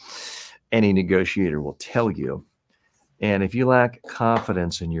 as any negotiator will tell you. And if you lack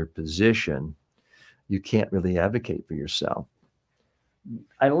confidence in your position, you can't really advocate for yourself.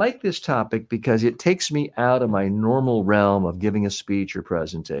 I like this topic because it takes me out of my normal realm of giving a speech or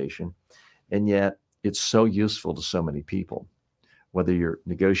presentation, and yet it's so useful to so many people. Whether you're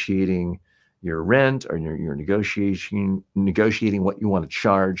negotiating your rent or you're negotiating what you want to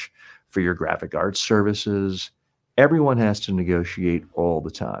charge for your graphic arts services, everyone has to negotiate all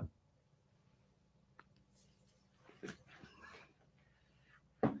the time.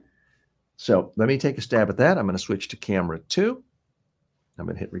 So let me take a stab at that. I'm going to switch to camera 2. I'm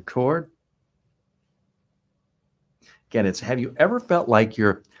going to hit record. Again, it's, have you ever felt like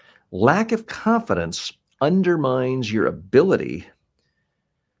your lack of confidence undermines your ability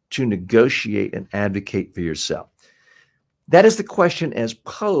to negotiate and advocate for yourself? That is the question as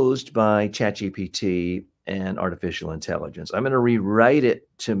posed by ChatGPT and artificial intelligence. I'm going to rewrite it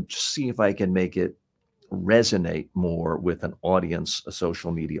to see if I can make it resonate more with an audience, a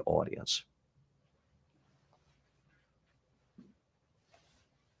social media audience.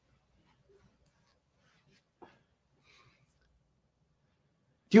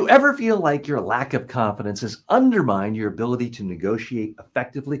 Do you ever feel like your lack of confidence has undermined your ability to negotiate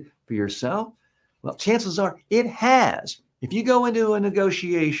effectively for yourself? Well, chances are it has. If you go into a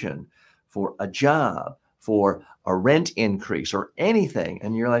negotiation for a job, for a rent increase or anything,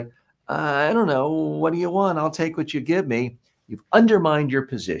 and you're like, I don't know, what do you want? I'll take what you give me. You've undermined your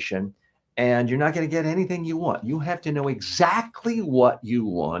position and you're not going to get anything you want. You have to know exactly what you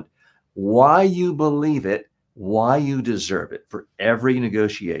want, why you believe it, why you deserve it for every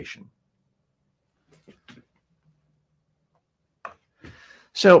negotiation.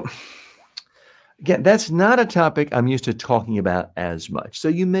 So again, that's not a topic I'm used to talking about as much. So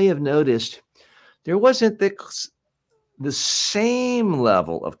you may have noticed there wasn't the same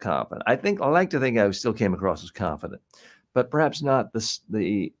level of confidence. I like to think I still came across as confident, but perhaps not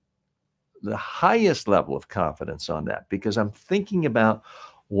the highest level of confidence on that, because I'm thinking about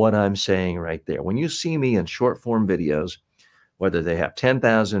what I'm saying right there. When you see me in short form videos, whether they have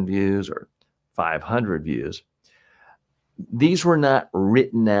 10,000 views or 500 views, these were not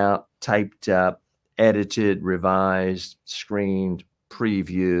written out, typed up, edited, revised, screened,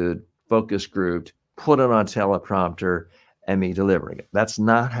 previewed, focus grouped, put it on teleprompter, and me delivering it. That's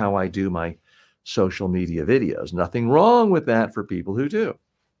not how I do my social media videos. Nothing wrong with that for people who do.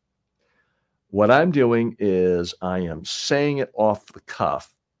 What I'm doing is I am saying it off the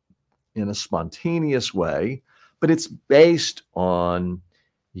cuff in a spontaneous way, but it's based on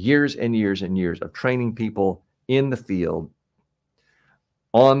years and years and years of training people in the field,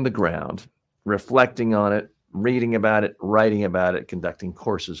 on the ground, reflecting on it, reading about it, writing about it, conducting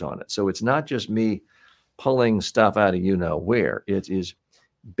courses on it. So it's not just me pulling stuff out of where. It is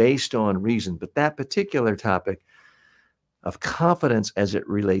based on reason. But that particular topic of confidence as it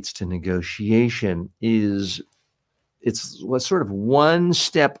relates to negotiation was sort of one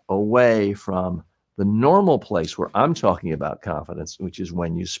step away from the normal place where I'm talking about confidence, which is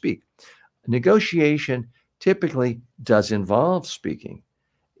when you speak. Negotiation typically does involve speaking.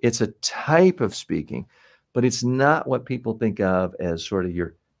 It's a type of speaking, but it's not what people think of as sort of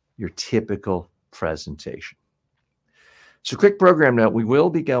your typical presentation. So quick program note, we will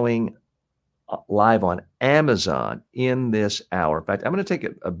be going live on Amazon in this hour. In fact, I'm going to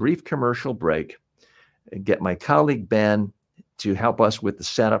take a brief commercial break and get my colleague Ben to help us with the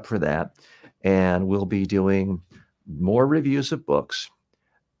setup for that. And we'll be doing more reviews of books.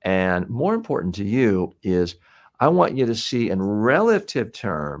 And more important to you is I want you to see in relative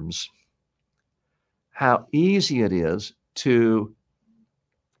terms how easy it is to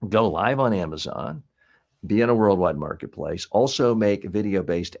go live on Amazon, be in a worldwide marketplace, also make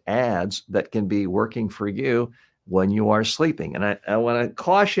video-based ads that can be working for you when you are sleeping. And I want to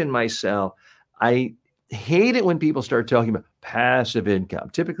caution myself, I hate it when people start talking about passive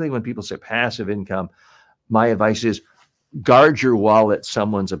income. Typically, when people say passive income, my advice is guard your wallet.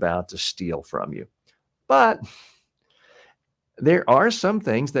 Someone's about to steal from you. But there are some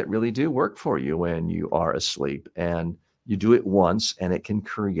things that really do work for you when you are asleep, and you do it once and it can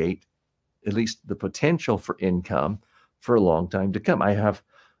create at least the potential for income for a long time to come. I have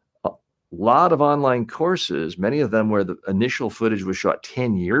a lot of online courses, many of them where the initial footage was shot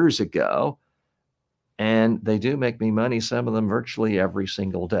 10 years ago, and they do make me money, some of them virtually every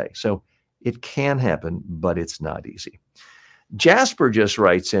single day. So it can happen, but it's not easy. Jasper just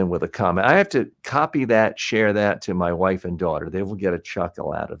writes in with a comment. I have to copy that, share that to my wife and daughter. They will get a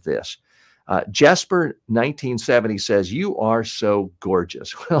chuckle out of this. Jasper 1970 says, "You are so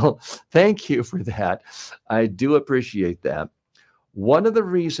gorgeous." Well, thank you for that. I do appreciate that. One of the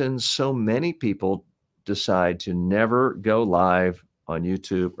reasons so many people decide to never go live on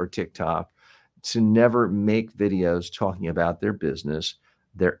YouTube or TikTok, to never make videos talking about their business,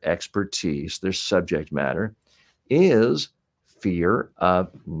 their expertise, their subject matter, is fear of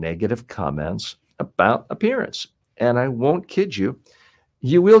negative comments about appearance. And I won't kid you,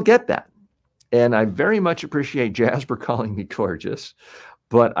 you will get that. And I very much appreciate Jasper calling me gorgeous,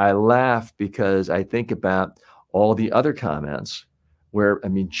 but I laugh because I think about all the other comments where, I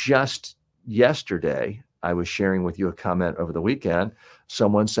mean, just yesterday, I was sharing with you a comment over the weekend,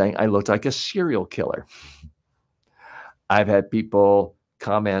 someone saying I looked like a serial killer. I've had people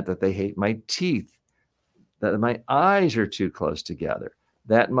comment that they hate my teeth, that my eyes are too close together,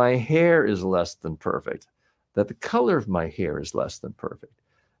 that my hair is less than perfect, that the color of my hair is less than perfect,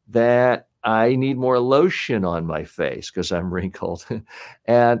 that I need more lotion on my face because I'm wrinkled.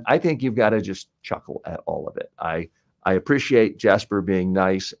 And I think you've got to just chuckle at all of it. I appreciate Jasper being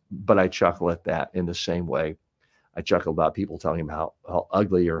nice, but I chuckle at that in the same way I chuckle about people telling me how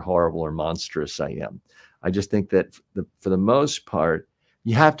ugly or horrible or monstrous I am. I just think that for the most part,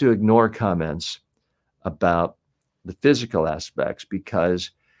 you have to ignore comments about the physical aspects,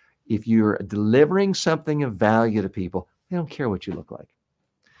 because if you're delivering something of value to people, they don't care what you look like.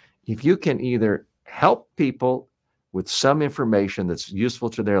 If you can either help people with some information that's useful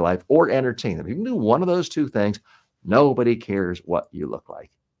to their life or entertain them, if you can do one of those two things, nobody cares what you look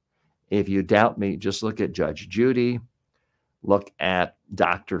like. If you doubt me, just look at Judge Judy, look at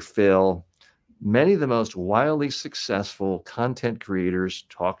Dr. Phil. Many of the most wildly successful content creators,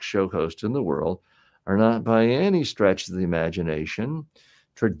 talk show hosts in the world are not by any stretch of the imagination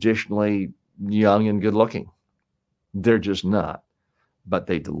traditionally young and good looking. They're just not. But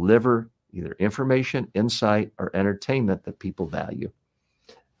they deliver either information, insight, or entertainment that people value.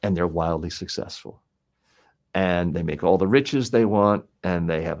 And they're wildly successful. And they make all the riches they want, and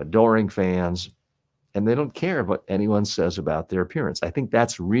they have adoring fans, and they don't care what anyone says about their appearance. I think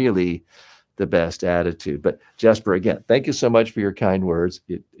that's really the best attitude. But Jasper, again, thank you so much for your kind words.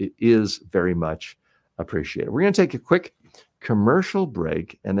 It is very much appreciated. We're going to take a quick commercial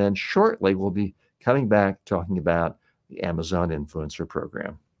break, and then shortly we'll be coming back talking about the Amazon Influencer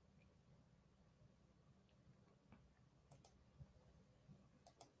Program.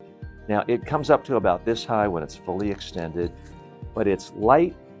 Now, it comes up to about this high when it's fully extended, but it's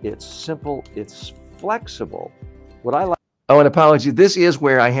light, it's simple, it's flexible. What I like. Oh, an apology. This is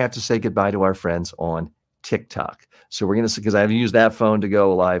where I have to say goodbye to our friends on TikTok. So we're going to, because I've used that phone to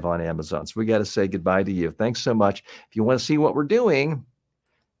go live on Amazon. So we got to say goodbye to you. Thanks so much. If you want to see what we're doing,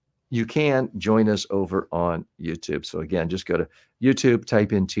 you can join us over on YouTube. So again, just go to YouTube,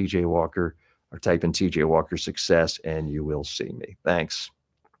 type in TJ Walker or type in TJ Walker Success, and you will see me. Thanks.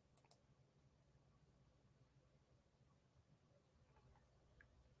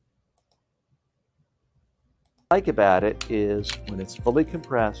 What I like about it is when it's fully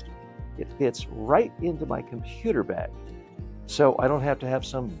compressed, it fits right into my computer bag. So I don't have to have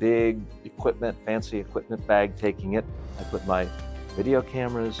some big equipment, fancy equipment bag taking it. I put my video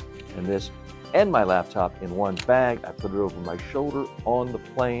cameras and this and my laptop in one bag. I put it over my shoulder on the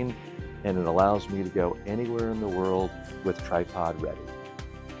plane, and it allows me to go anywhere in the world with tripod ready.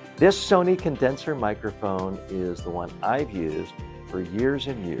 This Sony condenser microphone is the one I've used for years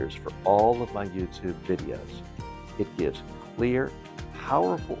and years for all of my YouTube videos. It gives clear,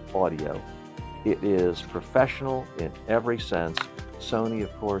 powerful audio. It is professional in every sense. Sony,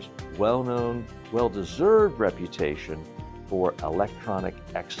 of course, well-known, well-deserved reputation for electronic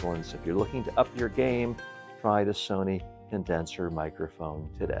excellence. If you're looking to up your game, try the Sony condenser microphone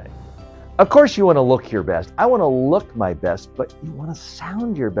today. Of course, you want to look your best. I want to look my best, but you want to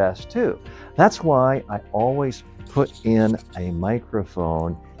sound your best too. That's why I always put in a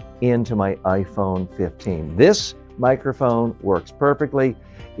microphone into my iPhone 15. This microphone works perfectly.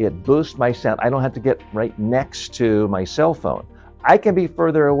 It boosts my sound. I don't have to get right next to my cell phone. I can be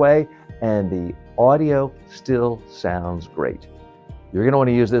further away and the audio still sounds great. You're going to want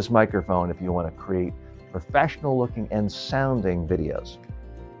to use this microphone if you want to create professional looking and sounding videos.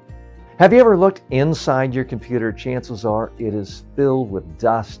 Have you ever looked inside your computer? Chances are it is filled with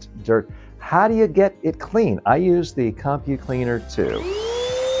dust, dirt. How do you get it clean? I use the CompuCleaner 2.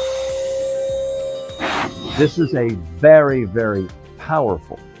 This is a very, very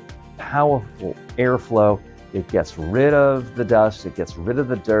powerful airflow. It gets rid of the dust, it gets rid of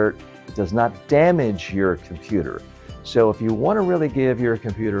the dirt. It does not damage your computer. So if you want to really give your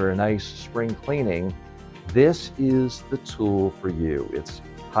computer a nice spring cleaning, this is the tool for you. It's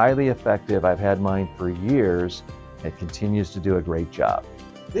highly effective. I've had mine for years. It continues to do a great job.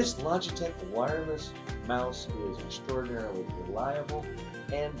 This Logitech wireless mouse is extraordinarily reliable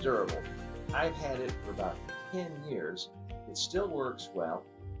and durable. I've had it for about 10 years. It still works well.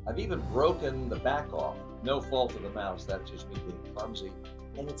 I've even broken the back off. No fault of the mouse, that's just me being clumsy.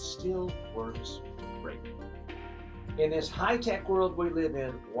 And it still works great. In this high-tech world we live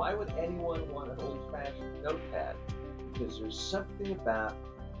in, why would anyone want an old-fashioned notepad? Because there's something about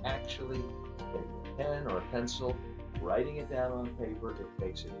actually taking a pen or a pencil, writing it down on paper. It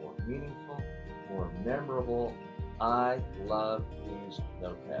makes it more meaningful, more memorable. I love these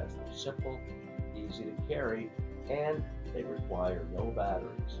notepads. They're simple, easy to carry, and they require no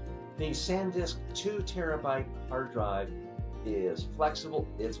batteries. The SanDisk 2 terabyte hard drive is flexible.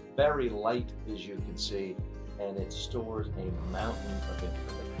 It's very light, as you can see, and it stores a mountain of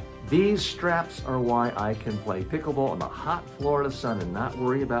information. These straps are why I can play pickleball in the hot Florida sun and not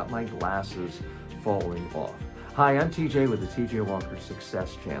worry about my glasses falling off. Hi, I'm TJ with the TJ Walker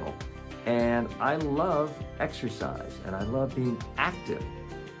Success Channel, and I love exercise and I love being active,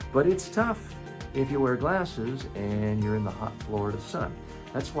 but it's tough if you wear glasses and you're in the hot Florida sun.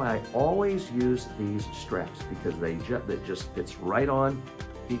 That's why I always use these straps, because it just fits right on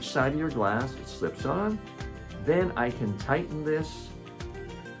each side of your glass. It slips on. Then I can tighten this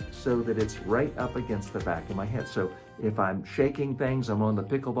so that it's right up against the back of my head. So if I'm shaking things, I'm on the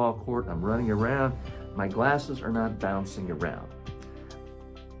pickleball court, I'm running around, my glasses are not bouncing around.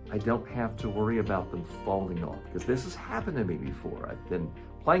 I don't have to worry about them falling off, because this has happened to me before. I've been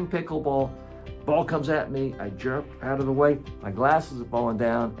playing pickleball, ball comes at me, I jump out of the way, my glasses have fallen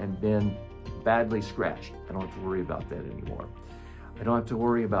down and been badly scratched. I don't have to worry about that anymore. I don't have to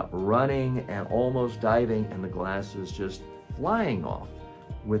worry about running and almost diving and the glasses just flying off.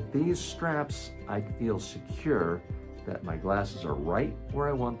 With these straps, I feel secure that my glasses are right where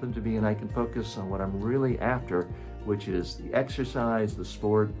I want them to be, and I can focus on what I'm really after, which is the exercise, the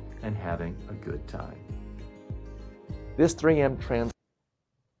sport, and having a good time. This 3M trans.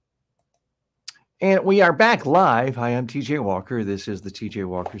 And we are back live. Hi, I'm TJ Walker. This is the TJ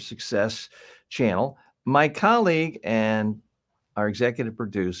Walker Success Channel. My colleague and our executive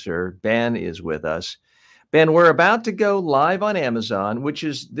producer, Ben, is with us. Ben, we're about to go live on Amazon,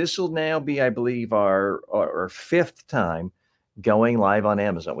 this will now be, I believe, our fifth time going live on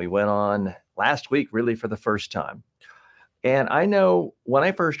Amazon. We went on last week, really, for the first time. And I know when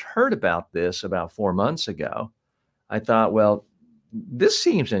I first heard about this about 4 months ago, I thought, well, this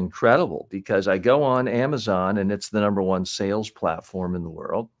seems incredible, because I go on Amazon and it's the #1 sales platform in the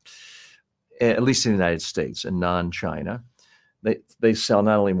world, at least in the United States and non-China. They sell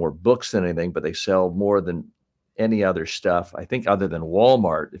not only more books than anything, but they sell more than any other stuff, I think, other than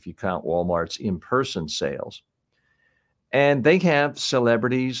Walmart, if you count Walmart's in-person sales. And they have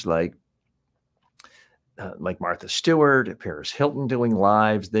celebrities like Martha Stewart, Paris Hilton doing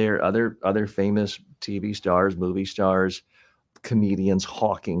lives there, other famous TV stars, movie stars, comedians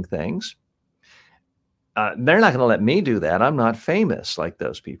hawking things. They're not going to let me do that. I'm not famous like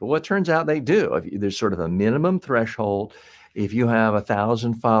those people. Well, it turns out they do. There's sort of a minimum threshold. If you have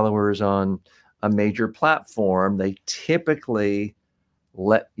 1,000 followers on a major platform, they typically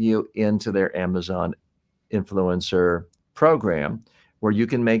let you into their Amazon influencer program, where you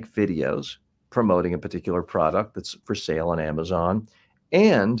can make videos promoting a particular product that's for sale on Amazon,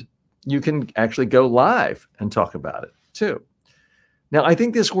 and you can actually go live and talk about it too. Now, I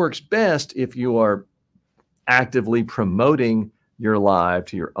think this works best if you are actively promoting your live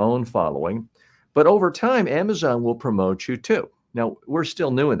to your own following, but over time, Amazon will promote you too. Now, we're still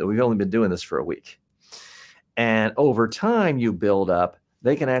new in that. We've only been doing this for a week. And over time, you build up,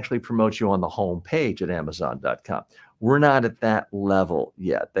 they can actually promote you on the home page at Amazon.com. We're not at that level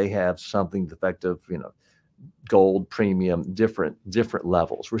yet. They have something effective, gold, premium, different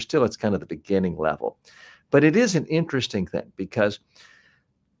levels. We're still, it's kind of the beginning level. But it is an interesting thing, because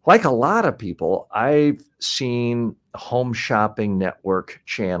like a lot of people, I've seen home shopping network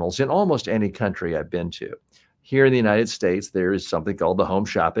channels in almost any country I've been to. Here in the United States, there is something called the Home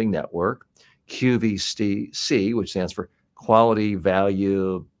Shopping Network, QVC, which stands for Quality,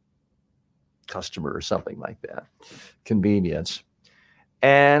 Value, Customer, or something like that, Convenience.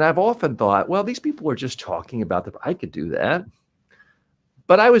 And I've often thought, well, these people are just talking about I could do that.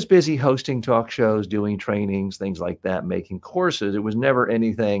 But I was busy hosting talk shows, doing trainings, things like that, making courses. It was never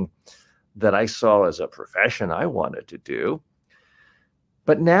anything that I saw as a profession I wanted to do.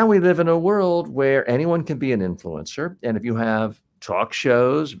 But now we live in a world where anyone can be an influencer. And if you have talk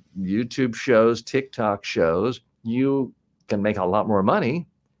shows, YouTube shows, TikTok shows, you can make a lot more money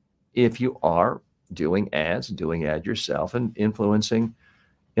if you are doing ads yourself and influencing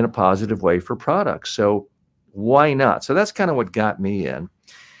in a positive way for products. So why not? So that's kind of what got me in.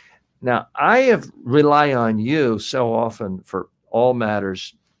 Now, I have rely on you so often for all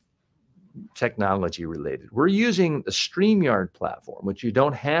matters technology related. We're using the StreamYard platform, which you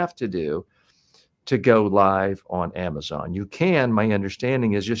don't have to do to go live on Amazon. You can, my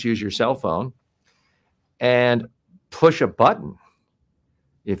understanding is, just use your cell phone and push a button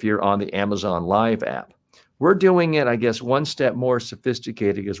if you're on the Amazon Live app. We're doing it, I guess, one step more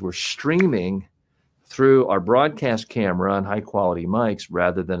sophisticated because we're streaming through our broadcast camera on high quality mics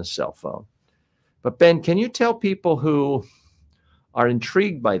rather than a cell phone. But Ben, can you tell people who are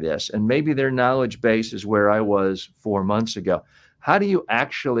intrigued by this, and maybe their knowledge base is where I was 4 months ago, how do you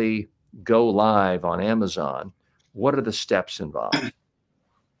actually go live on Amazon? What are the steps involved?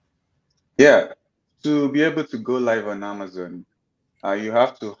 Yeah, to be able to go live on Amazon, you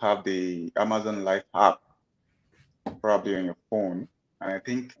have to have the Amazon Live app probably on your phone, and I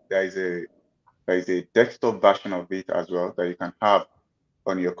think there is a desktop version of it as well that you can have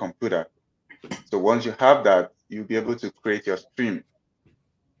on your computer. So once you have that, you'll be able to create your stream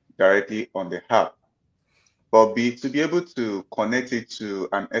directly on the app. But to be able to connect it to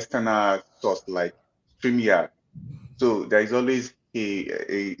an external source like StreamYard, so there is always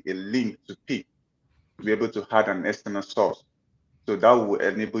a link to pick to be able to add an external source. So that will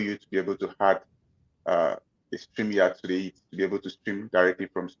enable you to be able to add a StreamYard to it, to be able to stream directly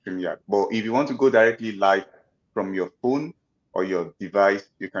from StreamYard. But if you want to go directly live from your phone or your device,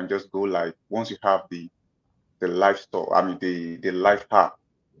 you can just go live once you have the live store. I mean the live app,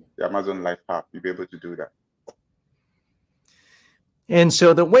 the Amazon Live app. You'll be able to do that. And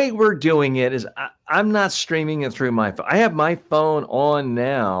so the way we're doing it is I'm not streaming it through my phone. I have my phone on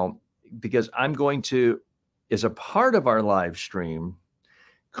now because I'm going to, as a part of our live stream,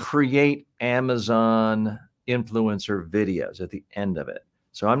 create Amazon influencer videos at the end of it.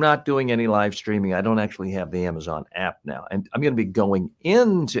 So I'm not doing any live streaming. I don't actually have the Amazon app now. And I'm going to be going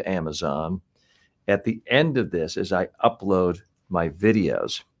into Amazon at the end of this as I upload my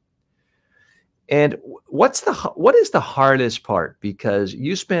videos. And what is the hardest part? Because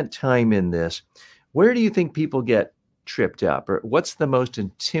you spent time in this. Where do you think people get tripped up? Or what's the most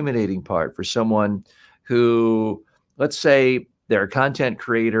intimidating part for someone who, let's say they're a content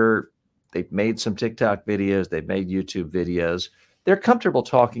creator, they've made some TikTok videos, they've made YouTube videos, they're comfortable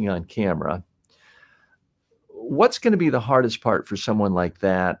talking on camera. What's going to be the hardest part for someone like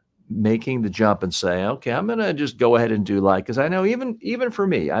that, making the jump and say, okay, I'm going to just go ahead and do live? Because I know even for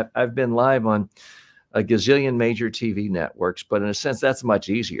me, I've been live on a gazillion major TV networks, but in a sense, that's much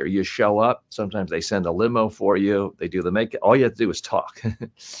easier. You show up, sometimes they send a limo for you, they do the makeup, all you have to do is talk.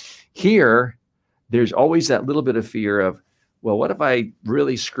 Here, there's always that little bit of fear of, well, what if I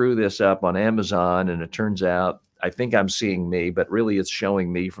really screw this up on Amazon and it turns out I think I'm seeing me, but really it's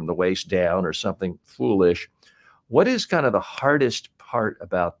showing me from the waist down or something foolish. What is kind of the hardest part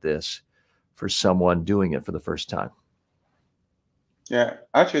about this for someone doing it for the first time? Yeah,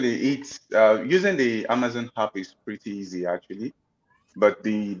 actually, it's using the Amazon app is pretty easy, actually. But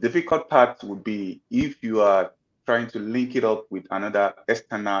the difficult part would be if you are trying to link it up with another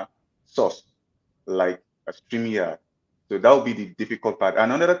external source, like a StreamYard. So that would be the difficult part.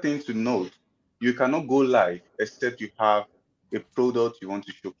 Another thing to note, you cannot go live except you have a product you want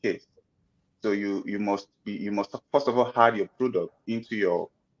to showcase. So you must first of all add your product into your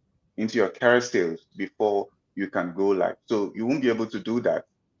carousels before you can go live. So you won't be able to do that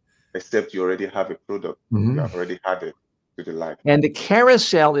except you already have a product. You have already added to the live. And the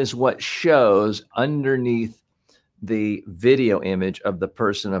carousel is what shows underneath the video image of the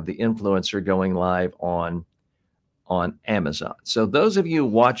person, of the influencer going live on Amazon. So those of you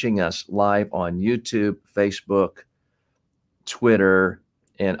watching us live on YouTube, Facebook, Twitter,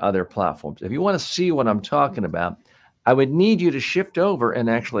 and other platforms, if you want to see what I'm talking about, I would need you to shift over and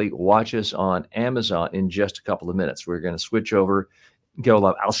actually watch us on Amazon in just a couple of minutes. We're going to switch over, go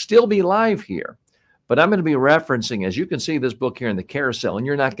live. I'll still be live here, but I'm going to be referencing, as you can see, this book here in the carousel, and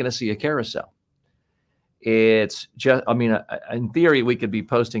you're not going to see a carousel. It's just, I mean, in theory, we could be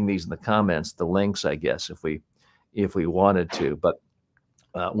posting these in the comments, the links, I guess, if we wanted to, but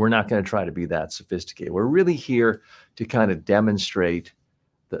we're not going to try to be that sophisticated. We're really here to kind of demonstrate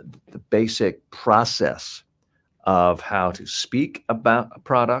the basic process of how to speak about a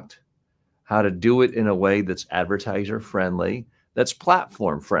product, how to do it in a way that's advertiser friendly, that's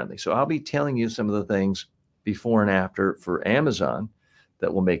platform friendly. So I'll be telling you some of the things before and after for Amazon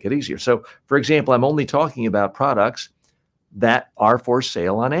that will make it easier. So for example, I'm only talking about products that are for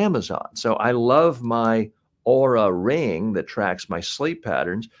sale on Amazon. So I love my Aura ring that tracks my sleep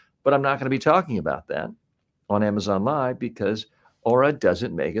patterns, but I'm not going to be talking about that on Amazon Live because Aura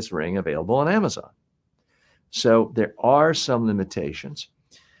doesn't make its ring available on Amazon. So there are some limitations.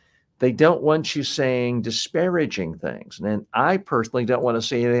 They don't want you saying disparaging things. And I personally don't want to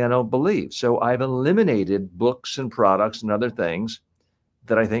say anything I don't believe. So I've eliminated books and products and other things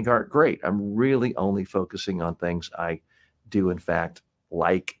that I think aren't great. I'm really only focusing on things I do, in fact,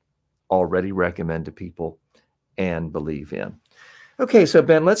 like, already recommend to people, and believe in. Okay, so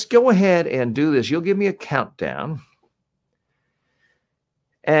Ben, let's go ahead and do this. You'll give me a countdown.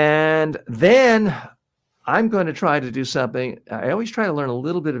 And then I'm going to try to do something. I always try to learn a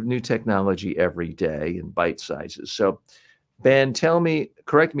little bit of new technology every day in bite sizes. So Ben,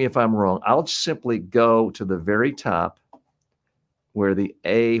 correct me if I'm wrong. I'll simply go to the very top where the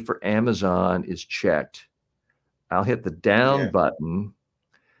A for Amazon is checked. I'll hit the down button.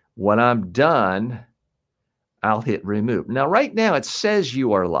 When I'm done, I'll hit remove. Now, right now it says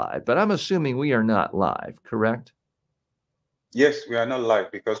you are live, but I'm assuming we are not live, correct? Yes, we are not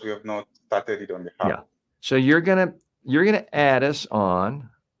live because we have not started it on the app. Yeah. So you're gonna add us on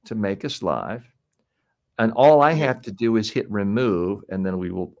to make us live, and all I have to do is hit remove, and then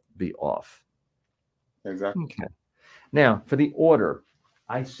we will be off. Exactly. Okay. Now for the order,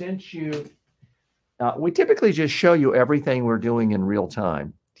 I sent you. We typically just show you everything we're doing in real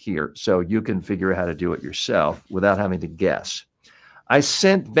time here, so you can figure out how to do it yourself without having to guess. I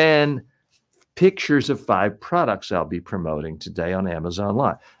sent Ben pictures of 5 products I'll be promoting today on Amazon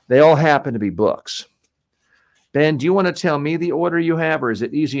Live. They all happen to be books. Ben, do you want to tell me the order you have, or is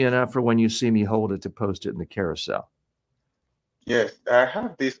it easy enough for when you see me hold it to post it in the carousel? Yes, I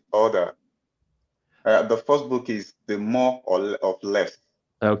have this order. The first book is The More of Less.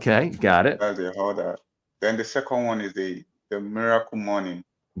 Okay, got it. That's the order. Then the second one is the Miracle Morning.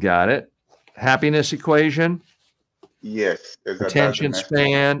 Got it. Happiness Equation. Yes. Attention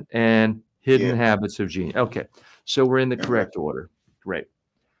Span and Hidden Habits of Genius. Okay, so we're in the correct order. Great.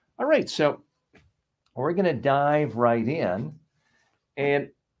 All right, so we're going to dive right in. And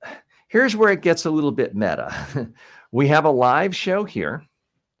here's where it gets a little bit meta. We have a live show here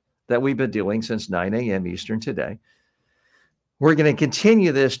that we've been doing since 9 a.m. Eastern today. We're going to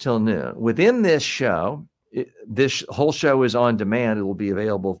continue this till noon. Within this show, this whole show is on demand. It will be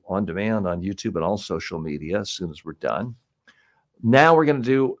available on demand on YouTube and all social media as soon as we're done. Now we're going to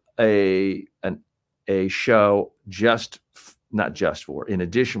do a show in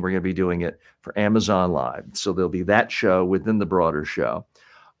addition, we're going to be doing it for Amazon Live. So there'll be that show within the broader show.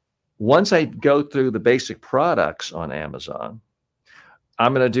 Once I go through the basic products on Amazon,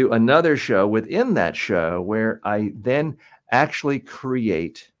 I'm going to do another show within that show where I then actually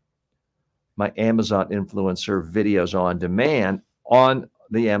create my Amazon influencer videos on demand on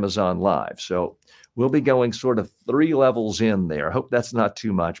the Amazon Live. So we'll be going sort of 3 levels in there. I hope that's not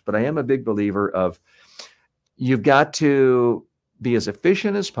too much, but I am a big believer of you've got to be as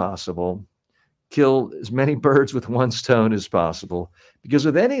efficient as possible, kill as many birds with one stone as possible, because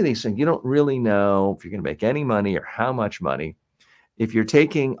with any of these things, you don't really know if you're going to make any money or how much money. If you're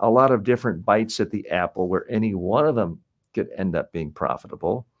taking a lot of different bites at the apple where any one of them could end up being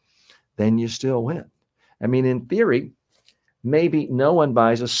profitable, then you still win. I mean, in theory, maybe no one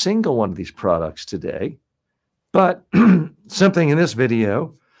buys a single one of these products today, but something in this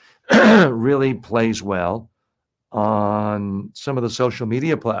video really plays well on some of the social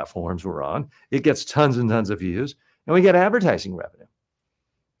media platforms we're on. It gets tons and tons of views, and we get advertising revenue.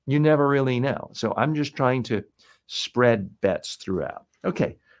 You never really know. So I'm just trying to spread bets throughout.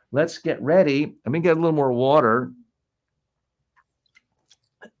 Okay, let's get ready. Let me get a little more water,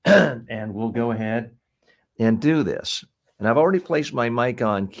 and we'll go ahead and do this. And I've already placed my mic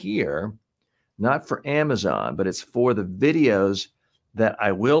on here, not for Amazon, but it's for the videos that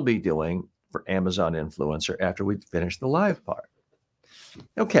I will be doing for Amazon Influencer after we finish the live part.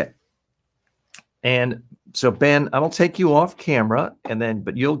 Okay. And so Ben, I will take you off camera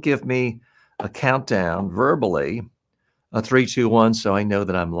but you'll give me a countdown verbally, a 3, 2, 1. So I know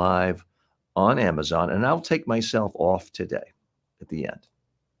that I'm live on Amazon, and I'll take myself off today at the end.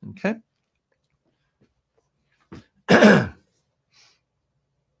 Okay.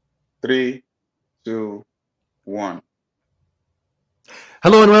 3, 2, 1.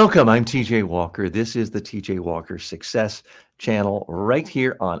 Hello and welcome. I'm TJ Walker. This is the TJ Walker Success Channel right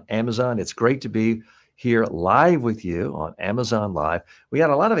here on Amazon. It's great to be here live with you on Amazon Live. We got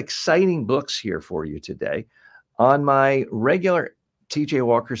a lot of exciting books here for you today. On my regular TJ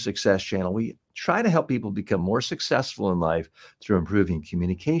Walker Success Channel, we try to help people become more successful in life through improving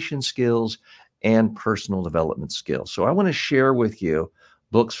communication skills and personal development skills. So I want to share with you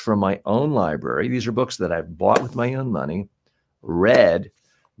books from my own library. These are books that I've bought with my own money, read,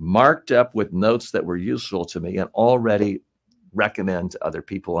 marked up with notes that were useful to me, and already recommend to other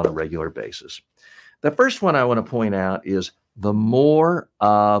people on a regular basis. The first one I want to point out is The More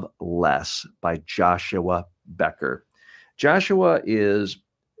of Less by Joshua Becker. Joshua is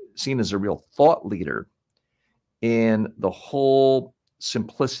seen as a real thought leader in the whole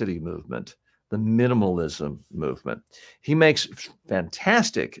simplicity movement, the minimalism movement. He makes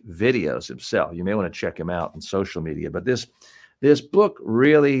fantastic videos himself. You may want to check him out on social media, but this book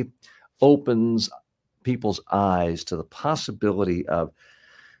really opens people's eyes to the possibility of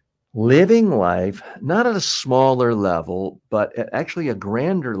living life, not at a smaller level, but at actually a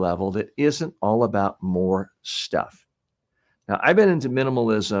grander level that isn't all about more stuff. Now, I've been into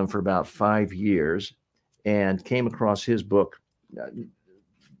minimalism for about 5 years and came across his book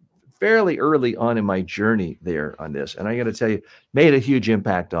fairly early on in my journey there on this. And I got to tell you, made a huge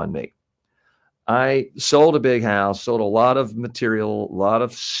impact on me. I sold a big house, sold a lot of material, a lot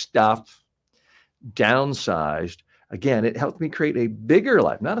of stuff, downsized. Again, it helped me create a bigger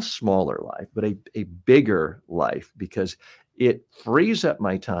life, not a smaller life, but a bigger life, because it frees up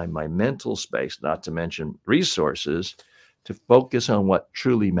my time, my mental space, not to mention resources, to focus on what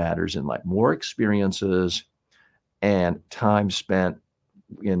truly matters in life. More experiences and time spent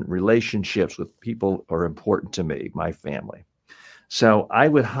in relationships with people who are important to me, my family. So I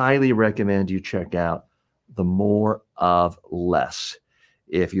would highly recommend you check out The More of Less.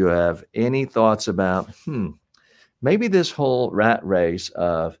 If you have any thoughts about, maybe this whole rat race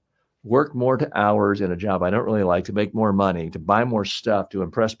of work more to hours in a job I don't really like, to make more money, to buy more stuff, to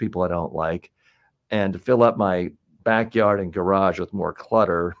impress people I don't like, and to fill up my backyard and garage with more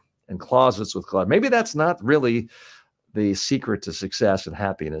clutter and closets with clutter. Maybe that's not really the secret to success and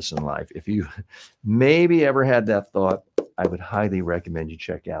happiness in life. If you maybe ever had that thought, I would highly recommend you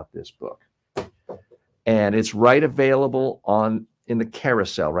check out this book. And it's right available in the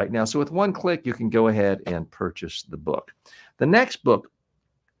carousel right now. So with one click, you can go ahead and purchase the book. The next book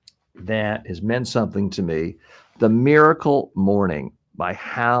that has meant something to me, The Miracle Morning by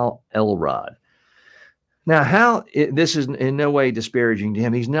Hal Elrod. Now, Hal, this is in no way disparaging to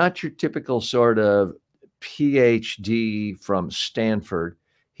him. He's not your typical sort of PhD from Stanford.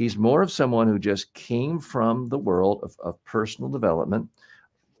 He's more of someone who just came from the world of personal development,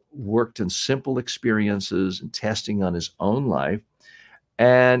 worked in simple experiences and testing on his own life,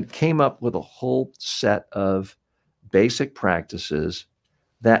 and came up with a whole set of basic practices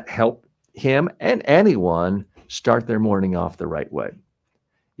that help him and anyone start their morning off the right way.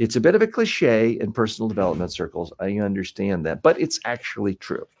 It's a bit of a cliche in personal development circles. I understand that, but it's actually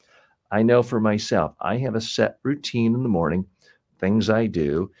true. I know for myself, I have a set routine in the morning, things I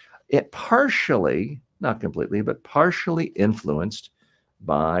do. It partially, not completely, but partially influenced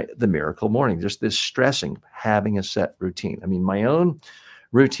by the miracle morning. Just this stressing, having a set routine. I mean, my own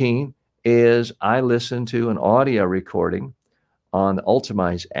routine is I listen to an audio recording on the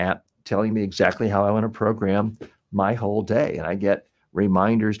Ultimize app telling me exactly how I want to program my whole day. And I get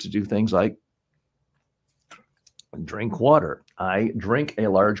reminders to do things like drink water. I drink a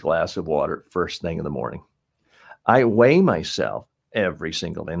large glass of water first thing in the morning. I weigh myself every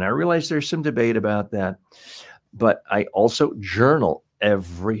single day. And I realize there's some debate about that, but I also journal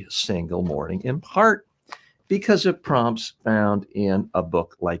every single morning, in part because of prompts found in a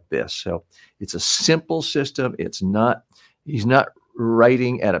book like this. So it's a simple system. He's not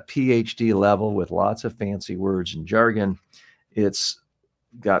writing at a PhD level with lots of fancy words and jargon. It's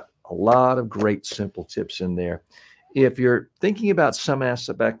got a lot of great simple tips in there. If you're thinking about some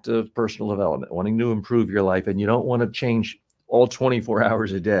aspect of personal development, wanting to improve your life, and you don't want to change all 24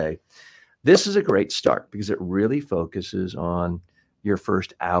 hours a day, this is a great start because it really focuses on your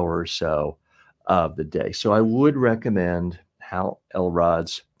first hour or so of the day. So I would recommend Hal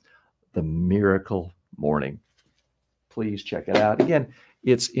Elrod's The Miracle Morning. Please check it out. Again,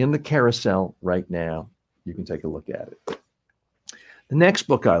 it's in the carousel right now. You can take a look at it. The next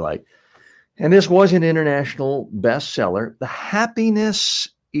book I like, and this was an international bestseller, The Happiness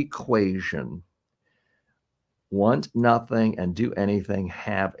Equation. Want nothing and do anything,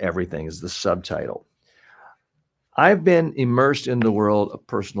 have everything is the subtitle. I've been immersed in the world of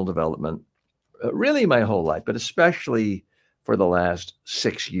personal development really my whole life, but especially for the last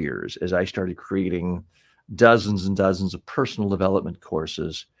 6 years as I started creating dozens and dozens of personal development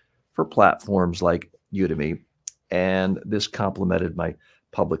courses for platforms like Udemy. And this complemented my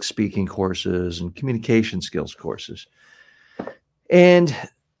public speaking courses and communication skills courses. And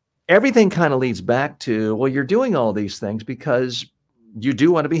everything kind of leads back to, well, you're doing all these things because you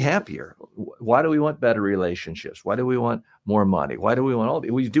do want to be happier. Why do we want better relationships? Why do we want more money? Why do we want all of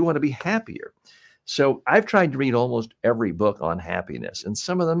it? We do want to be happier. So I've tried to read almost every book on happiness, and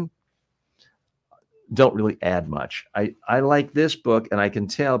some of them don't really add much. I like this book, and I can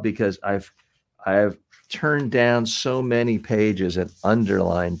tell because I've turn down so many pages and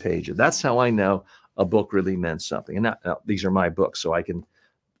underline pages. That's how I know a book really meant something. And now, these are my books, so I can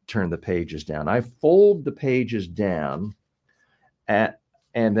turn the pages down. I fold the pages down and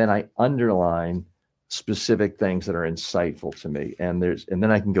then I underline specific things that are insightful to me. And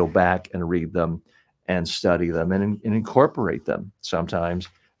then I can go back and read them and study them and incorporate them sometimes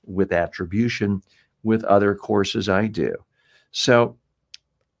with attribution with other courses I do. So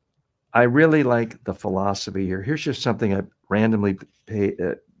I really like the philosophy here. Here's just something I randomly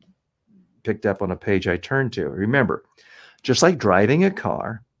picked up on a page I turned to. Remember, just like driving a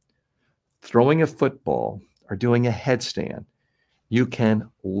car, throwing a football, or doing a headstand, you can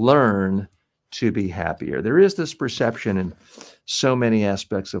learn to be happier. There is this perception in so many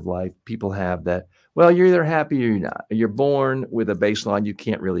aspects of life. People have that, well, you're either happy or you're not. You're born with a baseline. You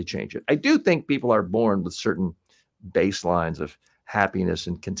can't really change it. I do think people are born with certain baselines of happiness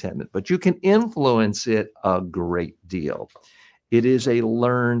and contentment, but you can influence it a great deal. It is a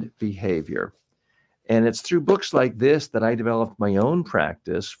learned behavior. And it's through books like this that I developed my own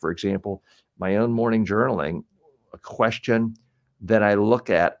practice. For example, my own morning journaling. A question that I look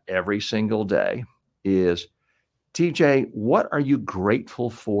at every single day is, TJ, what are you grateful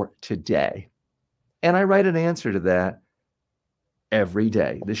for today? And I write an answer to that every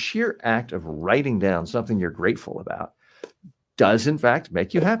day. The sheer act of writing down something you're grateful about does, in fact,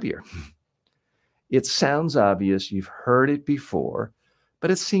 make you happier. It sounds obvious. You've heard it before,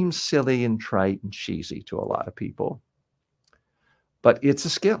 but it seems silly and trite and cheesy to a lot of people. But it's a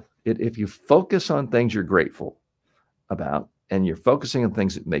skill. If you focus on things you're grateful about and you're focusing on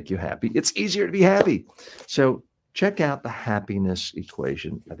things that make you happy, it's easier to be happy. So check out the happiness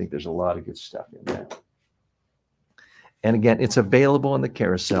equation. I think there's a lot of good stuff in there. And again, it's available on the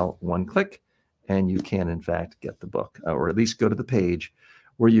carousel, one click, and you can, in fact, get the book, or at least go to the page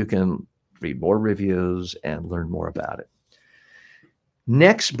where you can read more reviews and learn more about it.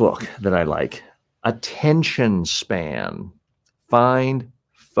 Next book that I like, Attention Span, Find,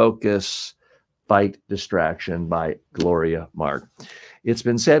 Focus, Fight Distraction by Gloria Mark. It's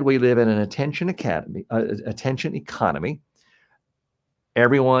been said we live in an attention economy.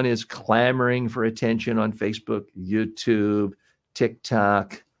 Everyone is clamoring for attention on Facebook, YouTube,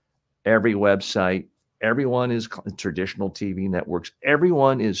 TikTok, every website. Everyone is traditional TV networks.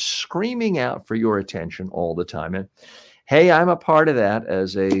 Everyone is screaming out for your attention all the time. And hey, I'm a part of that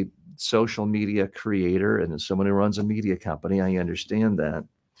as a social media creator and as someone who runs a media company. I understand that.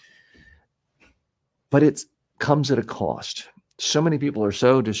 But it comes at a cost. So many people are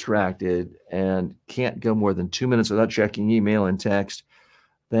so distracted and can't go more than 2 minutes without checking email and text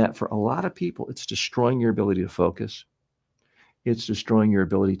that for a lot of people, it's destroying your ability to focus. It's destroying your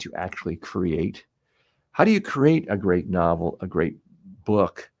ability to actually create. How do you create a great novel, a great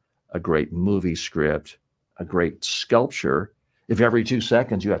book, a great movie script, a great sculpture if every 2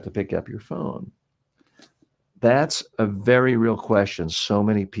 seconds you have to pick up your phone? That's a very real question so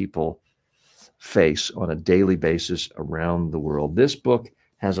many people face on a daily basis around the world. This book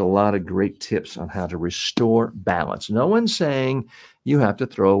has a lot of great tips on how to restore balance. No one's saying you have to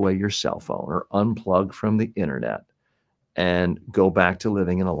throw away your cell phone or unplug from the internet and go back to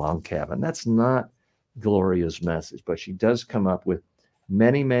living in a log cabin. That's not Gloria's message, but she does come up with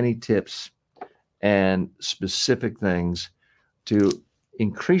many, many tips and specific things to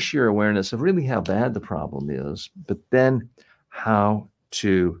increase your awareness of really how bad the problem is, but then how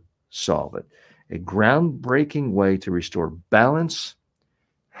to solve it. A groundbreaking way to restore balance,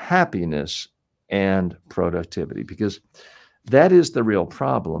 happiness, and productivity, because that is the real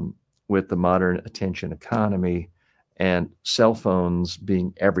problem with the modern attention economy and cell phones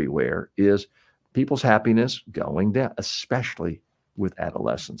being everywhere, is people's happiness going down, especially with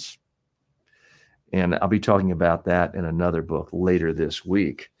adolescents. And I'll be talking about that in another book later this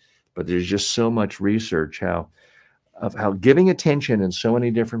week. But there's just so much research of how giving attention in so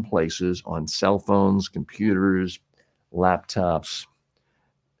many different places on cell phones, computers, laptops,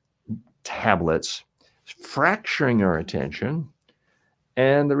 tablets, fracturing our attention.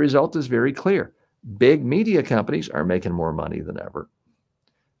 And the result is very clear. Big media companies are making more money than ever.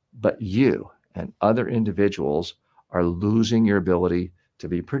 But you and other individuals are losing your ability to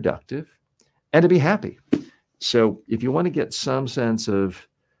be productive and to be happy. So if you want to get some sense of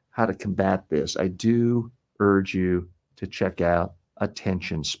how to combat this, I do urge you to check out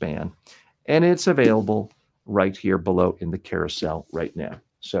Attention Span. And it's available right here below in the carousel right now.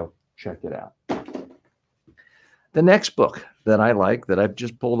 So check it out. The next book that I like, that I've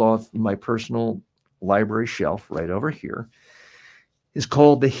just pulled off my personal library shelf right over here, is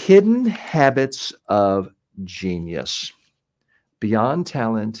called The Hidden Habits of Genius: Beyond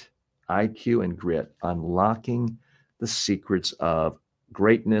Talent, IQ and Grit, Unlocking the Secrets of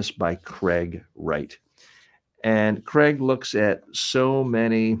Greatness by Craig Wright. And Craig looks at so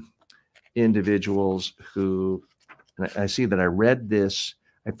many individuals who, and I see that I read this,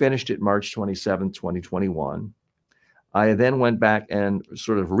 I finished it March 27, 2021. I then went back and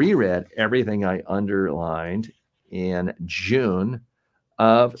sort of reread everything I underlined in June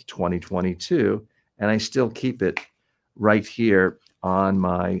of 2022, and I still keep it right here on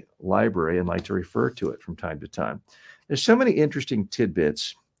my library and like to refer to it from time to time. There's so many interesting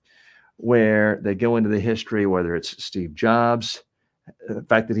tidbits where they go into the history, whether it's Steve Jobs, the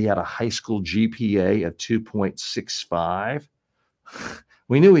fact that he had a high school GPA of 2.65.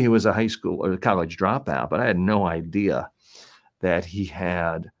 We knew he was a high school or college dropout, but I had no idea that he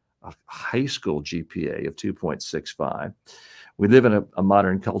had a high school GPA of 2.65. We live in a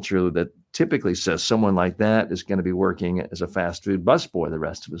modern culture that typically says someone like that is going to be working as a fast food busboy the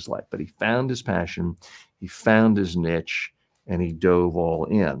rest of his life. But he found his passion, he found his niche, and he dove all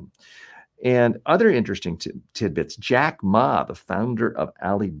in. And other interesting tidbits, Jack Ma, the founder of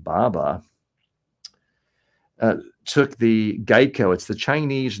Alibaba, took the Geico, it's the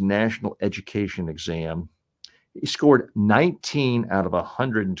Chinese National Education Exam. He scored 19 out of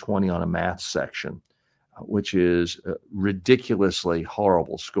 120 on a math section, which is a ridiculously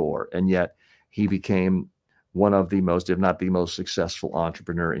horrible score. And yet he became one of the most, if not the most successful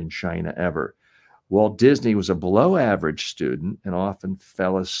entrepreneur in China ever. Walt Disney was a below average student and often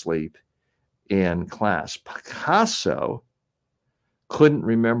fell asleep in class. Picasso couldn't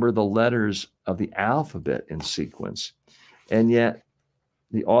remember the letters of the alphabet in sequence. And yet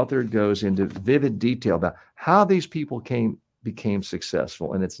the author goes into vivid detail about how these people became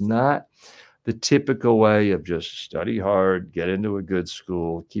successful. And it's not the typical way of just study hard, get into a good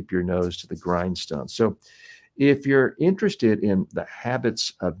school, keep your nose to the grindstone. So if you're interested in the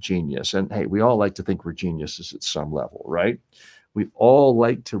habits of genius, and hey, we all like to think we're geniuses at some level, right? We all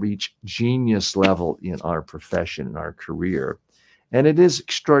like to reach genius level in our profession, in our career. And it is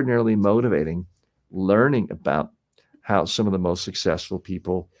extraordinarily motivating learning about how some of the most successful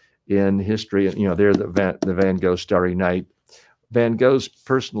people in history, you know, they're the Van Gogh Starry Night. Van Gogh's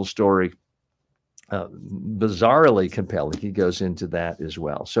personal story, bizarrely compelling. He goes into that as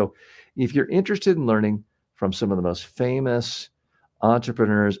well. So if you're interested in learning from some of the most famous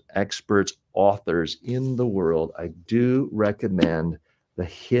entrepreneurs, experts, authors in the world, I do recommend The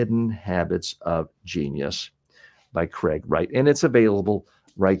Hidden Habits of Genius by Craig Wright. And it's available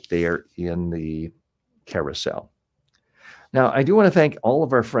right there in the carousel. Now, I do want to thank all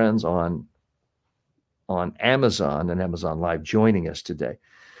of our friends on Amazon and Amazon Live joining us today.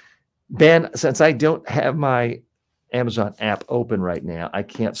 Ben, since I don't have my Amazon app open right now, I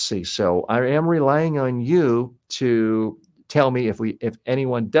can't see. So I am relying on you to tell me if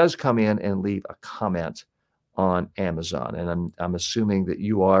anyone does come in and leave a comment on Amazon. And I'm assuming that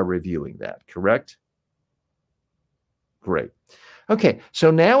you are reviewing that, correct? Great. Okay,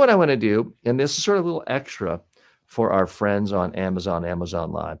 so now what I want to do, and this is sort of a little extra for our friends on Amazon,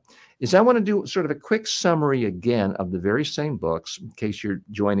 Amazon Live, is I want to do sort of a quick summary again of the very same books in case you're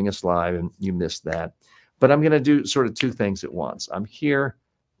joining us live and you missed that. But I'm going to do sort of two things at once. I'm here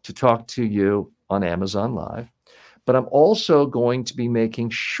to talk to you on Amazon Live, but I'm also going to be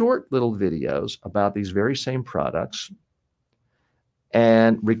making short little videos about these very same products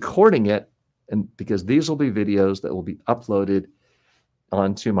and recording it, and because these will be videos that will be uploaded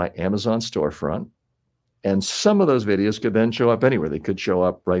onto my Amazon storefront. And some of those videos could then show up anywhere. They could show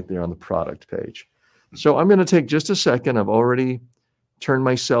up right there on the product page. So I'm going to take just a second. I've already turned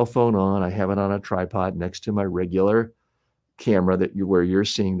my cell phone on. I have it on a tripod next to my regular camera where you're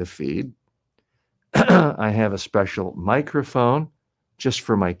seeing the feed. I have a special microphone just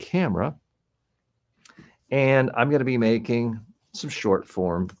for my camera. And I'm going to be making some short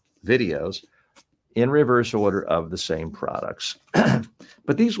form videos in reverse order of the same products.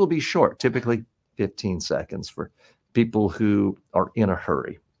 But these will be short, typically 15 seconds for people who are in a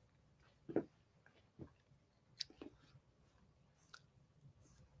hurry.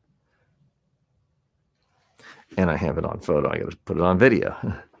 And I have it on photo. I got to put it on video.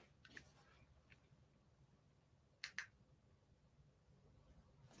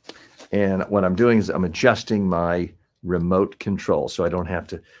 And what I'm doing is I'm adjusting my remote control so I don't have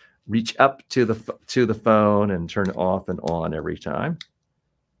to reach up to the phone and turn it off and on every time.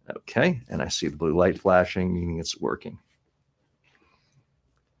 Okay, and I see the blue light flashing, meaning it's working.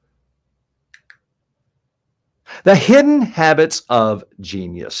 The hidden habits of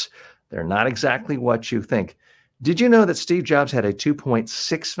genius. They're not exactly what you think. Did you know that Steve Jobs had a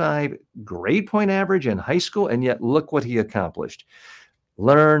 2.65 grade point average in high school, and yet look what he accomplished?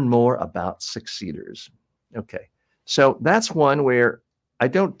 Learn more about succeeders. Okay, so that's one where I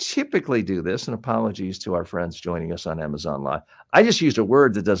don't typically do this, and apologies to our friends joining us on Amazon Live. I just used a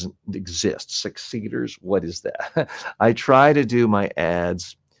word that doesn't exist. Succeeders, what is that? I try to do my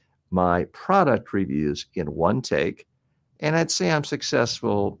ads, my product reviews in one take, and I'd say I'm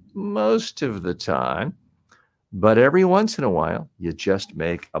successful most of the time, but every once in a while, you just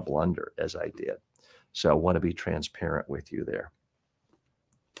make a blunder, as I did. So I want to be transparent with you there.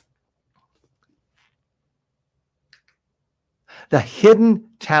 The hidden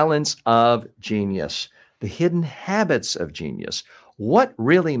talents of genius, the hidden habits of genius. What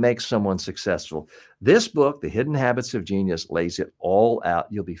really makes someone successful? This book, The Hidden Habits of Genius, lays it all out.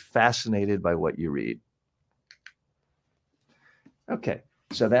 You'll be fascinated by what you read. Okay,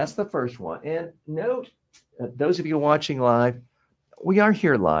 so that's the first one. And note, those of you watching live, we are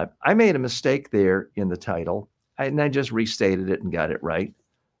here live. I made a mistake there in the title, and I just restated it and got it right.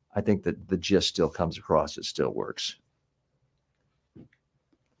 I think that the gist still comes across. It still works.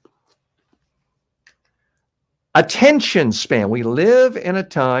 Attention span. We live in a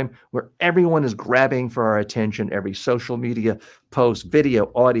time where everyone is grabbing for our attention. Every social media post,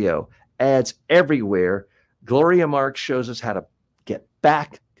 video, audio, ads everywhere. Gloria Marx shows us how to get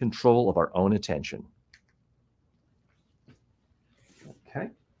back control of our own attention. Okay.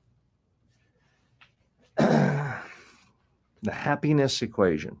 The happiness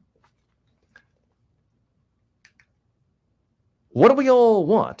equation. What do we all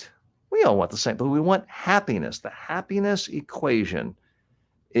want? We all want the same, but we want happiness. The happiness equation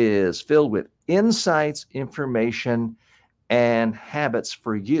is filled with insights, information, and habits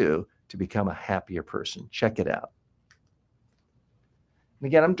for you to become a happier person. Check it out. And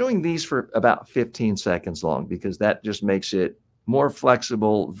again, I'm doing these for about 15 seconds long because that just makes it more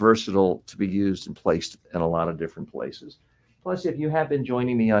flexible, versatile to be used and placed in a lot of different places. Plus, if you have been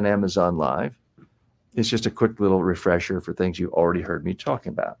joining me on Amazon Live, it's just a quick little refresher for things you already heard me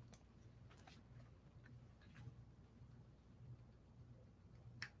talking about.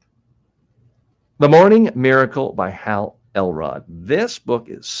 The Morning Miracle by Hal Elrod. This book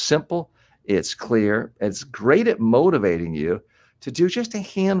is simple, it's clear, it's great at motivating you to do just a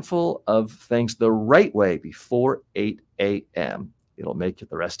handful of things the right way before 8 a.m. It'll make it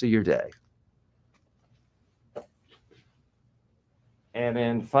the rest of your day. And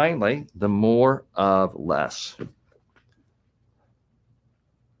then finally, The More of Less.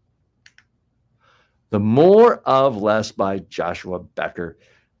 The More of Less by Joshua Becker.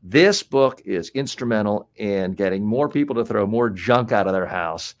 This book is instrumental in getting more people to throw more junk out of their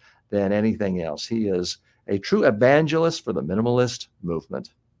house than anything else. He is a true evangelist for the minimalist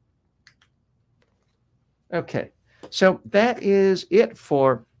movement. Okay, so that is it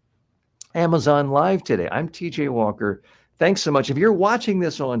for Amazon Live today. I'm TJ Walker. Thanks so much. If you're watching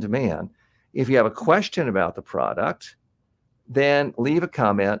this on demand, if you have a question about the product, then leave a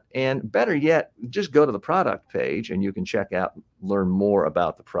comment, and better yet, just go to the product page and you can check out, learn more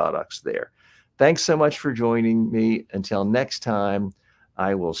about the products there. Thanks so much for joining me. Until next time,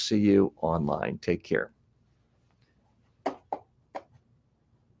 I will see you online. Take care.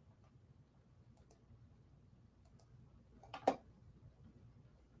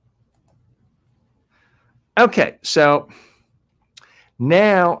 Okay, so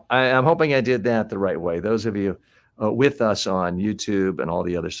now I'm hoping I did that the right way. Those of you with us on YouTube and all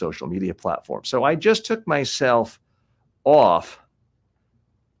the other social media platforms. So I just took myself off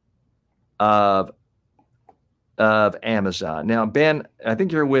of Amazon. Now, Ben, I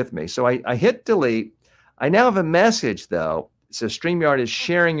think you're with me. So I hit delete. I now have a message, though. It says StreamYard is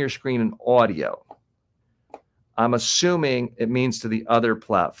sharing your screen and audio. I'm assuming it means to the other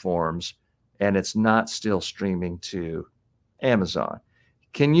platforms, and it's not still streaming to Amazon.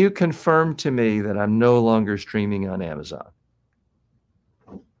 Can you confirm to me that I'm no longer streaming on Amazon?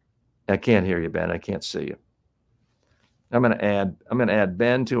 I can't hear you, Ben. I can't see you. I'm going to add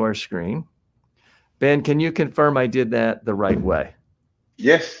Ben to our screen. Ben, can you confirm I did that the right way?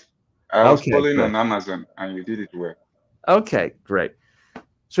 Yes. I was following on Amazon, and you did it well. Okay, great.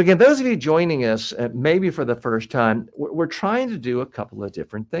 So again, those of you joining us, maybe for the first time, we're trying to do a couple of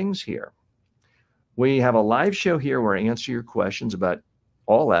different things here. We have a live show here where I answer your questions about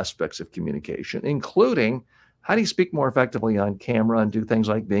all aspects of communication, including how do you speak more effectively on camera and do things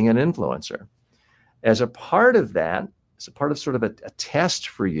like being an influencer. As a part of that, as a part of sort of a test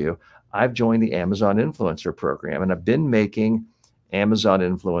for you, I've joined the Amazon Influencer Program, and I've been making Amazon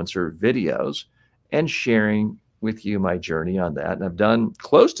Influencer videos and sharing with you my journey on that. And I've done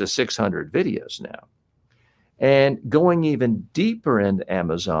close to 600 videos now. And going even deeper into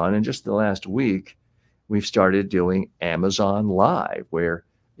Amazon, in just the last week, we've started doing Amazon Live, where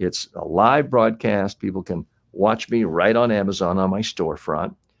it's a live broadcast. People can watch me right on Amazon on my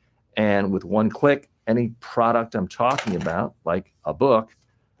storefront. And with one click, any product I'm talking about, like a book,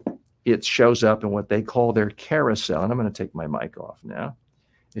 it shows up in what they call their carousel. And I'm going to take my mic off now.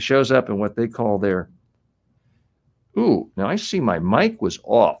 It shows up in what they call their, ooh, now I see my mic was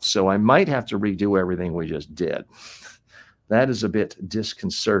off, so I might have to redo everything we just did. That is a bit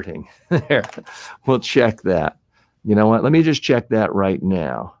disconcerting. There, we'll check that. You know what? Let me just check that right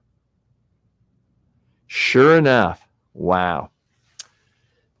now. Sure enough, wow.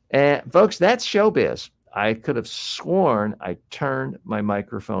 And folks, that's showbiz. I could have sworn I turned my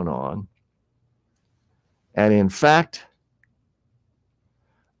microphone on. And in fact,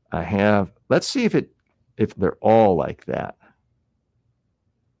 I have, let's see if they're all like that.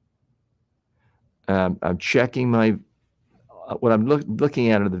 I'm checking my, what I'm looking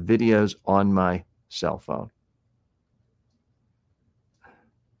at are the videos on my cell phone.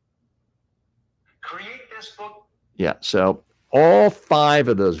 Create this book. Yeah, so all 5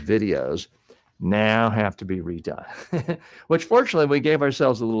 of those videos now have to be redone, which fortunately we gave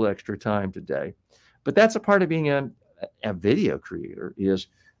ourselves a little extra time today. But that's a part of being a video creator, is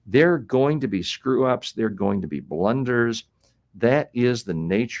there are going to be screw-ups, there are going to be blunders. That is the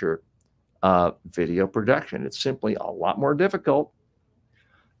nature of video production. It's simply a lot more difficult,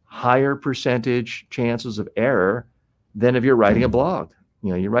 higher percentage chances of error than if you're writing a blog.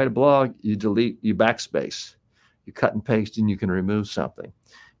 You know, you write a blog, you delete, you backspace, you cut and paste, and you can remove something.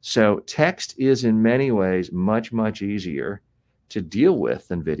 So text is in many ways much, much easier to deal with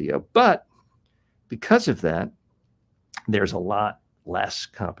than video. But because of that, there's a lot less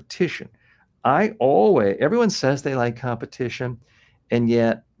competition. Everyone says they like competition, and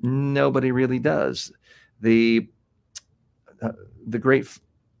yet nobody really does. The great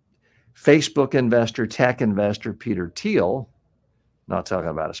Facebook investor, tech investor, Peter Thiel, not talking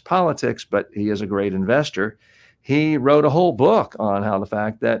about his politics, but he is a great investor. He wrote a whole book on how the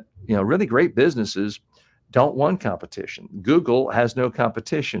fact that, you know, really great businesses don't want competition. Google has no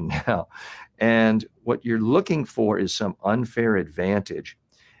competition now. And what you're looking for is some unfair advantage.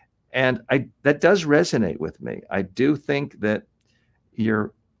 And that does resonate with me. I do think that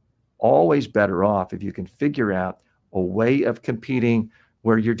you're always better off if you can figure out a way of competing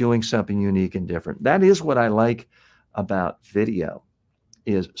where you're doing something unique and different. That is what I like about video,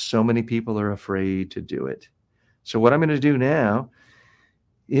 is so many people are afraid to do it. So what I'm going to do now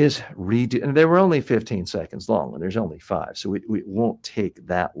is redo, and they were only 15 seconds long, and there's only 5, so it won't take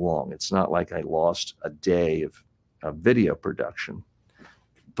that long. It's not like I lost a day of video production.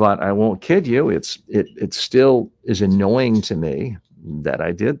 But I won't kid you, it still is annoying to me that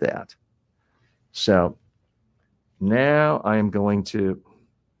I did that. So now I am going to,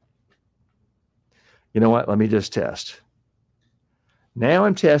 you know what, let me just test. Now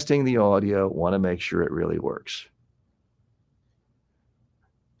I'm testing the audio, want to make sure it really works.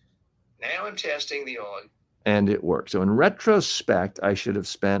 Now I'm testing the audio. And it works. So in retrospect, I should have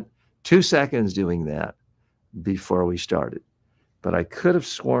spent 2 seconds doing that before we started. But I could have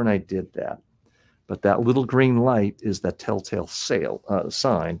sworn I did that. But that little green light is the telltale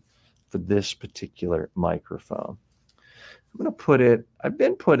sign for this particular microphone. I'm going to put it, I've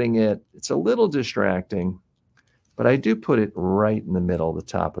been putting it, it's a little distracting, but I do put it right in the middle, the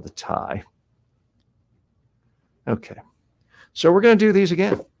top of the tie. Okay, so we're going to do these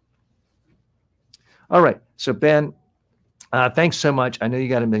again. All right, so Ben, thanks so much. I know you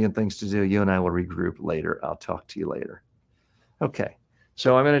got a million things to do. You and I will regroup later. I'll talk to you later. Okay,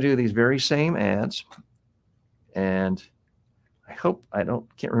 so I'm going to do these very same ads, and I hope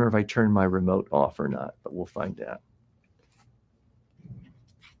can't remember if I turned my remote off or not, but we'll find out.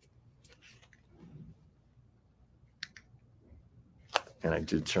 And I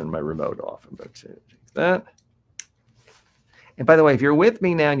did turn my remote off. I'm going to take that. And by the way, if you're with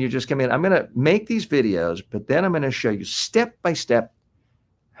me now and you just come in, I'm going to make these videos, but then I'm going to show you step by step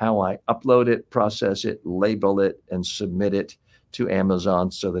how I upload it, process it, label it, and submit it to Amazon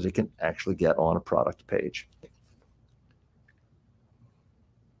so that it can actually get on a product page.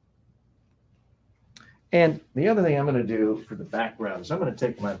 And the other thing I'm going to do for the background is I'm going to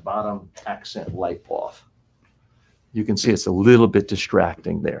take my bottom accent light off. You can see it's a little bit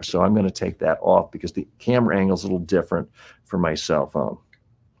distracting there. So I'm going to take that off because the camera angle is a little different for my cell phone.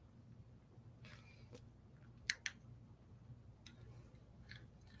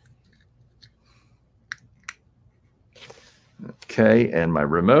 Okay, and my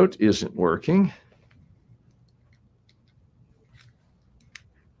remote isn't working.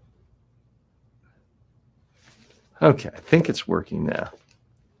 Okay, I think it's working now.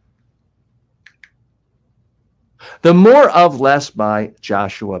 The More of Less by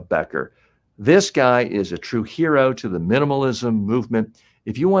Joshua Becker. This guy is a true hero to the minimalism movement.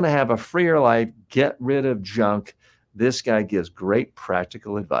 If you want to have a freer life, get rid of junk. This guy gives great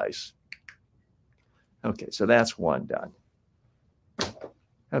practical advice. Okay, so that's one done.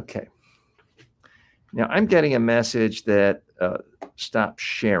 Okay. Now I'm getting a message that stop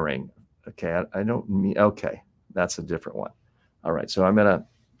sharing. Okay, I don't mean, okay, that's a different one. All right, so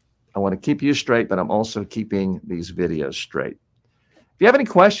I want to keep you straight, but I'm also keeping these videos straight. If you have any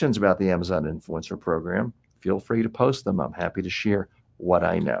questions about the Amazon Influencer Program, feel free to post them. I'm happy to share what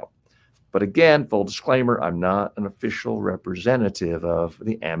I know. But again, full disclaimer, I'm not an official representative of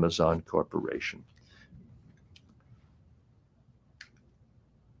the Amazon Corporation.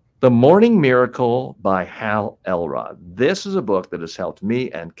 The Morning Miracle by Hal Elrod. This is a book that has helped me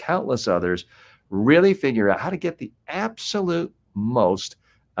and countless others really figure out how to get the absolute most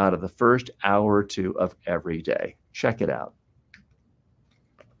out of the first hour or two of every day. Check it out.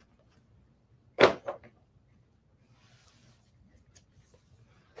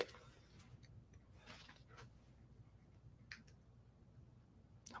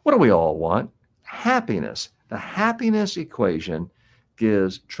 What do we all want? Happiness. The happiness equation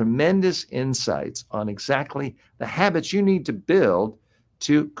gives tremendous insights on exactly the habits you need to build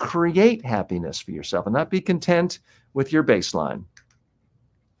to create happiness for yourself and not be content with your baseline.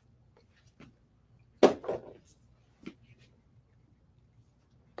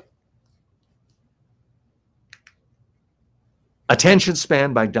 Attention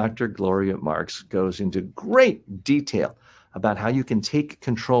Span by Dr. Gloria Marx goes into great detail about how you can take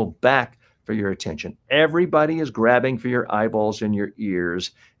control back for your attention. Everybody is grabbing for your eyeballs and your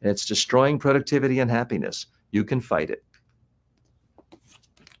ears, and it's destroying productivity and happiness. You can fight it.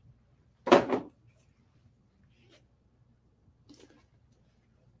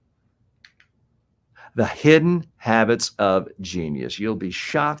 The Hidden Habits of Genius. You'll be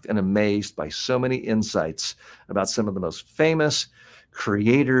shocked and amazed by so many insights about some of the most famous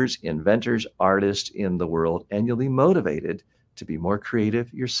creators, inventors, artists in the world, and you'll be motivated to be more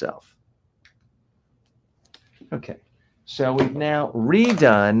creative yourself. Okay, so we've now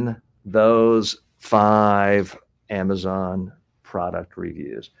redone those 5 Amazon product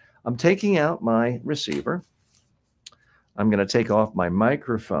reviews. I'm taking out my receiver. I'm going to take off my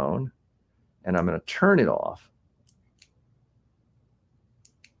microphone, and I'm going to turn it off.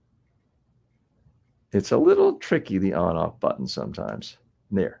 It's a little tricky, the on-off button sometimes.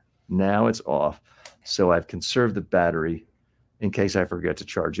 There, now it's off. So I've conserved the battery in case I forget to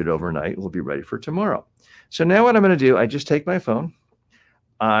charge it overnight. We'll be ready for tomorrow. So now what I'm going to do, I just take my phone,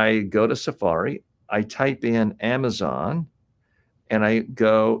 I go to Safari, I type in Amazon, and I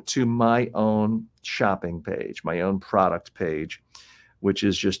go to my own shopping page, my own product page, which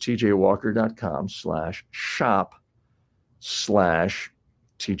is just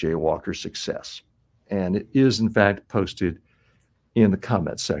tjwalker.com/shop/tjwalkersuccess. And it is, in fact, posted in the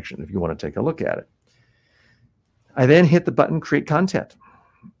comments section if you want to take a look at it. I then hit the button Create Content.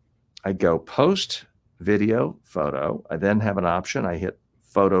 I go Post, Video, Photo. I then have an option. I hit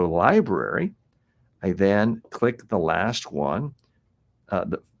Photo Library. I then click the last one,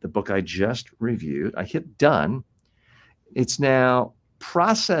 the book I just reviewed. I hit Done. It's now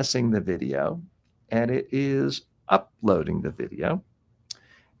processing the video, and it is uploading the video.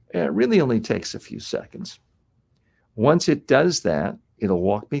 It really only takes a few seconds. Once it does that, it'll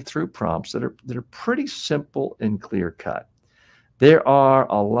walk me through prompts that are pretty simple and clear cut. There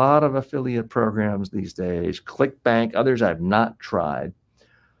are a lot of affiliate programs these days, ClickBank, others I've not tried,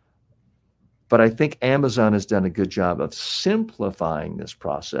 but I think Amazon has done a good job of simplifying this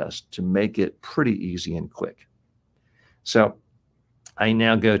process to make it pretty easy and quick. So I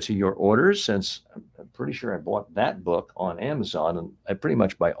now go to your orders, since I'm pretty sure I bought that book on Amazon, and I pretty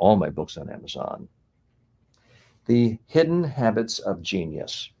much buy all my books on Amazon. The Hidden Habits of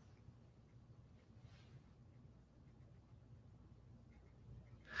Genius.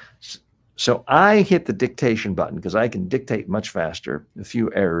 So I hit the dictation button because I can dictate much faster, a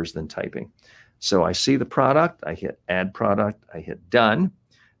few errors than typing. So I see the product, I hit Add Product, I hit Done.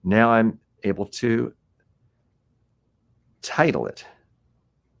 Now I'm able to title it.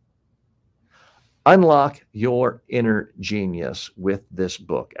 Unlock your inner genius with this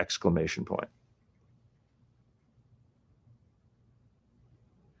book, exclamation point.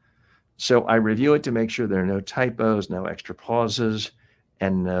 So I review it to make sure there are no typos, no extra pauses,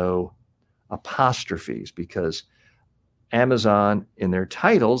 and no apostrophes, because Amazon, in their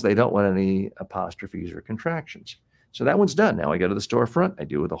titles, they don't want any apostrophes or contractions. So that one's done. Now I go to the storefront, I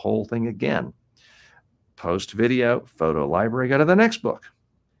do the whole thing again. Post video, photo library, go to the next book.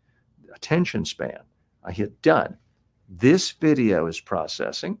 Attention Span. I hit done. This video is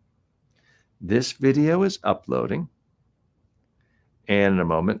processing. This video is uploading. And in a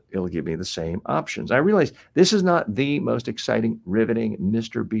moment, it'll give me the same options. I realize this is not the most exciting, riveting,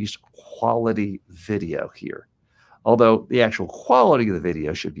 Mr. Beast quality video here. Although the actual quality of the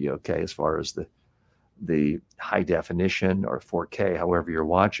video should be okay as far as the high definition or 4K, however you're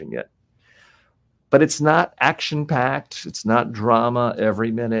watching it. But it's not action-packed. It's not drama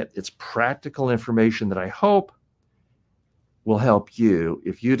every minute. It's practical information that I hope will help you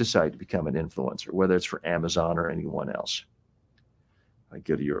if you decide to become an influencer, whether it's for Amazon or anyone else. I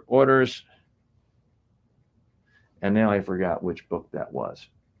go to your orders. And now I forgot which book that was.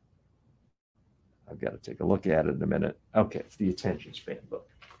 I've got to take a look at it in a minute. Okay, it's the attention span book.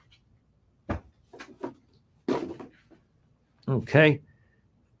 Okay.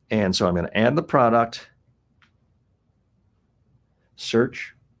 And so I'm going to add the product,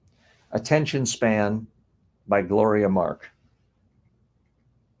 search, Attention Span by Gloria Mark.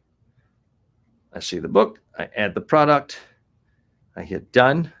 I see the book, I add the product, I hit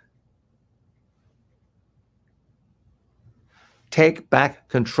done. Take back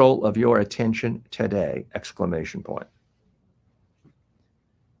control of your attention today, exclamation point.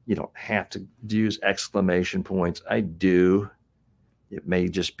 You don't have to use exclamation points. I do. It may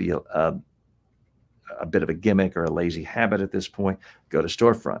just be a bit of a gimmick or a lazy habit at this point. Go to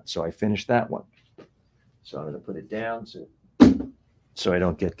storefront. So I finished that one. So I'm going to put it down so I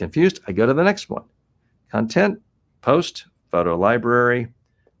don't get confused. I go to the next one. Content, post, photo library,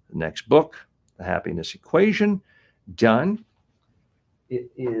 the next book, The Happiness Equation, done.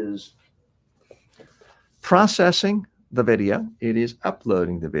 It is processing the video. It is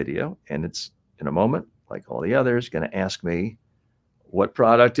uploading the video. And it's, in a moment, like all the others, going to ask me, what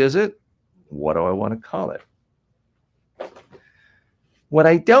product is it? What do I want to call it? What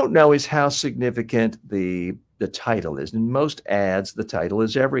I don't know is how significant the title is. In most ads, the title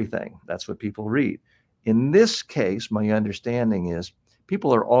is everything. That's what people read. In this case, my understanding is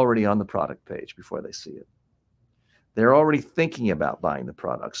people are already on the product page before they see it. They're already thinking about buying the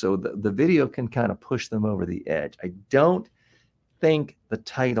product. So the video can kind of push them over the edge. I don't think the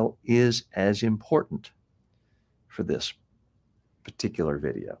title is as important for this particular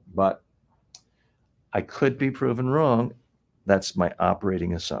video, but I could be proven wrong. That's my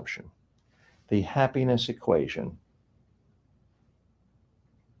operating assumption. The happiness equation.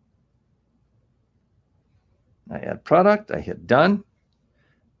 I add product, I hit done.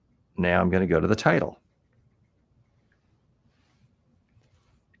 Now I'm going to go to the title.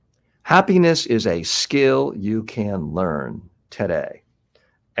 Happiness is a skill you can learn today,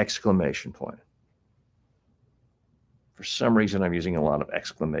 exclamation point. For some reason, I'm using a lot of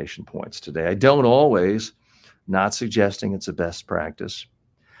exclamation points today. I don't always, not suggesting it's a best practice.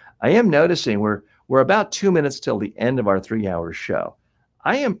 I am noticing we're about 2 minutes till the end of our 3-hour show.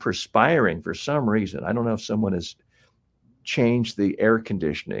 I am perspiring for some reason. I don't know if someone has changed the air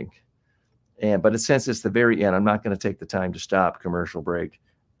conditioning, but since it's the very end, I'm not going to take the time to stop, commercial break,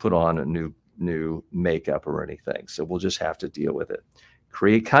 put on a new makeup or anything. So we'll just have to deal with it.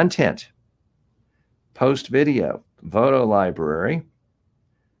 Create content, post video, photo library,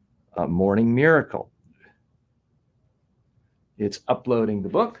 morning miracle. It's uploading the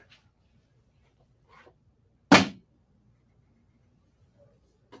book.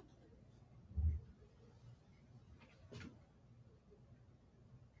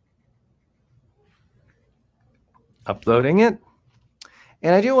 Uploading it.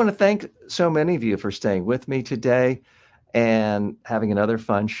 And I do want to thank so many of you for staying with me today and having another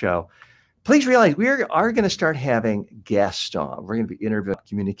fun show. Please realize we are going to start having guests on. We're going to be interviewing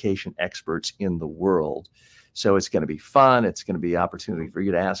communication experts in the world. So it's going to be fun. It's going to be an opportunity for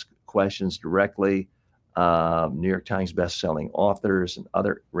you to ask questions directly. New York Times bestselling authors and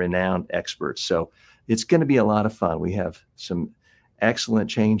other renowned experts. So it's going to be a lot of fun. We have some excellent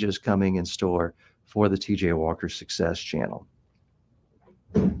changes coming in store for the TJ Walker Success Channel.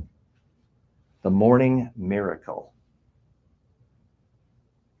 The Morning Miracle.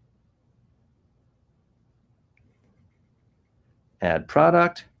 Add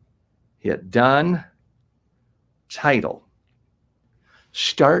product, hit done, title.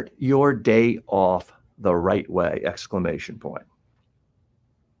 Start your day off the right way, exclamation point.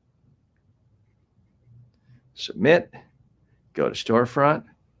 Submit, go to storefront,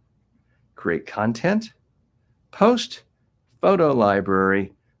 create content, post, photo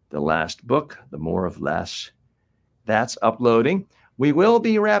library, the last book, The More of Less. That's uploading. We will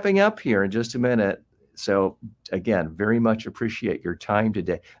be wrapping up here in just a minute. So again, very much appreciate your time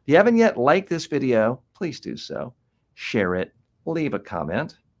today. If you haven't yet liked this video, please do so. Share it, leave a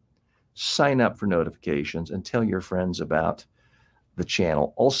comment, sign up for notifications, and tell your friends about the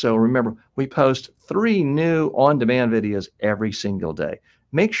channel. Also, remember, we post 3 new on-demand videos every single day.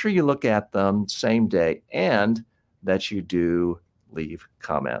 Make sure you look at them same day and that you do leave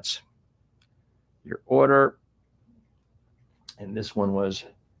comments. Your order, and this one was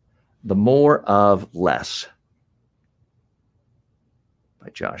The More of Less by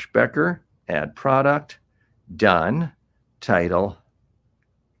Josh Becker. Add product, done, title.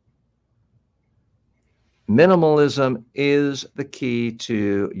 Minimalism is the key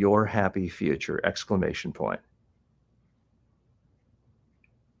to your happy future, exclamation point.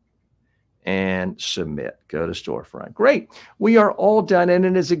 And submit. Go to storefront. Great. We are all done, and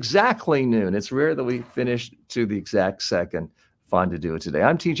it is exactly noon. It's rare that we finish to the exact second. Fun to do it today.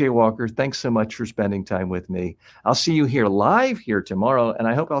 I'm TJ Walker. Thanks so much for spending time with me. I'll see you here live here tomorrow, and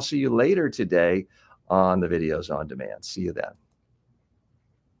I hope I'll see you later today on the videos on demand. See you then.